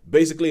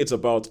basically it's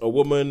about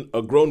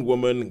a grown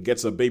woman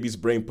gets a baby's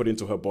brain put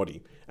into her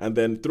body, and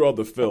then throughout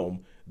the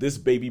film, this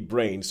baby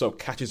brain sort of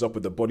catches up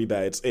with the body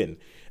that it's in.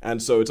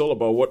 And so it's all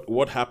about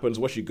what happens,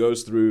 what she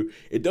goes through.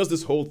 It does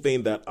this whole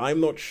thing that I'm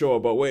not sure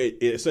about, where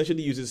it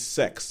essentially uses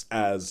sex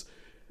as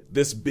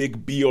this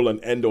big be-all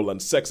and end-all,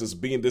 and sex as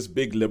being this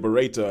big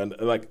liberator. And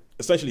like,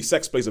 essentially,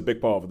 sex plays a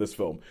big part of this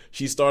film.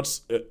 She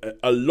starts,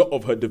 a lot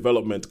of her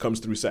development comes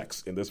through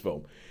sex in this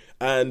film.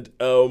 And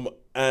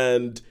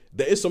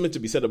there is something to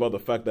be said about the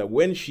fact that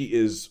when she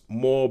is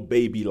more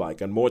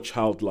baby-like and more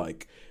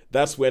childlike,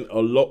 that's when a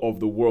lot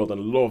of the world and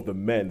a lot of the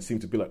men seem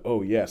to be like,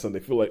 oh yes, and they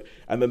feel like,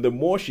 and then the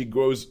more she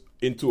grows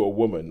into a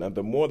woman, and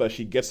the more that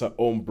she gets her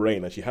own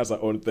brain and she has her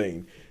own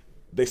thing,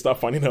 they start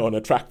finding her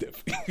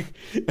unattractive.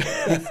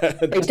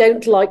 They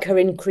don't like her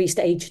increased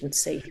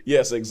agency.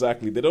 Yes,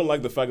 exactly. They don't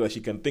like the fact that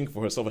she can think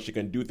for herself and she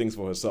can do things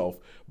for herself.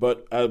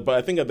 But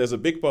I think that there's a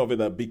big part of it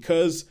that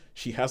because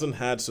she hasn't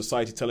had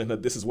society telling her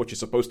this is what you're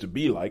supposed to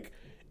be like,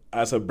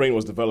 as her brain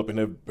was developing,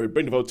 her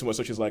brain developed too much,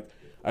 so she's like,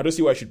 I don't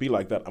see why I should be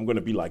like that. I'm going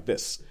to be like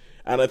this.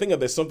 And I think that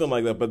there's something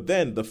like that. But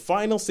then the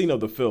final scene of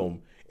the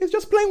film is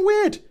just plain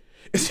weird.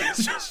 It's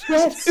just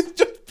plain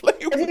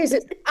weird. It is.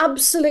 It's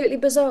absolutely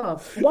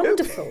bizarre.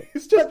 Wonderful.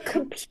 But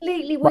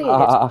completely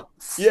weird.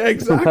 Yeah,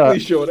 exactly,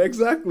 Sean.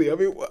 Exactly. I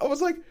mean, I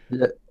was like,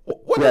 I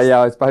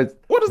suppose.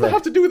 What does that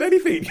have to do with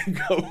anything?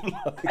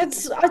 I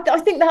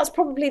think that's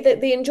probably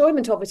the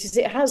enjoyment of it, is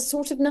it has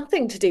sort of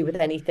nothing to do with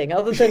anything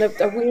other than a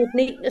weird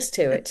neatness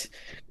to it.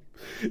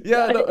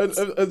 Yeah, no,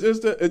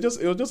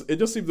 it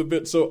just seemed a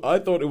bit. So I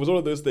thought it was one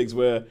of those things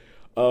where,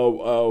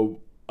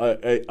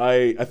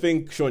 I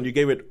think, Sean, you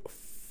gave it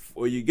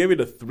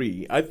a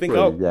 3. I think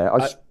I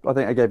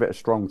think I gave it a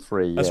strong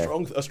 3. Yeah.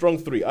 A strong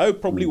 3. I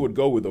probably would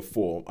go with a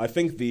 4. I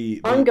think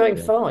I'm going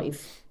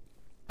 5.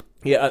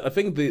 Yeah, I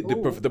think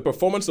the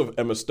performance of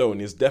Emma Stone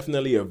is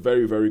definitely a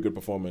very, very good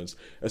performance,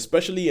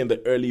 especially in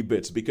the early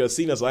bits, because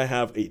seeing as I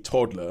have a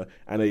toddler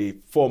and a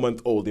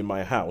 4-month-old in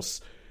my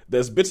house,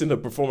 there's bits in the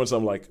performance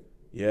I'm like,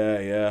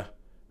 yeah,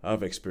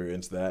 I've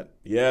experienced that.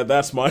 Yeah,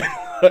 that's my...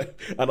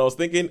 And I was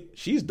thinking,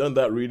 she's done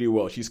that really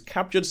well. She's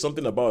captured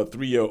something about a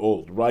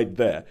 3-year-old right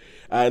there.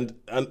 And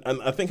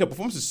I think her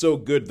performance is so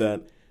good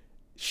that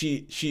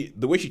she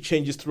the way she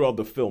changes throughout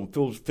the film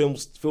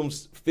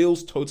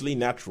feels totally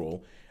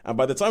natural. And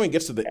by the time it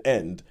gets to the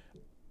end,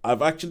 I've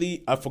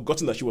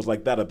forgotten that she was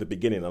like that at the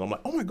beginning. And I'm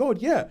like, oh my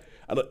God, yeah.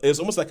 And it's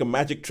almost like a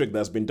magic trick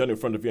that's been done in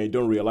front of you and you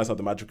don't realize how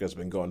the magic has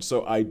been gone.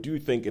 So I do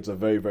think it's a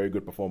very, very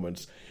good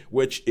performance,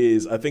 which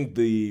is, I think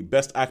the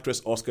Best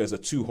Actress Oscar is a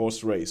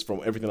 2-horse race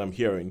from everything I'm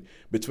hearing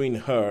between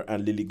her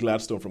and Lily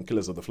Gladstone from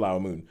Killers of the Flower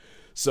Moon.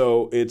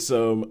 So it's,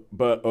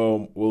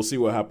 we'll see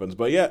what happens.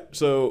 But yeah,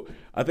 so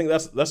I think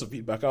that's the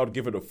feedback. I would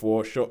give it a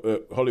 4.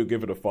 Holly would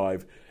give it a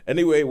 5.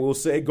 Anyway, we'll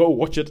say go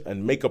watch it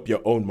and make up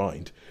your own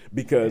mind,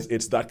 because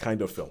it's that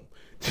kind of film.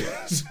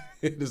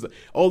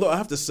 Although I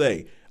have to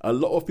say, a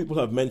lot of people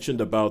have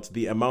mentioned about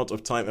the amount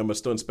of time Emma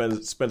Stone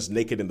spends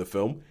naked in the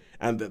film,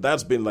 and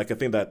that's been like a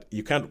thing that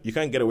you can't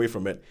get away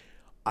from it.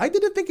 I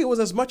didn't think it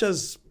was as much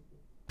as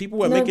people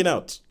were making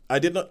out. I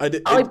did not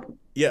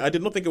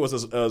think it was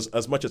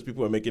as much as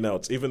people were making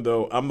out. Even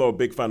though I'm not a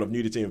big fan of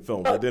nudity in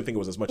films, I didn't think it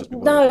was as much as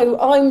people. No,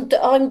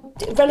 I'm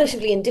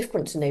relatively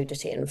indifferent to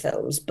nudity in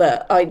films,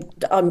 but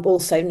I'm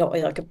also not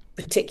like a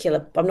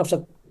particular. I'm not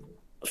a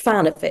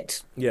fan of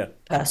it. Yeah,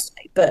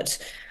 personally, but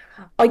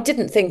I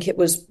didn't think it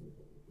was.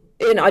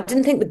 I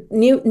didn't think the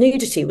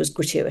nudity was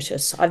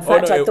gratuitous. In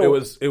fact, I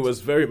thought it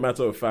was very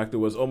matter of fact. It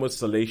was almost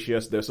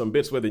salacious. There's some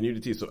bits where the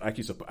nudity is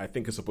actually, I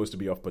think, is supposed to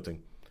be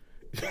off-putting.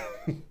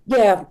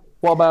 Yeah.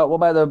 What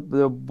about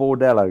the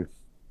bordello?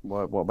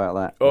 What about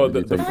that? Oh,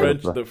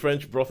 the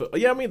French brothel.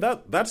 Yeah, I mean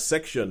that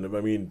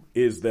section,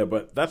 is there,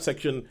 but that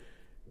section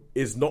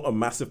is not a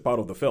massive part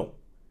of the film.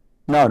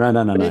 No.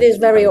 It is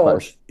very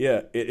odd.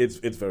 Yeah, it's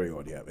very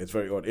odd. Yeah, it's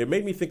very odd. It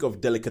made me think of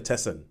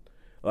Delicatessen,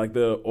 like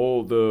I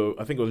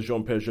think it was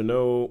Jean-Pierre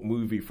Jeunet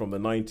movie from the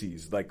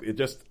 90s. Like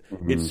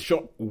it's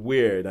shot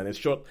weird, and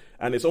it's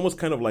almost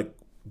kind of like,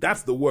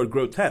 that's the word,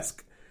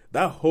 grotesque.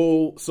 That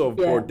whole sort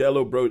of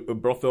bordello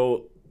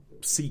brothel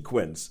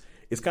sequence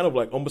is kind of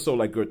like almost sort of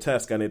like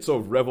grotesque, and it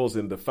sort of revels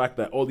in the fact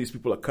that all these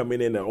people are coming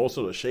in and all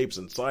sorts of shapes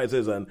and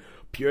sizes and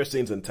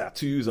piercings and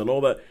tattoos and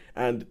all that,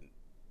 and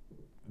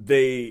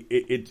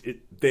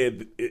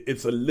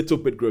it's a little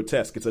bit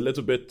grotesque. It's a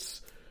little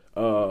bit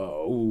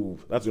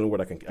that's the only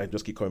word I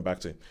just keep coming back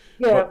to.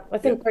 Yeah, I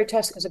think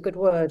grotesque is a good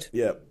word.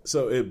 Yeah.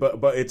 So,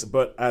 it's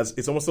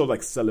almost sort of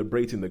like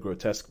celebrating the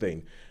grotesque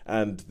thing,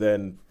 and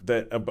then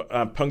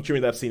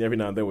puncturing that scene every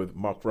now and then with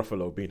Mark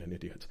Ruffalo being an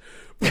idiot.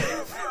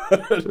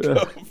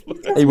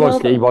 He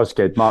was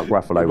good. Mark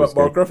Ruffalo was good.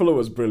 Mark Ruffalo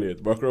was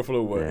brilliant. Mark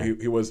Ruffalo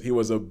was he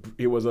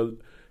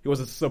was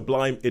a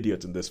sublime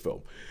idiot in this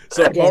film.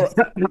 So yes.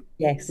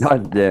 Yeah.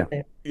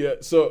 Yeah.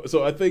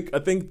 So I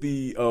think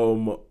the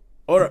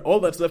all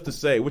that's left to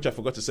say, which I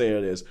forgot to say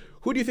earlier, is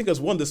who do you think has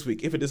won this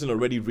week? If it isn't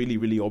already really,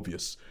 really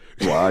obvious.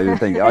 Well, I would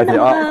think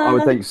I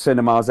would think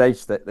Cinema's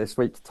aced it this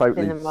week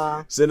totally.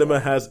 Cinema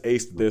has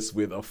aced this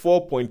with a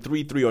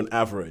 4.33 on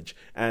average,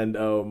 and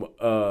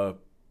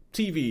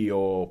TV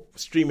or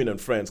streaming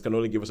and friends can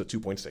only give us a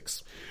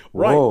 2.6.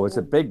 Right? Whoa, it's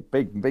a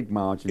big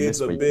margin It's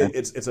this a week. big.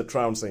 It's a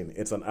trouncing.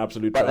 It's an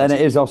absolute. But then it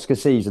is Oscar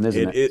season,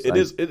 isn't it? It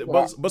is.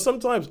 But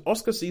sometimes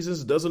Oscar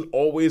seasons doesn't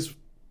always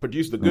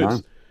produce the goods.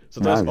 No.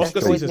 Sometimes No,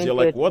 Oscar true. seasons, you're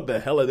like, what the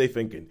hell are they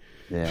thinking?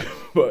 Yeah.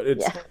 But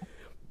it's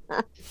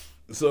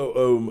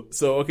so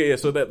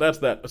that's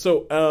that.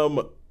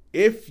 So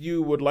if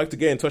you would like to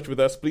get in touch with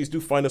us, please do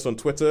find us on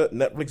Twitter,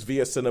 Netflix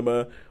via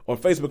Cinema, on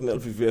Facebook,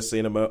 Netflix via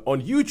Cinema,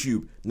 on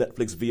YouTube,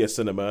 Netflix via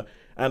Cinema.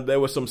 And there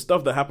was some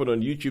stuff that happened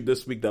on YouTube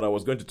this week that I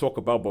was going to talk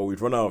about, but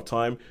we've run out of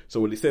time, so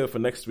we'll save it for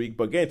next week.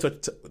 But get in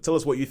touch, tell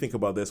us what you think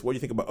about this, what you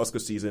think about Oscar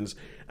seasons,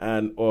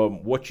 and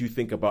what you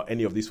think about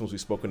any of these films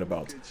we've spoken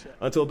about.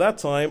 Until that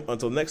time,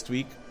 until next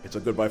week, it's a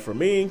goodbye from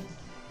me.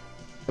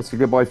 It's a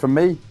goodbye from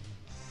me.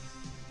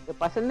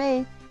 Goodbye from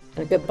me.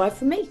 And goodbye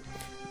from me.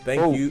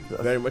 Thank you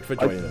very much for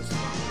joining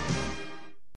us.